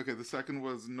 Okay, the second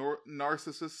was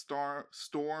narcissist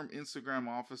storm Instagram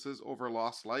offices over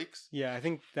lost likes. Yeah, I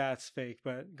think that's fake,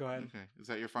 but go ahead. Okay, is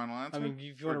that your final answer? I mean,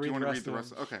 if you want to read the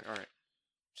rest of them. Okay, all right.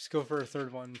 Just go for a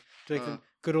third one. Like the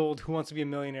good old Who Wants to Be a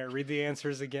Millionaire. Read the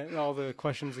answers again, all the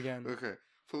questions again. Okay.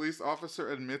 Police officer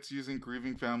admits using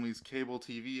grieving family's cable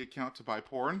TV account to buy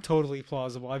porn. Totally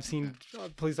plausible. I've seen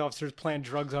police officers plant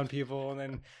drugs on people and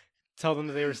then tell them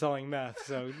that they were selling meth.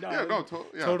 So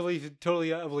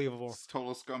totally unbelievable. It's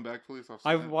total scumbag police officer.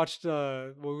 I watched we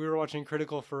were watching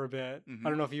Critical for a bit. Mm-hmm. I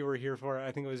don't know if you were here for it.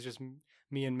 I think it was just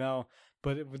me and Mel.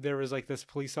 But there was like this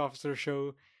police officer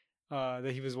show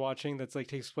that he was watching that's like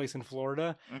takes place in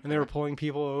Florida, and they were pulling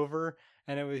people over,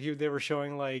 and they were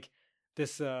showing like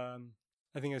this.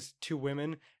 I think it's 2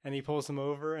 women, and he pulls them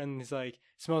over, and he's like,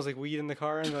 smells like weed in the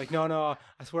car, and they're like, no,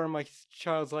 I swear on my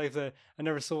child's life that I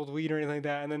never sold weed or anything like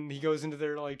that. And then he goes into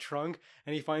their like trunk,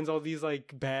 and he finds all these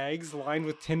like bags lined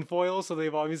with tinfoil, so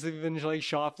they've obviously been like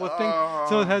shoplifting.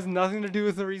 So it has nothing to do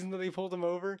with the reason that they pulled him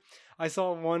over. I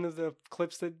saw one of the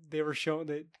clips that they were showing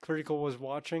that Critical was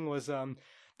watching was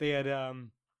they had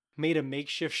made a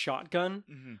makeshift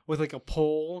shotgun with like a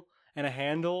pole and a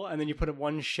handle, and then you put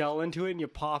one shell into it and you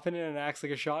pop in it and it acts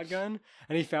like a shotgun,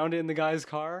 and he found it in the guy's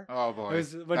car. Oh boy,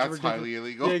 that's highly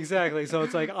illegal. Yeah, exactly. So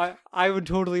it's like I would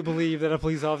totally believe that a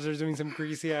police officer is doing some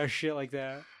greasy ass shit like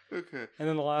that. Okay. And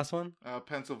then the last one?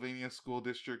 Pennsylvania school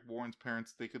district warns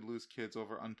parents they could lose kids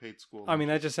over unpaid school. I mean,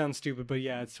 that just sounds stupid, but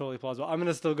yeah, it's totally plausible. I'm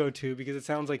gonna still go 2 because it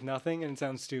sounds like nothing and it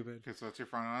sounds stupid. Okay, so that's your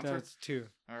final answer? That's 2.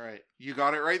 All right, you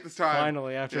got it right this time.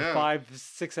 Finally, after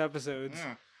 5-6 episodes.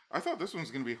 Yeah. I thought this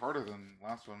one's going to be harder than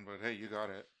last one, but hey, you got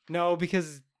it. No,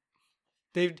 because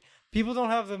people don't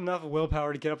have enough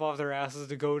willpower to get up off their asses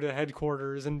to go to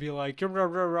headquarters and be like,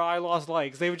 I lost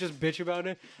likes. They would just bitch about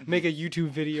it, make a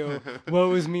YouTube video.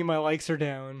 Woe is me, my likes are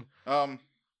down. Well,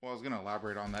 I was going to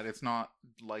elaborate on that. It's not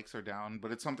likes are down,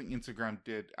 but it's something Instagram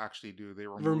did actually do. They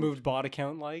removed bot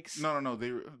account likes? No.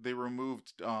 They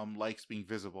removed likes being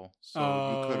visible, so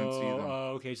you couldn't see them.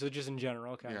 Oh, okay. So just in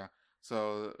general, okay. Yeah.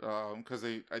 So, because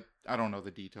I don't know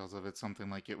the details of it. Something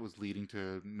like it was leading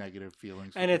to negative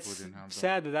feelings. And it's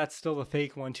sad that that's still the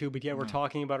fake one too. But yet we're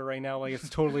talking about it right now, like it's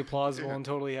totally plausible and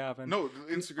totally happened. No,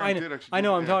 Instagram did actually. I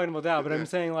know. I'm talking about that, but I'm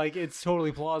saying like it's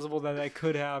totally plausible that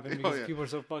could happen because people are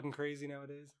so fucking crazy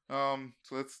nowadays. So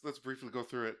let's briefly go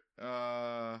through it.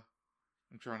 I'm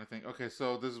trying to think. Okay,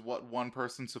 so this is what one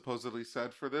person supposedly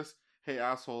said for this. "Hey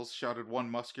assholes," shouted one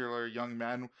muscular young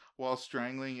man while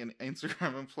strangling an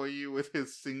Instagram employee with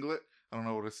his singlet. I don't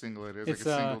know what a singlet is. It's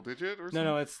like a single digit or something?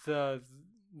 No, it's the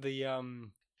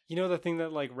you know the thing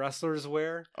that like wrestlers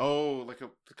wear? Oh, like kind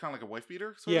of like a wife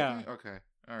beater sort of thing? Okay.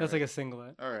 All That's like a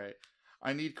singlet. All right.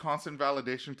 "I need constant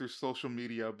validation through social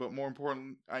media, but more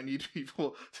important, I need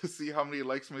people to see how many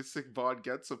likes my sick bod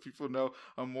gets so people know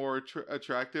I'm more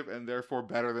attractive and therefore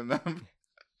better than them."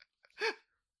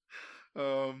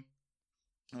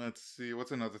 Let's see.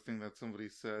 What's another thing that somebody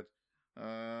said?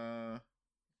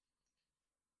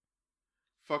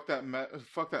 Fuck that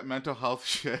mental health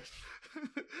shit.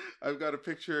 "I've got a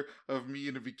picture of me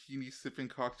in a bikini sipping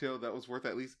cocktail that was worth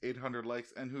at least 800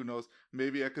 likes, and who knows,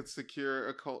 maybe I could secure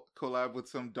a collab with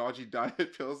some dodgy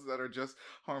diet pills that are just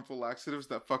harmful laxatives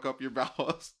that fuck up your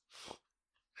bowels."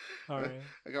 All right.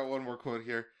 I got one more quote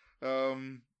here.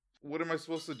 "What am I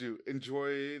supposed to do?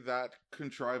 Enjoy that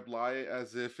contrived lie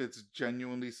as if it's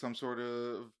genuinely some sort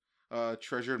of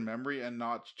treasured memory and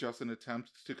not just an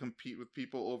attempt to compete with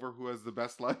people over who has the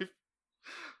best life?"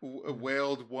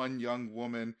 Wailed one young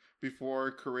woman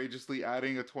before courageously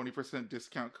adding a 20%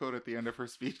 discount code at the end of her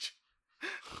speech.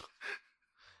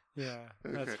 Yeah,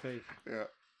 that's Okay. fake.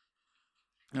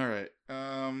 Yeah. All right.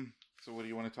 So what do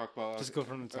you want to talk about? Just go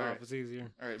from the top. All right. It's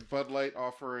easier. All right. Bud Light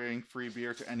offering free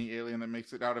beer to any alien that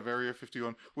makes it out of Area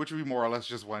 51, which we more or less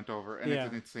just went over, and it's Yeah.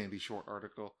 an insanely short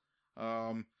article.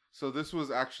 So this was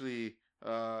actually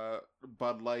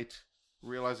Bud Light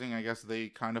realizing, I guess they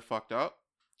kind of fucked up.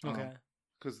 Okay.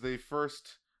 Because they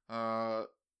first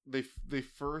they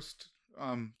first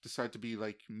decide to be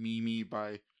like memey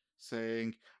by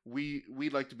saying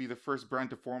we'd like to be the first brand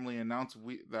to formally announce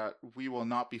that we will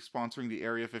not be sponsoring the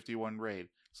Area 51 raid.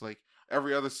 It's like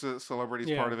every other celebrity's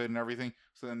Yeah. part of it and everything.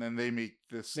 So and then they make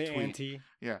this The tweet. anti.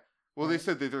 Yeah. Well, Right. they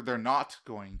said they're not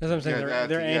going. That's what I'm saying. Yeah,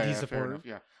 They're yeah, anti-support. fair enough.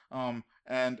 Yeah.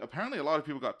 And apparently a lot of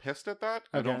people got pissed at that.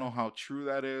 I don't Okay. know how true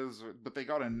that is, but they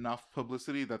got enough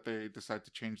publicity that they decided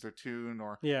to change their tune,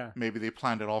 or Yeah. maybe they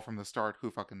planned it all from the start.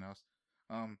 Who fucking knows?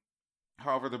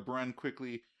 However, the brand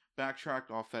quickly backtracked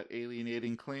off that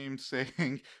alienating claim,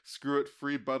 saying, "Screw it,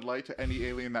 free Bud Light to any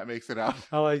alien that makes it out."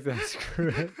 I like that. Screw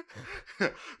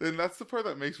it. And that's the part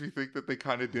that makes me think that they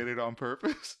kind of did it on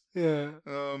purpose. Yeah.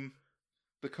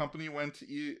 The company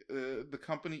the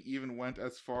company even went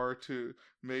as far to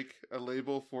make a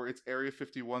label for its Area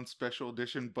 51 special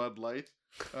edition Bud Light.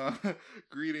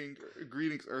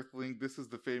 Greetings, Earthling. This is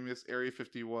the famous Area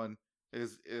 51.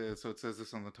 So it says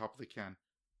this on the top of the can.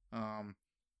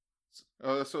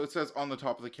 So it says on the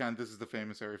top of the can, this is the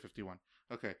famous Area 51.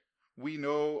 Okay. We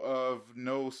know of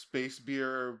no space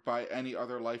beer by any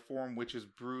other life form which is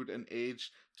brewed and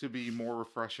aged to be more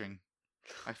refreshing.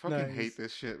 I fucking hate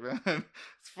this shit, man.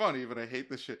 It's funny, but I hate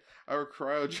this shit. Our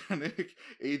cryogenic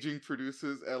aging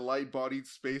produces a light-bodied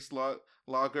space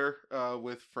lager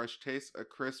with fresh taste, a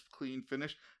crisp, clean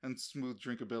finish, and smooth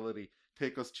drinkability.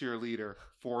 Take us to your leader.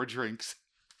 4 drinks.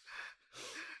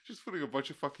 Just putting a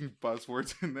bunch of fucking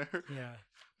buzzwords in there. Yeah.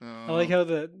 I like how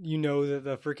that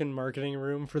the freaking marketing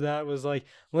room for that was like,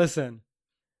 listen,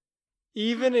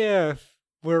 even if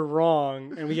we're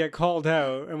wrong and we get called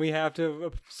out and we have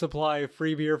to supply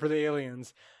free beer for the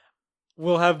aliens,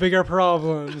 we'll have bigger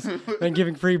problems than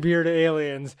giving free beer to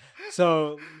aliens.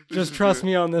 So just trust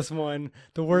me on this one.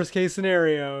 The worst case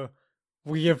scenario,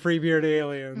 we give free beer to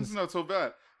aliens. It's not so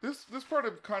bad. This part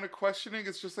of kind of questioning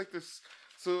is just like this.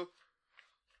 So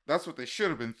that's what they should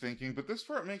have been thinking. But this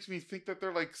part makes me think that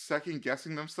they're like second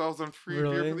guessing themselves on free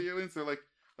beer for the aliens. They're like,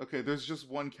 okay, there's just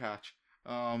one catch.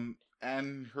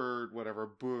 And her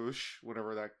Bush,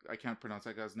 whatever that, I can't pronounce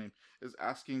that guy's name, is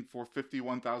asking for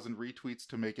 51,000 retweets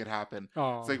to make it happen.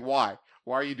 Oh. It's like, why?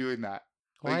 Why are you doing that?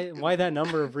 Why that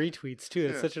number of retweets too?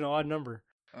 It's such an odd number.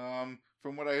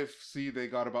 From what I see, they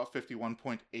got about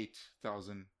 51.8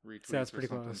 thousand retweets. So that's pretty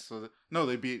close. So no,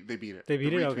 they beat it. They beat the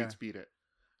it. retweets Okay. beat it.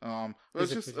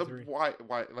 It's just why?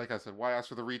 Like I said, why ask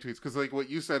for the retweets? Because like what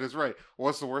you said is right.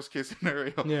 What's the worst case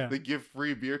scenario? Yeah. They give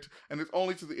free beer, and it's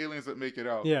only to the aliens that make it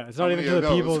out. Yeah, it's not even to the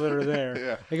people that are there. Yeah.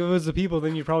 Like if it was the people,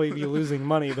 then you'd probably be losing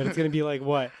money. But it's gonna be like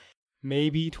what?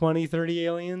 Maybe 20, 30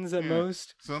 aliens at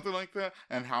most? Something like that.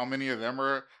 And how many of them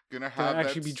are going to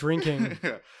actually be drinking?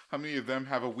 Yeah. How many of them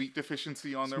have a wheat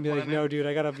deficiency on their planet? Like, no, dude,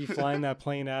 I got to be flying that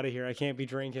plane out of here. I can't be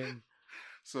drinking.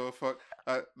 So, fuck.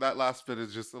 That last bit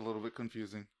is just a little bit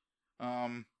confusing.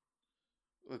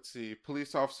 Let's see.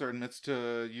 Police officer admits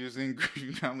to using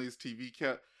grieving family's TV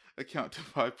account to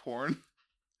buy porn.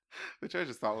 Which I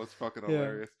just thought was fucking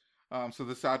hilarious. So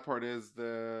the sad part is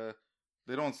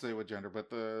they don't say what gender,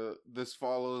 but this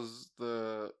follows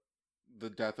the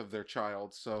death of their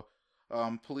child. So,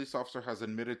 police officer has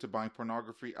admitted to buying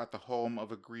pornography at the home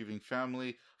of a grieving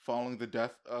family following the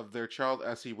death of their child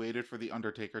as he waited for the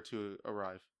Undertaker to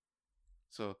arrive.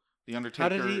 So the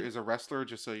Undertaker is a wrestler,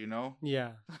 just so you know.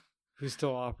 Yeah, who's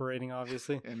still operating,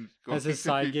 obviously. And that's his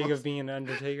side gig of being an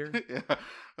Undertaker.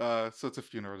 Yeah. So it's a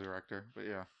funeral director, but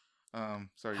yeah.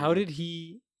 Sorry. How did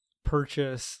he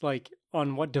purchase, like,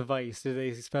 on what device did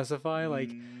they specify?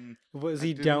 Like, was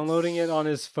he downloading it on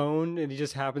his phone and he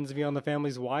just happens to be on the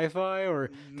family's Wi-Fi, or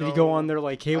did he go on their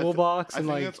like cable box?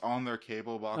 And I think it's on their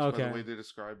cable box by the way they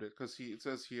described it, because it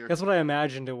says here. That's what I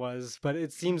imagined it was, but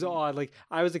it seems odd. Like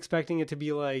I was expecting it to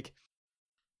be like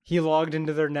he logged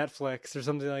into their Netflix or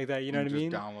something like that. You know what I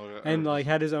mean? Download it, and like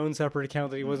had his own separate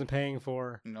account that he wasn't paying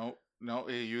for. No,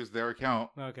 he used their account.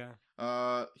 Okay.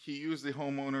 He used the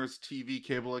homeowner's TV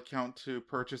cable account to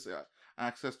purchase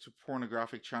access to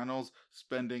pornographic channels,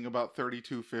 spending about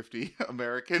 $32.50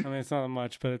 American. I mean, it's not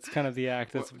much, but it's kind of the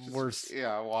act that's worse.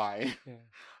 Yeah, why?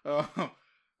 Yeah.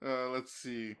 Let's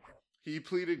see. He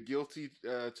pleaded guilty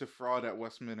to fraud at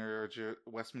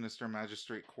Westminster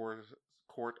Magistrate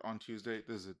Court on Tuesday.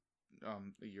 This is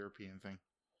a European thing.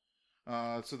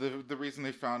 So the reason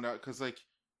they found out, because like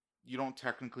you don't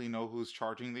technically know who's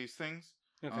charging these things.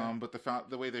 Okay. But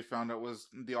the way they found out was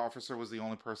the officer was the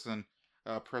only person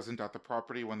present at the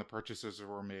property when the purchases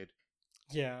were made.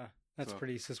 Yeah, that's So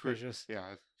pretty suspicious.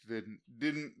 yeah, didn't.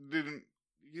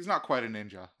 He's not quite a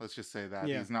ninja. Let's just say that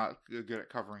Yeah. he's not good at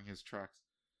covering his tracks.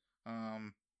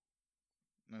 Um,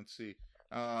 let's see.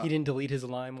 He didn't delete his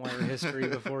LimeWire history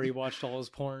before he watched all his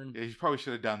porn. Yeah, he probably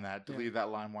should have done that. Delete that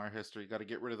LimeWire history. Got to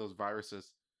get rid of those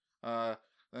viruses. And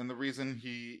the reason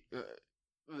he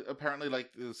apparently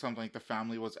like something like the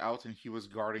family was out and he was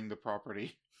guarding the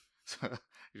property, so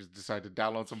he just decided to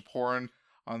download some porn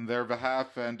on their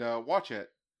behalf and watch it.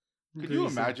 Could you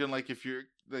imagine like if your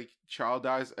like child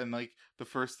dies and like the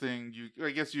first thing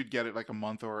I guess you'd get it like a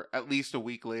month or at least a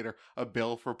week later, a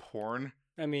bill for porn?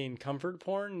 I mean, comfort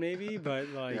porn maybe, but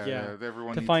like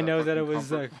everyone to needs find that out that it fucking was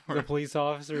comfort the porn. police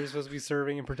officer who's supposed to be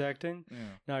serving and protecting. Yeah.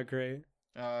 Not great.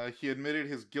 He admitted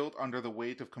his guilt under the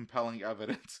weight of compelling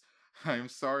evidence. I am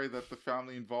sorry that the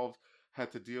family involved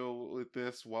had to deal with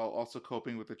this while also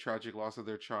coping with the tragic loss of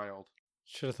their child.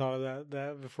 Should have thought of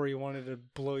that before you wanted to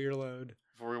blow your load.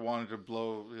 Before he wanted to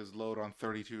blow his load on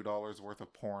 $32 worth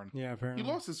of porn. Yeah, apparently. He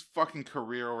lost his fucking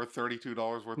career over $32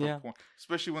 worth of porn.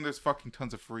 Especially when there's fucking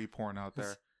tons of free porn out there.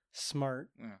 That's smart.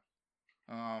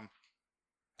 Yeah.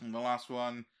 And the last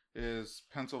one is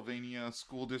Pennsylvania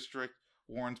school district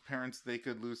warns parents they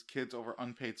could lose kids over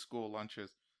unpaid school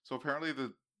lunches. So apparently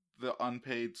the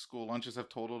unpaid school lunches have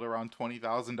totaled around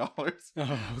 $20,000. Oh,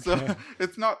 okay. So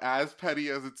it's not as petty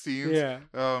as it seems. Yeah.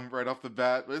 Right off the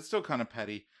bat, but it's still kind of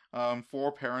petty.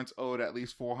 4 parents owed at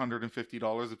least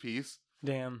 $450 apiece.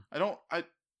 Damn. I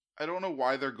don't know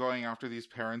why they're going after these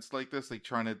parents like this, like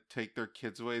trying to take their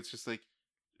kids away. It's just like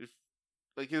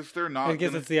if they're not, I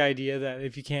guess it's the idea that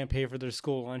if you can't pay for their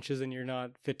school lunches, then you're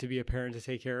not fit to be a parent to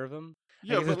take care of them.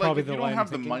 Yeah, but like if you don't have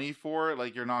the money for it,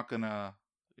 like you're not gonna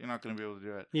be able to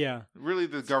do it. Yeah. Really,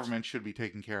 the government should be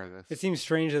taking care of this. It seems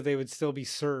strange that they would still be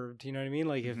served. You know what I mean?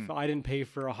 Like if I didn't pay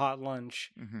for a hot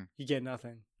lunch, you get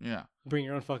nothing. Yeah. Bring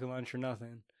your own fucking lunch or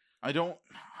nothing. I don't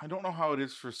know how it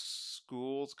is for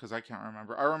schools because I can't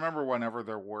remember. I remember whenever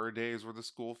there were days where the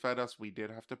school fed us, we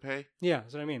did have to pay. Yeah,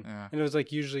 that's what I mean. Yeah. And it was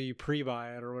like usually you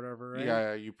pre-buy it or whatever, right?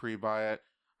 Yeah, you pre-buy it.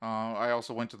 I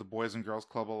also went to the Boys and Girls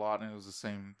Club a lot, and it was the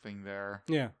same thing there.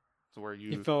 Yeah. So where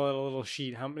you fill out a little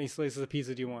sheet. How many slices of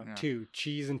pizza do you want? Yeah. 2.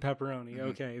 Cheese and pepperoni.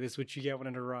 Okay, this is what you get when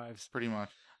it arrives. Pretty much.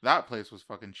 That place was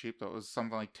fucking cheap though. It was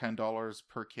something like $10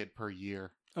 per kid per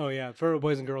year. Oh yeah, for a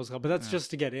Boys and Girls Club, but that's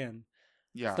just to get in.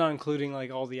 Yeah, it's not including like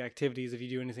all the activities if you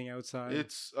do anything outside.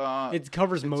 It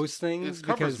covers most things. It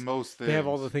covers most things. They have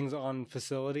all the things on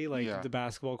facility, like the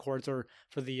basketball courts, or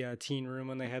for the teen room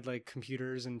when they had like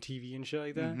computers and TV and shit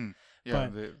like that. Mm-hmm. Yeah,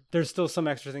 but there's still some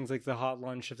extra things like the hot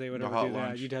lunch. If they would ever do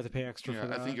that, you'd have to pay extra for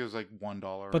that. I think it was like $1 but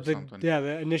or something.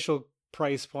 The initial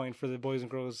price point for the Boys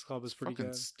and Girls Club is pretty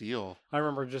good. Steal. I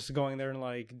remember just going there and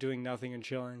like doing nothing and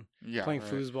chilling. Yeah, playing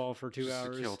foosball for 2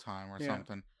 hours to kill time or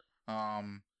something.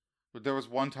 But there was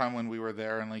one time when we were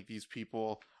there and like these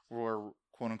people were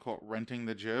quote unquote renting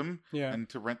the gym. Yeah. And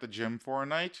to rent the gym for a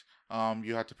night,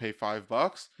 you had to pay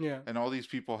 $5. Yeah. And all these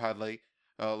people had like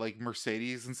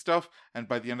Mercedes and stuff, and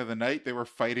by the end of the night they were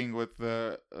fighting with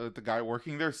the guy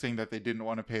working there, saying that they didn't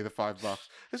want to pay the $5.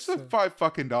 It's just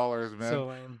 $5 man. So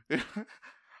lame.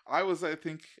 I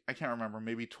think I can't remember,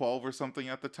 maybe 12 or something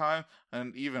at the time,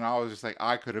 and even I was just like,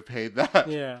 I could have paid that.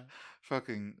 Yeah.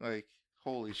 Fucking like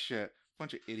holy shit,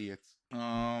 bunch of idiots.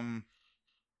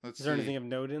 Let's see. Is there anything of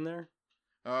note in there?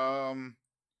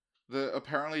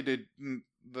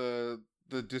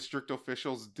 The district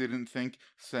officials didn't think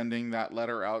sending that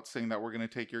letter out saying that we're going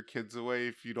to take your kids away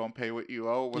if you don't pay what you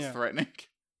owe was threatening.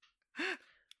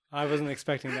 I wasn't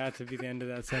expecting that to be the end of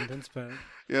that sentence, but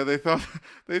yeah, they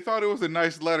thought it was a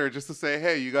nice letter just to say,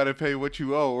 hey, you got to pay what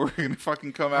you owe. We're going to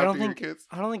fucking come after your kids.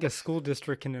 I don't think a school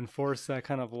district can enforce that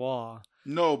kind of law.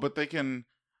 No, but they can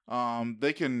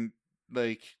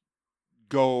like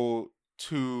go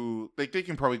to they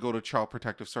can probably go to Child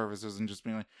Protective Services and just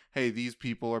be like, hey, these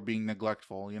people are being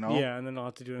neglectful, you know? Yeah, and then they'll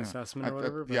have to do an assessment or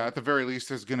whatever. Yeah, at the very least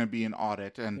there's gonna be an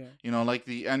audit, and you know, like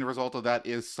the end result of that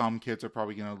is some kids are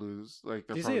probably gonna lose. Like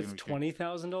they're probably it's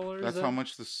 $20,000. That's how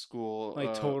much the school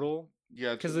total.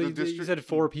 Yeah, because you said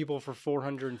 4 people for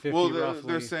 450. Well, roughly.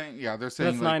 They're saying that's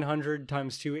like, 900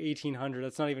 times 2, 1,800.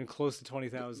 That's not even close to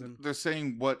 20,000. They're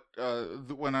saying what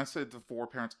when I said the 4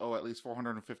 parents owe at least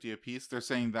 450 apiece, they're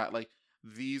saying that like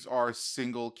these are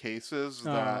single cases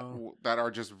that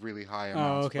are just really high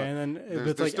amounts. Oh, okay, and then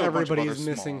it's like everybody is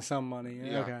missing some money.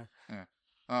 Yeah. Okay.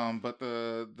 Yeah. But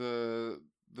the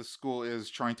school is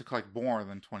trying to collect more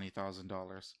than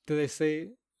 $20,000. Do they say?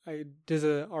 Does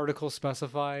the article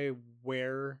specify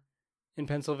where in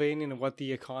Pennsylvania and what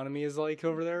the economy is like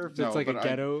over there. If No, it's like a but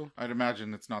ghetto. I'd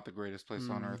imagine it's not the greatest place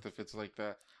on earth if it's like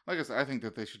that. Like I said, I think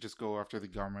that they should just go after the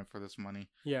government for this money.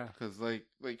 Yeah. Because like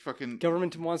fucking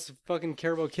Government wants to fucking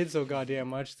care about kids so goddamn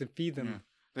much to feed them.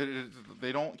 Yeah.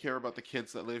 They don't care about the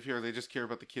kids that live here. They just care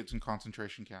about the kids in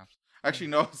concentration camps. Actually,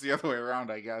 no, it's the other way around,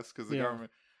 I guess, because the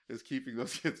government is keeping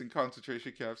those kids in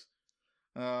concentration camps.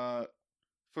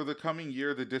 For the coming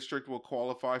year, the district will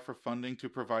qualify for funding to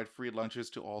provide free lunches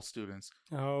to all students.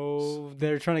 Oh,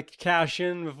 they're trying to cash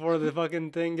in before the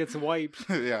fucking thing gets wiped.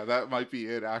 Yeah, that might be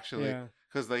it, actually. Yeah.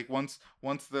 Because like once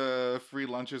the free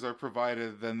lunches are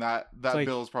provided, then that like,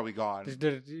 bill is probably gone.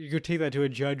 You could take that to a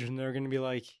judge, and they're going to be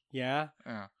like, "Yeah,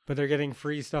 but they're getting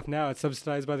free stuff now. It's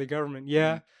subsidized by the government."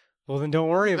 Yeah, well then don't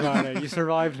worry about it. You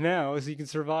survived now, so you can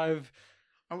survive.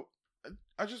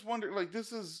 I just wonder, like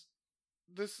this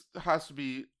has to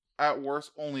be at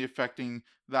worst only affecting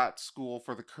that school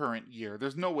for the current year.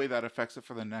 There's no way that affects it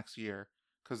for the next year,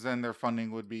 because then their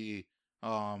funding would be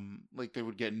like they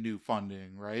would get new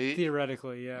funding, right?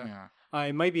 Theoretically, yeah.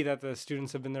 It might be that the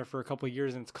students have been there for a couple of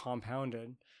years and it's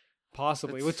compounded,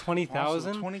 possibly with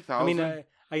 20,000. 20,000. I mean,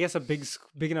 I guess a big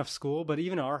enough school, but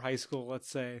even our high school,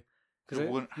 let's say, it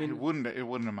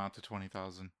wouldn't amount to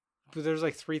 20,000. But there's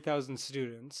like 3,000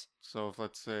 students. So if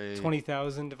let's say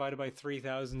 20,000 divided by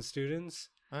 3,000 students.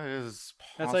 That is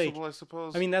possible, that's like, I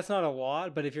suppose. I mean, that's not a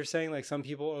lot, but if you're saying like some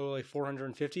people owe like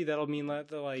 450, that'll mean that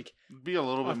like be a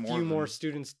little bit more. A few more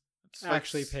students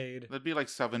actually paid. That'd be like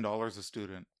 $7 a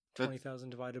student. 20,000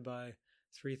 divided by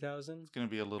 3,000. It's gonna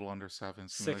be a little under 7.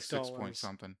 It's gonna be like 6 point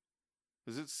something.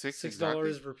 Is it $6?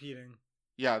 $6 repeating.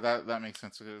 Yeah, that makes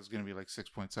sense. It's going to be like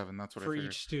 6.7. That's what I figured. For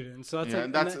each student. So that's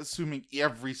and that's assuming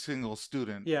every single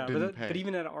student didn't pay. But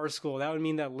even at our school, that would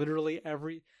mean that literally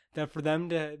that for them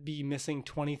to be missing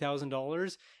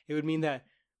 $20,000, it would mean that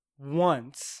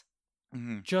once,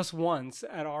 just once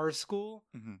at our school,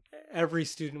 every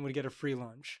student would get a free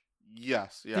lunch.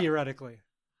 Yes, yeah. Theoretically.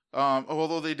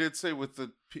 Although they did say with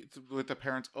the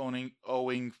parents owing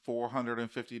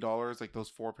 $450, like those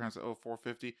 4 parents that owe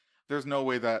 $450, there's no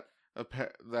way that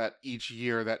that each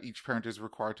year that each parent is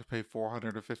required to pay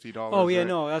 $450. Oh yeah, right?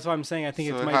 No, that's what I'm saying. I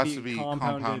think so it might has to be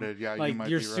compounded. Yeah, like you might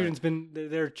your be student's right.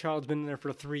 Their child's been there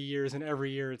for 3 years, and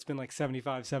every year it's been like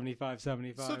 75.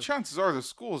 So chances are the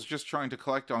school's just trying to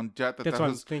collect on debt that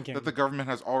the government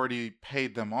has already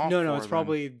paid them off. No, it's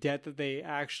probably debt that they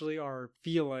actually are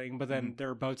feeling, but then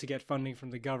they're about to get funding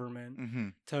from the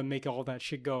government to make all that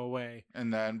shit go away.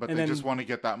 But they just want to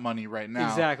get that money right now.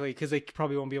 Exactly, because they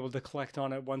probably won't be able to collect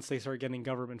on it once they start getting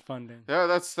government funding. Yeah,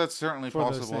 that's certainly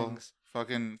possible.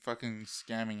 Fucking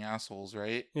scamming assholes,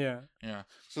 right? Yeah.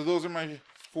 So those are my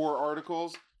 4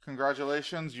 articles.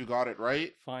 Congratulations, you got it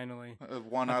right. Finally.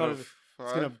 1 out of 5.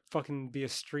 It's gonna fucking be a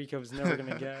streak I was never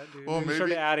gonna get, dude. Well, maybe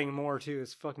started adding more too.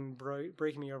 It's fucking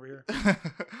breaking me over here.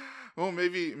 Well,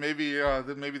 maybe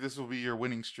this will be your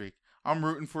winning streak. I'm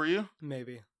rooting for you.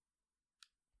 Maybe.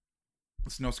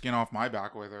 It's no skin off my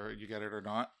back whether you get it or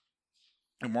not.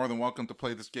 You're more than welcome to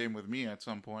play this game with me at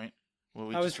some point.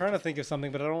 I was trying to think of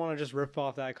something, but I don't want to just rip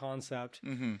off that concept.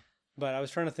 But I was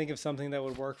trying to think of something that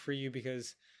would work for you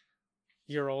because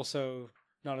you're also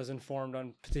not as informed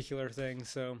on particular things.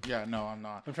 So yeah, no, I'm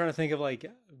not. I'm trying to think of like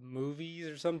movies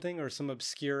or something or some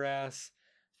obscure ass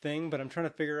thing, but I'm trying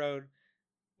to figure out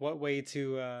what way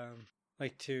to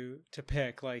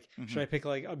pick. Like, should I pick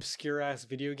like obscure ass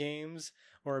video games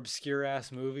or obscure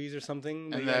ass movies or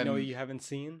something that I know you haven't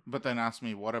seen? But then ask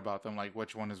me what about them? Like,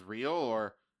 which one is real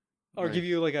or give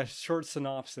you like a short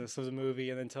synopsis of the movie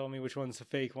and then tell me which one's a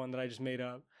fake one that I just made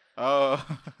up.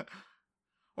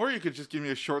 Or you could just give me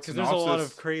a short synopsis. Because there's a lot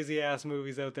of crazy ass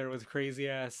movies out there with crazy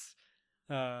ass.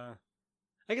 I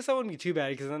guess that wouldn't be too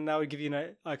bad because then that would give you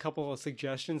a couple of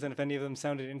suggestions, and if any of them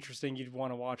sounded interesting, you'd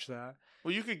want to watch that.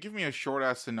 Well, you could give me a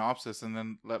short-ass synopsis and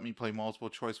then let me play multiple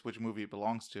choice which movie it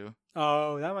belongs to.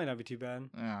 Oh, that might not be too bad.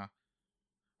 Yeah.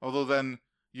 Although then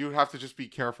you have to just be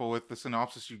careful with the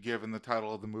synopsis you give and the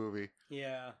title of the movie.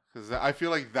 Yeah. Because I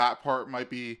feel like that part might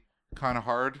be kind of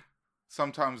hard.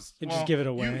 Sometimes... just give it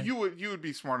away. You would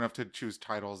be smart enough to choose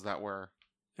titles that were...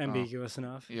 ambiguous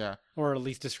enough. Yeah. Or at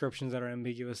least descriptions that are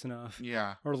ambiguous enough.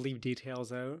 Yeah. Or leave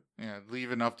details out. Yeah,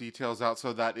 leave enough details out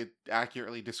so that it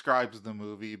accurately describes the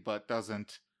movie, but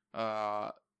doesn't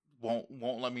won't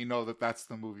let me know that that's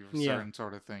the movie for certain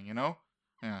sort of thing, you know?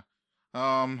 Yeah.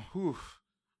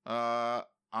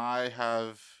 I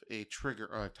have a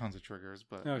trigger, tons of triggers,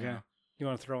 but okay. You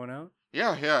want to throw one out?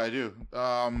 Yeah, I do.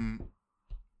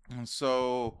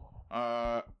 So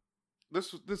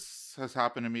this has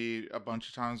happened to me a bunch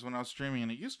of times when I was streaming,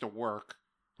 and it used to work.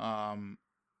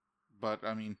 But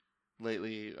I mean,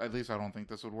 lately, at least I don't think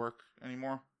this would work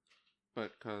anymore.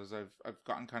 But because I've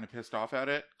gotten kind of pissed off at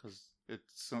it because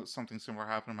something similar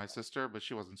happened to my sister, but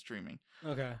she wasn't streaming.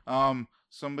 Okay.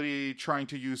 Somebody trying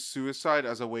to use suicide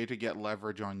as a way to get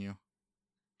leverage on you.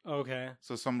 Okay.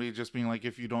 So somebody just being like,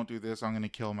 if you don't do this, I'm gonna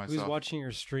kill myself. Who's watching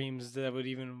your streams that would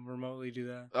even remotely do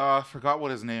that? I forgot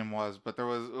what his name was, but there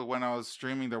was when I was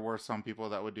streaming, there were some people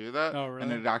that would do that. Oh, really?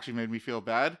 And it actually made me feel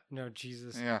bad. No,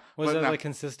 Jesus. Yeah. Was that like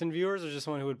consistent viewers or just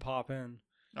someone who would pop in?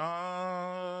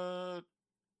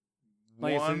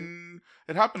 Like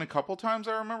it happened a couple times,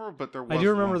 I remember, but there was I do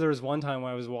remember there was one time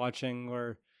when I was watching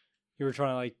where you were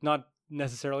trying to like not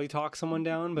necessarily talk someone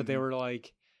down, but they were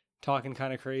like talking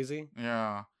kind of crazy.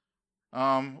 Yeah.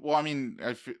 Well, I mean,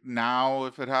 now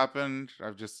if it happened,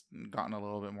 I've just gotten a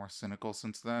little bit more cynical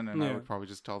since then, and I would probably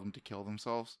just tell them to kill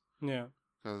themselves. Yeah.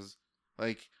 Because,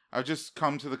 like, I've just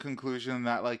come to the conclusion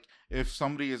that, like, if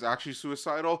somebody is actually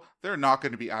suicidal, they're not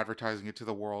going to be advertising it to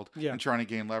the world and trying to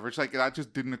gain leverage. Like, that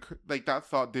just didn't occur, like, that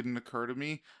thought didn't occur to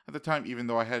me at the time, even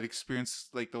though I had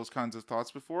experienced, like, those kinds of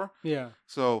thoughts before. Yeah.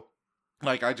 So,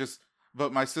 like,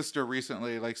 but my sister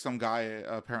recently, like, some guy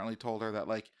apparently told her that,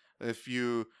 like, if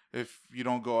you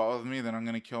don't go out with me, then I'm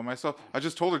gonna kill myself. I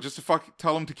just told her just to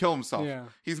tell him to kill himself. Yeah.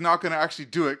 He's not gonna actually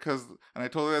do it and I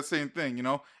told her that same thing. You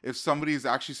know, if somebody's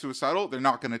actually suicidal, they're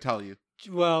not gonna tell you.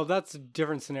 Well, that's a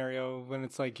different scenario when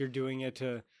it's like you're doing it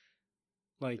to,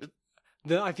 like,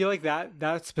 I feel like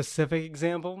that specific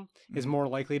example is more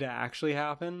likely to actually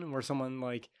happen, where someone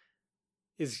like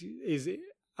is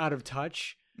out of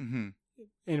touch and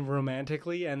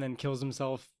romantically, and then kills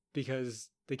himself because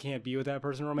they can't be with that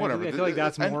person romantically. I feel like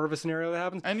that's more of a scenario that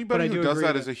happens. Anybody who does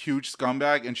that is a huge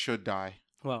scumbag and should die.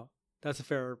 Well, that's a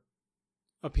fair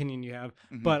opinion you have.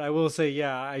 But I will say,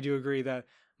 yeah, I do agree that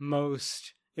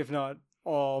most, if not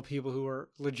all, people who are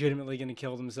legitimately going to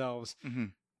kill themselves,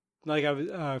 like I was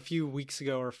a few weeks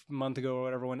ago or a month ago or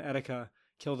whatever, when Etika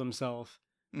killed himself,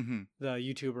 the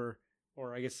YouTuber,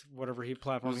 or I guess whatever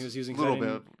platform he was using. A little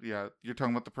bit, yeah. You're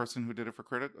talking about the person who did it for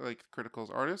Critical's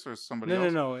artist, or somebody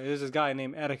else? No. It was this guy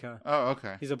named Etika. Oh,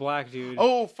 okay. He's a black dude.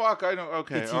 Oh, fuck, I know.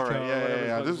 Okay, Itiko, all right,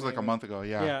 yeah. This was like a month ago,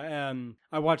 yeah. Yeah, and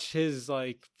I watched his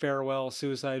like farewell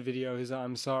suicide video. His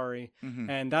I'm sorry,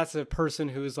 and that's a person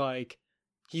who's like,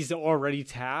 he's already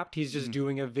tapped. He's just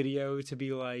doing a video to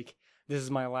be like, this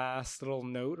is my last little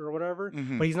note or whatever.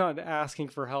 But he's not asking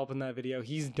for help in that video.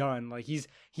 He's done. Like he's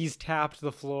tapped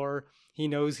the floor. He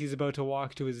knows he's about to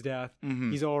walk to his death.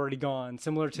 He's already gone.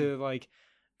 Similar to like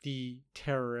the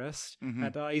terrorist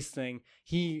at the ICE thing.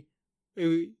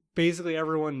 Basically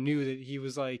everyone knew that he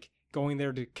was like going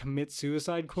there to commit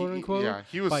suicide, quote unquote. Yeah,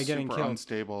 he was by super getting killed.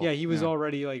 Unstable. Yeah, he was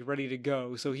already like ready to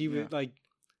go. So he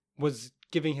was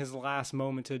giving his last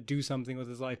moment to do something with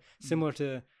his life, similar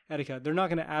to Etika. They're not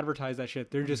going to advertise that shit.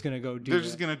 They're just going to go do it. They're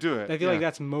just going to do it. I feel like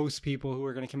that's most people who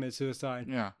are going to commit suicide.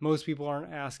 Yeah. Most people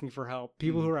aren't asking for help.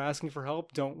 People who are asking for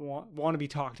help don't want to be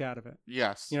talked out of it.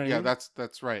 Yes. You know what I mean?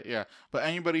 That's right. Yeah. But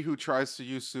anybody who tries to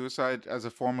use suicide as a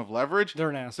form of leverage, they're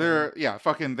an asshole.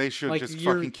 They should just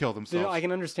fucking kill themselves. I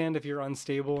can understand if you're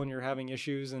unstable and you're having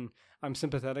issues, and I'm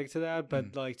sympathetic to that,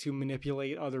 but like to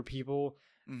manipulate other people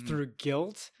through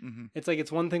guilt, it's like,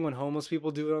 it's one thing when homeless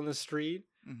people do it on the street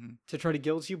to try to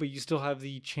guilt you, but you still have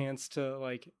the chance to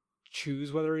like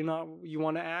choose whether or not you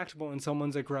want to act. But when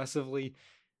someone's aggressively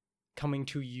coming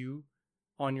to you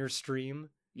on your stream,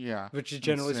 which is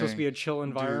generally supposed to be a chill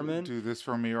environment, do this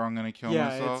for me or I'm gonna kill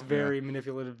myself. Yeah, it's very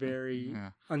manipulative, very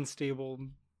unstable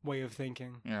way of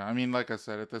thinking. Yeah, I mean, like I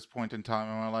said, at this point in time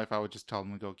in my life, I would just tell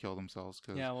them to go kill themselves.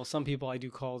 Yeah, well, some people I do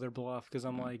call their bluff because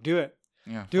I'm like, do it.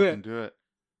 Yeah, do it.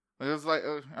 It's like,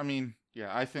 I mean,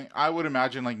 yeah, I would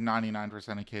imagine like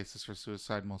 99% of cases for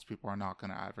suicide, most people are not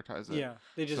going to advertise it. Yeah,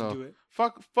 they just do it.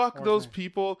 Fuck those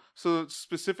people. So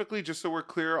specifically, just so we're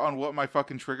clear on what my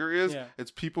fucking trigger is, it's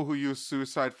people who use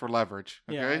suicide for leverage.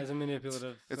 Okay? Yeah, as a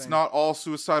manipulative It's thing. not all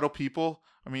suicidal people.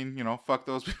 I mean, fuck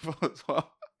those people as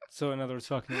well. So in other words,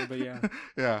 fuck me, but yeah.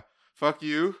 Yeah, fuck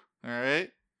you. All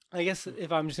right. I guess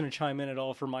if I'm just going to chime in at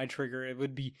all for my trigger, it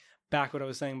would be back what I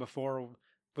was saying before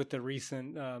with the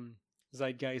recent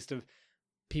zeitgeist of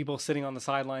people sitting on the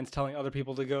sidelines telling other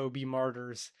people to go be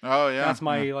martyrs. Oh yeah, that's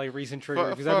my like recent trigger,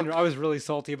 because I was really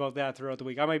salty about that throughout the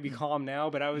week. I might be calm now,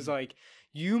 but I was like,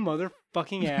 you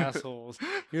motherfucking assholes,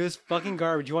 you're this fucking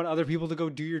garbage. You want other people to go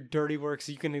do your dirty work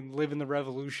so you can live in the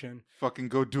revolution. Fucking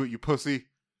go do it, you pussy.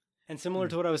 And similar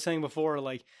to what I was saying before,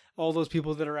 like all those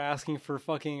people that are asking for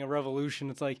fucking a revolution,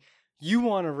 it's like, you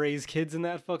want to raise kids in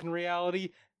that fucking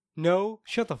reality? No,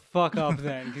 shut the fuck up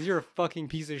then, because you're a fucking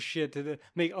piece of shit to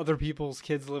make other people's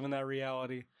kids live in that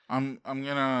reality. I'm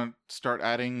gonna start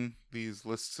adding these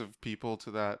lists of people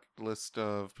to that list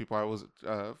of people I was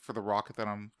for the rocket that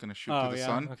I'm gonna shoot to Oh the yeah,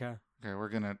 sun. okay. Okay, we're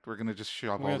gonna just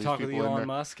shove We're all gonna these talk with people in Elon there.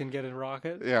 Musk and get a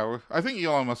rocket. Yeah, I think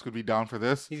Elon Musk would be down for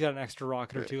this. He's got an extra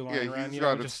rocket or two Yeah, lying around, he's you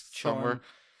know, got it just somewhere. chilling.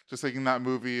 Just like in that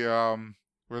movie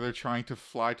where they're trying to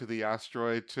fly to the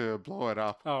asteroid to blow it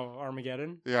up. Oh,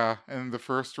 Armageddon. Yeah, and the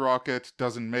first rocket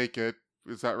doesn't make it.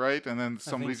 Is that right? And then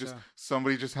I think so.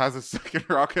 somebody just has a second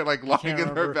rocket like lying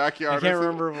in their I backyard. can't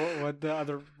remember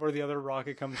where the other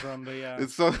rocket comes from, but yeah.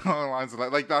 It's so along the lines of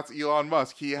that. Like that's Elon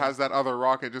Musk. He has that other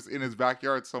rocket just in his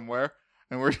backyard somewhere,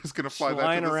 and we're just gonna fly that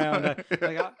lying to the around.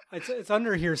 sun. It's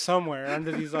under here somewhere,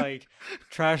 under these like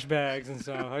trash bags and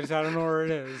stuff. I don't know where it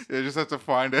is. You just have to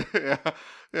find it. Yeah,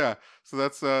 yeah. So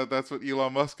that's what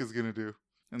Elon Musk is gonna do,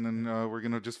 and then we're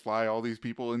gonna just fly all these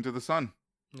people into the sun.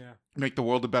 Yeah. Make the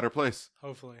world a better place.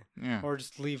 Hopefully. Yeah. Or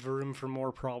just leave room for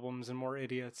more problems and more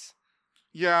idiots.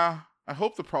 Yeah. I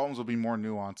hope the problems will be more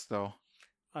nuanced, though.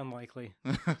 Unlikely.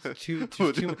 Too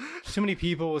many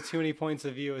people with too many points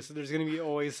of view. So there's going to be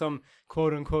always some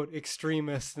quote unquote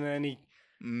extremist in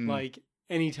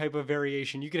any type of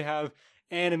variation. You could have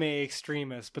anime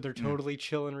extremists, but they're totally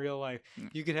chill in real life.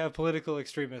 You could have political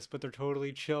extremists, but they're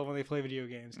totally chill when they play video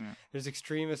games. There's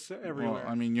extremists everywhere.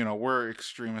 Well, I mean, we're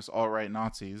extremist alt-right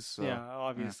Nazis. So, yeah,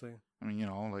 obviously. Yeah. I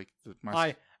mean,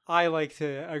 like I like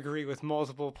to agree with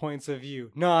multiple points of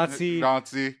view. Nazi.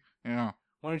 Yeah.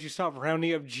 Why don't you stop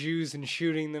rounding up Jews and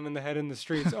shooting them in the head in the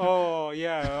streets? Oh,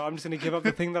 yeah, I'm just going to give up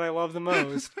the thing that I love the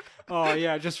most. Oh,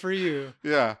 yeah, just for you.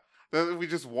 Yeah. We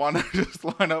just want to just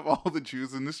line up all the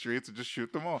Jews in the streets and just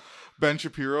shoot them all. Ben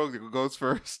Shapiro goes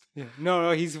first. Yeah.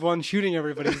 No, he's the one shooting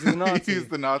everybody. He's the Nazi. He's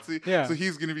the Nazi. Yeah. So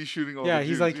he's going to be shooting all the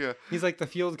Jews. He's like the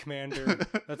field commander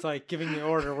that's like giving the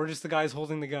order. We're just the guys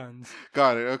holding the guns.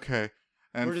 Got it. Okay.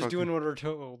 And we're just doing what we're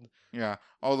told. Yeah.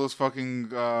 All those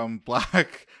fucking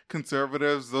black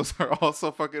conservatives, those are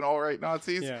also fucking alt-right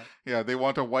Nazis. Yeah. Yeah, they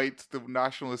want to white the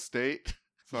nationalist state.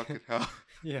 Fucking hell.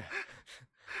 Yeah.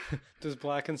 Does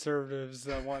black conservatives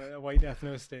want a white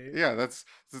ethno state? Yeah, that's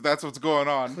what's going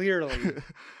on. Clearly.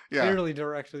 Yeah. Clearly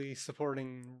directly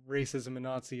supporting racism and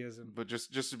Nazism. But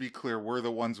just to be clear, we're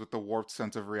the ones with the warped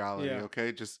sense of reality, yeah.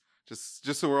 Okay? Just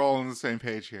so we're all on the same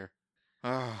page here.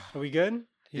 Are we good?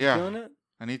 You yeah. feeling it?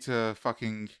 I need to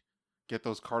fucking get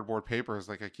those cardboard papers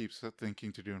like I keep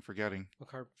thinking to do and forgetting.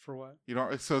 For what?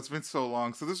 So it's been so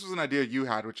long. So this was an idea you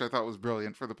had, which I thought was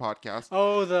brilliant for the podcast.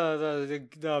 Oh,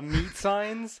 the meat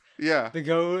signs? Yeah. The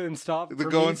go and stop. The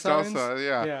go and stop signs.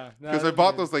 Yeah. Yeah. Because I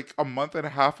bought those like a month and a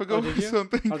half ago or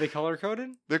something. Are they color coded?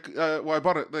 Well, I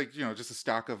bought it like just a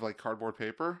stack of like cardboard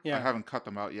paper. Yeah. I haven't cut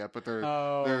them out yet, but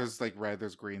there's like red,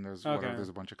 there's green, there's whatever, there's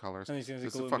a bunch of colors. And these things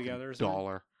it's glue a fucking together.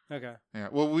 $1. Okay. Yeah.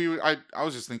 Well, I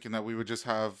was just thinking that we would just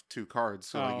have 2 cards,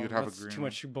 so like you'd have a green. Too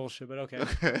much bullshit, but okay.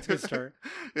 It's a good start.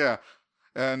 Yeah.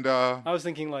 And I was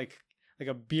thinking like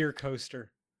a beer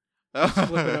coaster. Just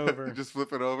flip it over. Just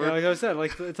flip it over. Yeah, like I said,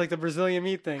 it's like the Brazilian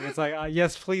meat thing. It's like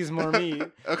yes, please, more meat.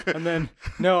 Okay. And then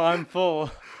no, I'm full.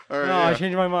 Right, no, I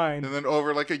changed my mind. And then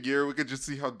over like a year, we could just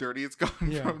see how dirty it's gotten.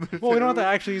 Yeah. From the well, we don't have to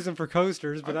actually use them for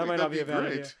coasters, but that might not be a bad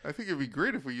idea. I think it'd be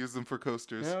great if we use them for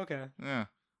coasters. Yeah. Okay. Yeah.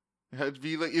 It'd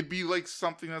be like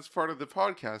something that's part of the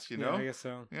podcast, you know? Yeah, I guess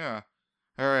so. Yeah.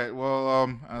 All right.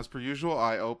 Well, as per usual,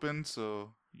 I open.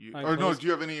 So no? Do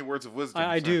you have any words of wisdom?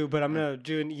 I do, but I'm gonna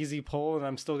do an easy poll, and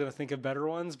I'm still gonna think of better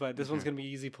ones. But this one's gonna be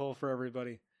easy poll for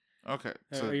everybody. Okay.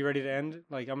 Are you ready to end?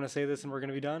 Like I'm gonna say this, and we're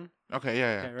gonna be done. Okay.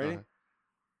 Yeah. Okay, ready?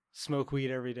 Smoke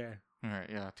weed every day. All right.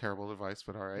 Yeah. Terrible advice,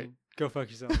 but all right. Go fuck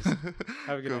yourselves.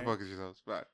 Have a good night. Go fuck yourselves. Bye.